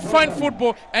day of fine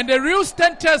football and a real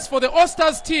stand test for the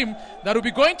All-Stars team that will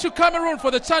be going to Cameroon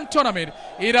for the Chan tournament.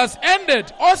 It has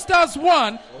ended. All-Stars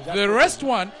won, the rest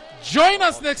won. Join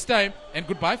us next time, and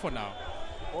goodbye for now.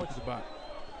 Goodbye.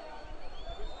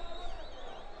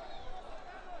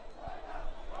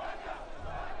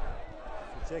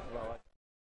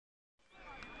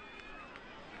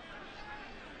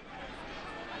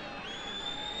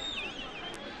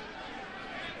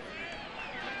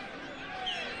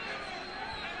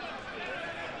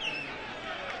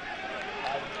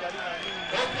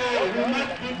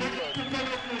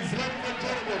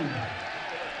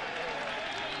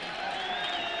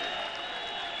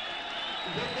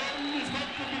 The game is going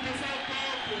to be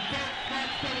decided in 10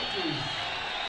 match penalties.